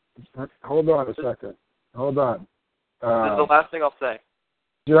 Hold on a second. Hold on. This is the last thing I'll say.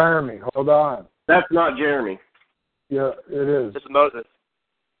 Jeremy, hold on. That's not Jeremy. Yeah, it is. It's Moses.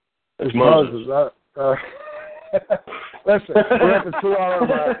 It's Moses. Listen, we're at the 2-hour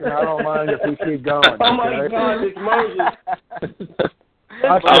mark, and I don't mind if we keep going. Oh, my God, it's Moses.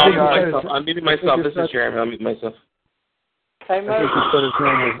 I'm muting myself. This is Jeremy. I'm muting myself. Hey, I think he said his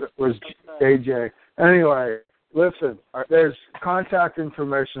name was AJ. Anyway, listen, there's contact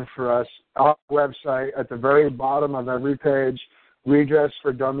information for us. Our website, at the very bottom of every page,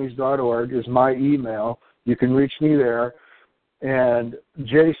 redressfordummies.org is my email. You can reach me there. And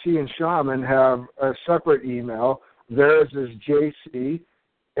JC and Shaman have a separate email. Theirs is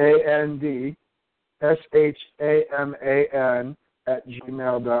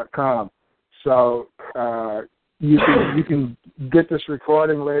jcandsaman@gmail.com. So you can get this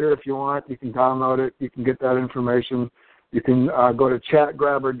recording later if you want. You can download it. You can get that information. You can go to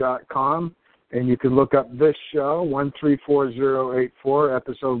chatgrabber.com, and you can look up this show, 134084,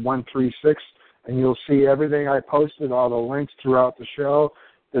 episode 136. And you'll see everything I posted, all the links throughout the show.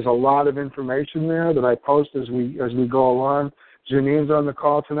 There's a lot of information there that I post as we go along. Janine's on the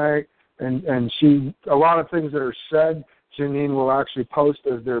call tonight, and a lot of things that are said, Janine will actually post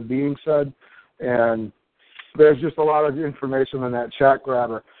as they're being said. And there's just a lot of information on that chat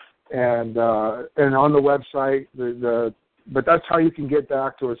grabber. And on the website, but that's how you can get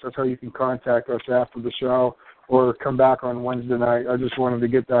back to us. That's how you can contact us after the show, or come back on Wednesday night. I just wanted to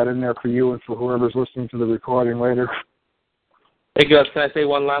get that in there for you and for whoever's listening to the recording later. Hey, guys, can I say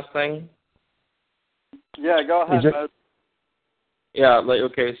one last thing? Yeah, go ahead, Moses. Yeah,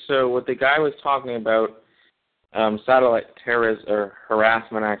 okay, so what the guy was talking about, satellite terrorism, or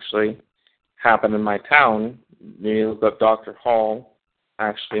harassment, actually, happened in my town. You look up Dr. Hall.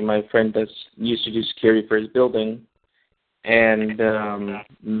 Actually, my friend used to do security for his building. And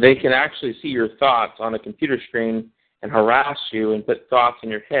they can actually see your thoughts on a computer screen and harass you and put thoughts in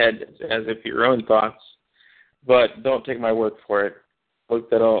your head as if your own thoughts. But don't take my word for it. Look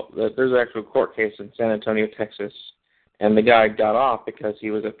there's an actual court case in San Antonio, Texas, and the guy got off because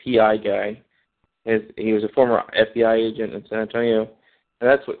he was a PI guy. He was a former FBI agent in San Antonio, and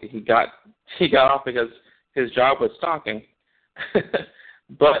that's what he got. He got off because his job was stalking.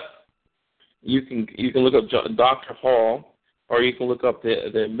 But you can look up Dr. Hall, or you can look up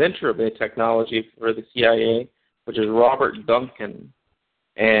the inventor of the technology for the CIA, which is Robert Duncan.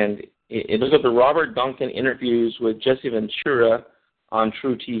 And look up the Robert Duncan interviews with Jesse Ventura on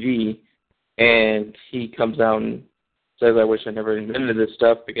True TV, and he comes out and says, I wish I never invented this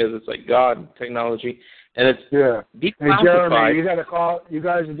stuff because it's like God technology. And it's declassified. Hey, Jeremy, you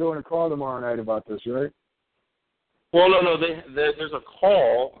guys are doing a call tomorrow night about this, right? Well, no. There's a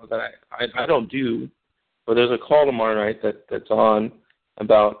call that I don't do, but there's a call tomorrow night that's on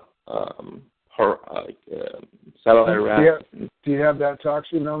about satellite harassment. Do you have that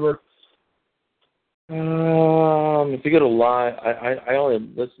TalkShoe number? If you go to live, I only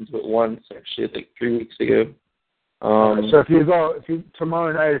listened to it once actually, like 3 weeks ago. So if you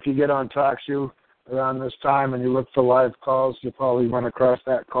tomorrow night, if you get on TalkShoe around this time and you look for live calls, you'll probably run across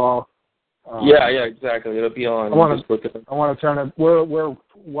that call. Yeah, exactly. It'll be on. I want to turn it. We're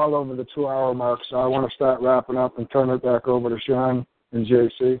well over the 2-hour mark, so I want to start wrapping up and turn it back over to Sean and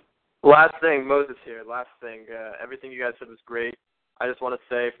JC. Last thing, Moses here. Last thing. Everything you guys said was great. I just want to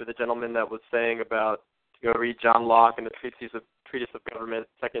say for the gentleman that was saying about to go read John Locke and the Treatise of Government,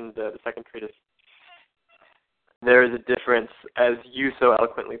 the second treatise. There is a difference, as you so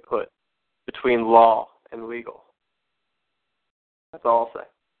eloquently put, between law and legal. That's all I'll say.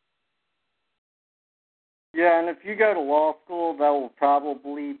 Yeah, and if you go to law school, that will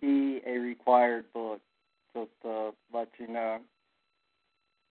probably be a required book, just to let you know.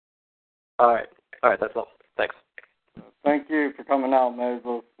 All right, that's all. Thanks. Thank you for coming out,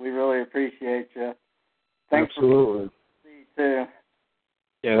 Moses. We really appreciate you. Thanks Absolutely. For you too.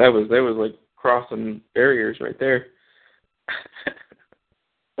 Yeah, that was like crossing barriers right there.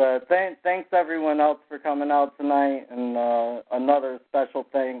 So thanks everyone else for coming out tonight, and another special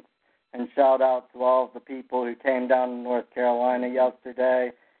thanks and shout out to all of the people who came down to North Carolina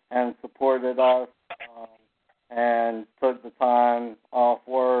yesterday and supported us and took the time off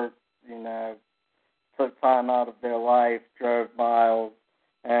work, took time out of their life, drove miles,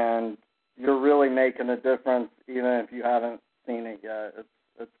 and you're really making a difference even if you haven't seen it yet.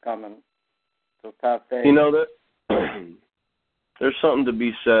 It's coming. Just have faith. That there's something to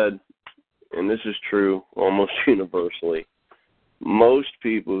be said, and this is true almost universally. Most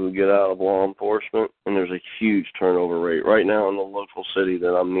people who get out of law enforcement, and there's a huge turnover rate. Right now in the local city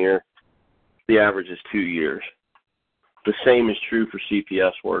that I'm near, the average is 2 years. The same is true for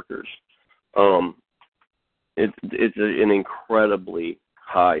CPS workers. It's an incredibly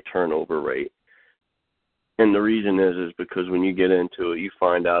high turnover rate. And the reason is because when you get into it, you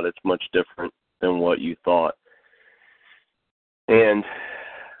find out it's much different than what you thought. And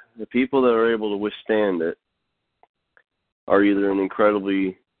the people that are able to withstand it are either an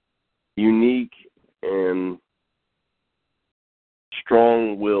incredibly unique and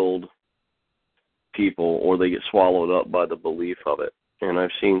strong-willed people, or they get swallowed up by the belief of it. And I've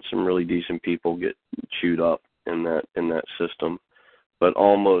seen some really decent people get chewed up in that system. But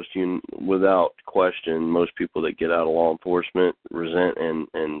almost without question, most people that get out of law enforcement resent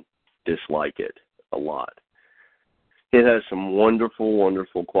and dislike it a lot. It has some wonderful,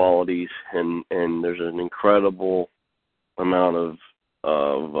 wonderful qualities, and there's an incredible amount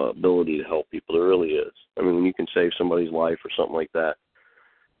of ability to help people. There really is. I mean, when you can save somebody's life or something like that.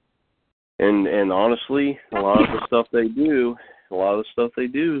 And honestly, a lot of the stuff they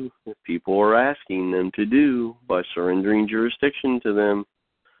do, people are asking them to do by surrendering jurisdiction to them.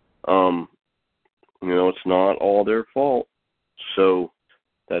 It's not all their fault. So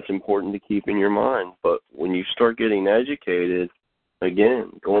that's important to keep in your mind. But when you start getting educated,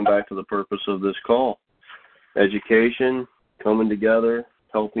 again, going back to the purpose of this call, education, coming together,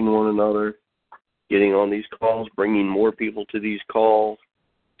 helping one another, getting on these calls, bringing more people to these calls,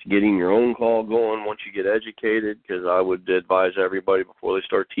 getting your own call going once you get educated, because I would advise everybody before they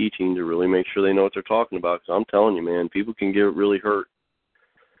start teaching to really make sure they know what they're talking about, because I'm telling you, man, people can get really hurt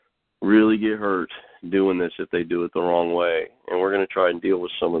doing this if they do it the wrong way, and we're going to try and deal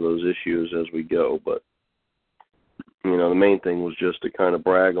with some of those issues as we go. But the main thing was just to kind of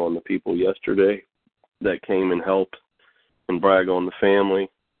brag on the people yesterday that came and helped, and brag on the family,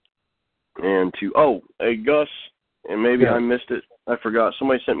 and hey, Gus, and maybe I missed it, I forgot,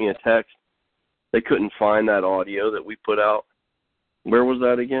 somebody sent me a text. They couldn't find that audio that we put out. Where was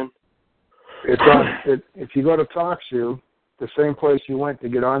that again? It's on. If you go to TalkShoe, the same place you went to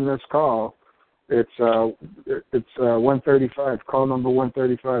get on this call, it's 135. Call number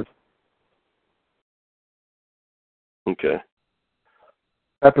 135. Okay.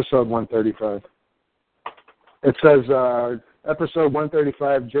 Episode 135. It says episode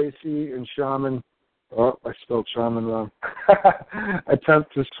 135. JC and Shaman. Oh, I spelled Shaman wrong.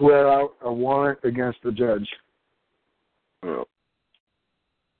 Attempt to swear out a warrant against the judge. Oh.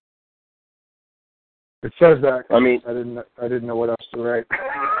 It says that. I mean, I didn't know what else to write.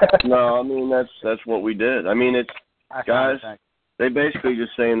 No, I mean that's what we did. I mean, it's guys. They basically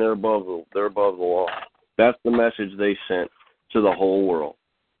just saying they're above the law. That's the message they sent to the whole world.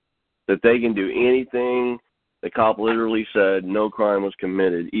 That they can do anything. The cop literally said no crime was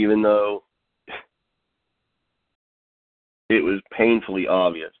committed, even though it was painfully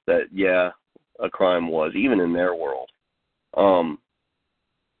obvious that, yeah, a crime was, even in their world. And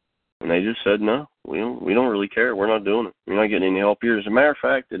they just said, no, we don't really care. We're not doing it. We're not getting any help here. As a matter of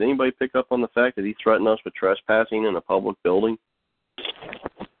fact, did anybody pick up on the fact that he threatened us with trespassing in a public building?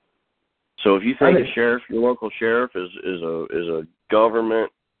 So if you think a sheriff, your local sheriff, is a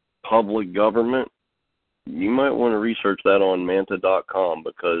government, public government, you might want to research that on manta.com,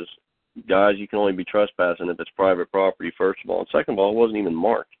 because, guys, you can only be trespassing if it's private property, first of all. And second of all, it wasn't even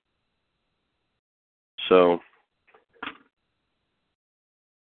marked. So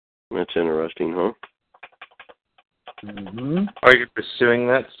that's interesting, huh? Mm-hmm. Are you pursuing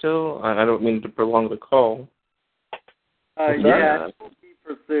that still? I don't mean to prolong the call. Yeah, it will be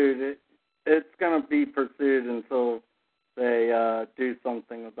pursued. It's going to be pursued until they do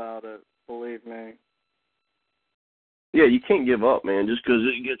something about it, believe me. Yeah, you can't give up, man, just because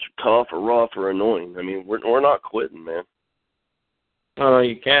it gets tough or rough or annoying. I mean, we're not quitting, man. Oh,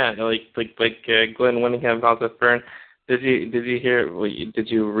 you can't. Like Glenn Winningham about the Fern. Did you hear? Did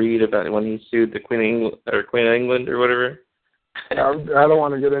you read about when he sued the Queen of England or whatever? I don't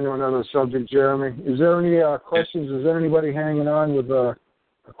want to get into another subject, Jeremy. Is there any questions? Is there anybody hanging on with a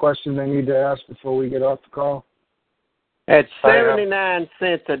question they need to ask before we get off the call? At 79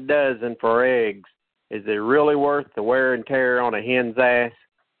 cents a dozen for eggs, is it really worth the wear and tear on a hen's ass?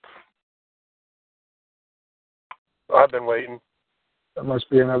 I've been waiting. That must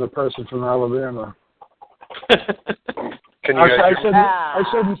be another person from Alabama. Can you guys I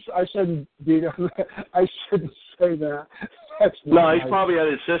shouldn't beat him. I shouldn't say that. That's no, nice. He's probably at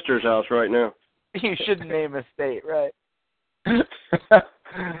his sister's house right now. You shouldn't name a state, right?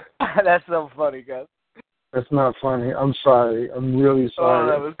 That's so funny, Gus. That's not funny. I'm sorry. I'm really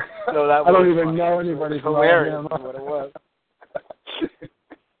sorry. I don't even know anybody from Alabama. What it was.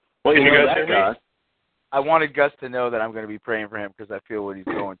 Well, Can you guys hear me? I wanted Gus to know that I'm going to be praying for him, because I feel what he's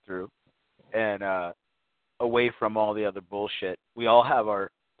going through. And away from all the other bullshit, we all have our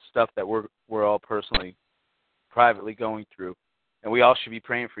stuff that we're all personally, privately going through, and we all should be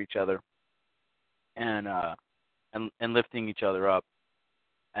praying for each other and lifting each other up.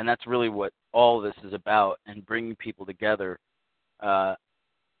 And that's really what all this is about, and bringing people together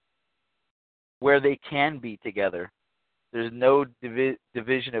where they can be together. There's no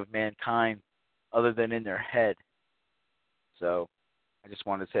division of mankind other than in their head. So I just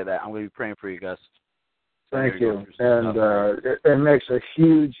wanted to say that. I'm going to be praying for you, Gus. Thank you. And it makes a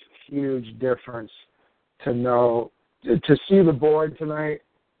huge, huge difference to know, to see the board tonight,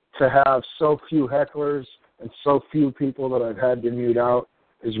 to have so few hecklers and so few people that I've had to mute out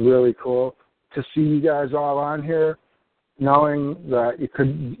is really cool. To see you guys all on here, knowing that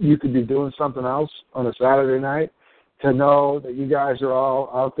you could be doing something else on a Saturday night, to know that you guys are all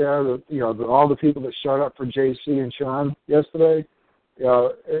out there, all the people that showed up for JC and Sean yesterday,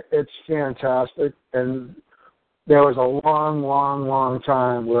 it's fantastic. And there was a long, long, long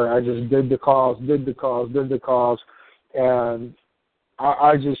time where I just did the calls, and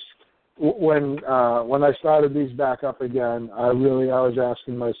I just, when I started these back up again, I was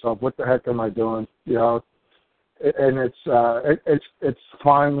asking myself, what the heck am I doing? And it's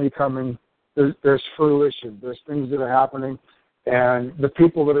finally coming. There's fruition. There's things that are happening, and the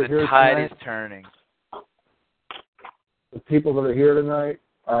people that are here tonight. The tide is turning. The people that are here tonight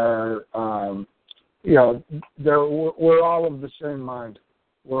are, we're all of the same mind.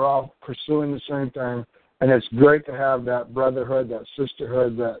 We're all pursuing the same thing, and it's great to have that brotherhood, that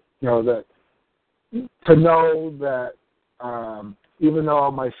sisterhood, that to know that even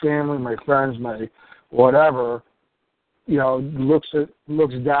though my family, my friends, my whatever, looks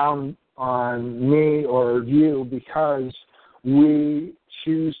down on me or you because we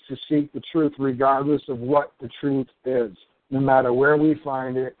choose to seek the truth regardless of what the truth is. No matter where we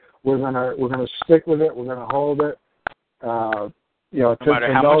find it, we're gonna stick with it. We're gonna hold it. No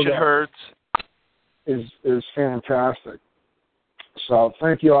matter how much it hurts, is fantastic. So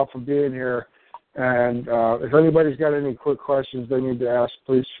thank you all for being here. And if anybody's got any quick questions they need to ask,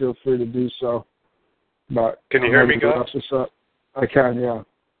 please feel free to do so. But can you hear me, Gus? I can, yeah.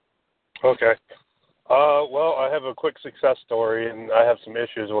 Okay. Well, I have a quick success story, and I have some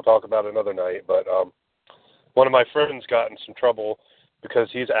issues we'll talk about another night. But one of my friends got in some trouble because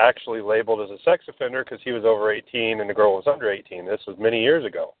he's actually labeled as a sex offender because he was over 18 and the girl was under 18. This was many years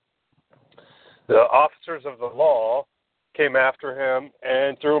ago. The officers of the law came after him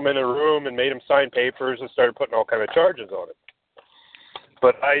and threw him in a room and made him sign papers and started putting all kind of charges on him.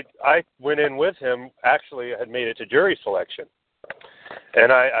 But I went in with him, actually had made it to jury selection.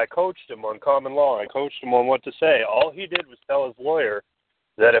 And I coached him on common law. I coached him on what to say. All he did was tell his lawyer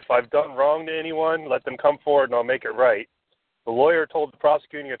that if I've done wrong to anyone, let them come forward and I'll make it right. The lawyer told the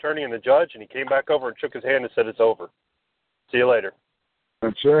prosecuting attorney and the judge, and he came back over and shook his hand and said, it's over. See you later.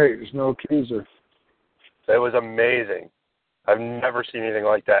 That's right. There's no accuser. It was amazing. I've never seen anything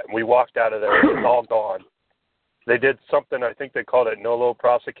like that. And we walked out of there, and it was all gone. They did something, I think they called it nolo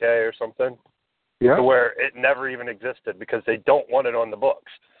proseque or something, to where it never even existed because they don't want it on the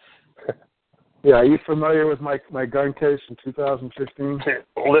books. Yeah, are you familiar with my gun case in 2015?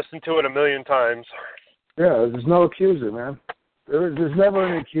 Listened to it a million times. Yeah, there's no accuser, man. There's never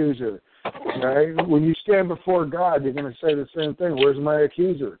an accuser. Right? When you stand before God, you're going to say the same thing. Where's my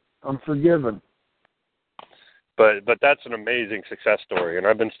accuser? I'm forgiven. But that's an amazing success story, and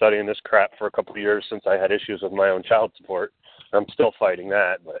I've been studying this crap for a couple of years since I had issues with my own child support. I'm still fighting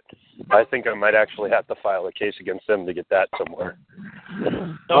that, but I think I might actually have to file a case against them to get that somewhere.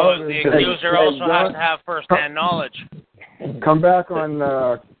 So the accuser also has to have first-hand knowledge. Come back on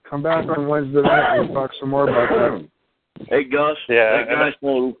Wednesday night and we'll talk some more about that. Hey, Gus, that guy's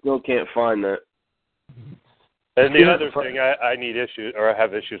saying still can't find that. And the other thing I need issues, or I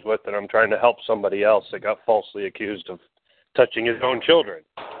have issues with, that I'm trying to help somebody else that got falsely accused of touching his own children.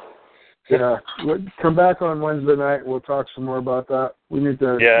 Yeah, come back on Wednesday night. We'll talk some more about that. We need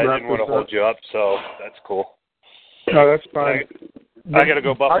to. Yeah, I didn't want to hold you up, so that's cool. No, that's fine. I got to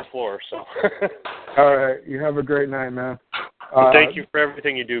go buff the floor, so. All right, you have a great night, man. Thank you for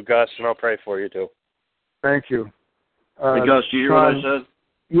everything you do, Gus, and I'll pray for you too. Thank you. Hey, Gus, do you hear what I said?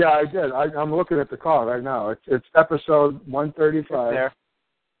 Yeah, I did. I'm looking at the call right now. It's episode 135. There.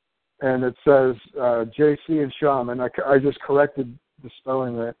 And it says J.C. and Shaman. I just corrected the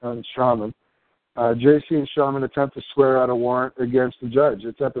spelling on Shaman. J.C. and Shaman attempt to swear out a warrant against the judge.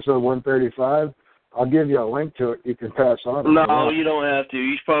 It's episode 135. I'll give you a link to it. You can pass on. No, you don't have to.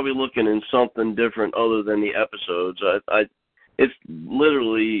 He's probably looking in something different other than the episodes. It's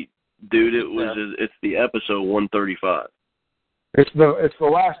literally, dude. It's the episode 135. It's the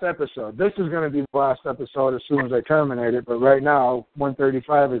last episode. This is going to be the last episode as soon as I terminate it. But right now,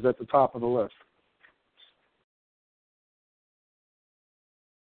 135 is at the top of the list.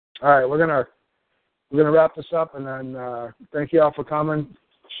 All right, we're gonna wrap this up, and then thank you all for coming.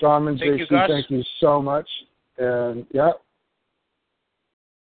 Shaman, JC, thank you so much. And yeah.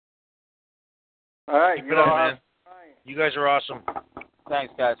 All right, keep it up, man. You guys are awesome.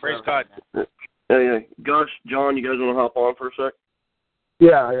 Thanks, guys. Praise God. Hey, Gus, John, you guys want to hop on for a sec?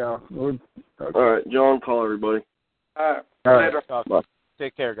 Yeah. Okay. All right, John, call everybody. All right. Later. Bye.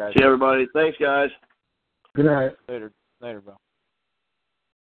 Take care, guys. See everybody. Thanks, guys. Good night. Later, bro.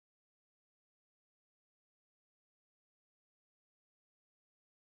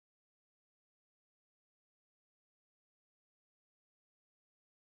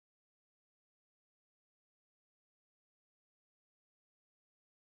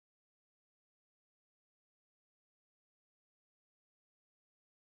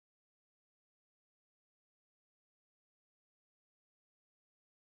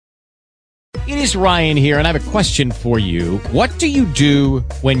 It is Ryan here, and I have a question for you. What do you do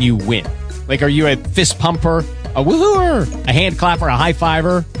when you win? Like, are you a fist pumper, a woohooer, a hand clapper, a high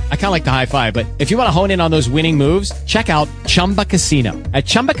fiver? I kind of like the high five, but if you want to hone in on those winning moves, check out Chumba Casino. At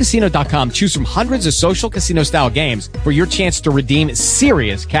ChumbaCasino.com, choose from hundreds of social casino-style games for your chance to redeem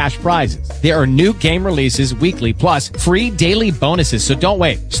serious cash prizes. There are new game releases weekly, plus free daily bonuses, so don't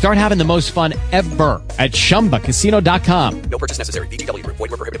wait. Start having the most fun ever at ChumbaCasino.com. No purchase necessary. VGW Group.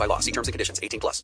 Void where prohibited by law. See terms and conditions. 18+.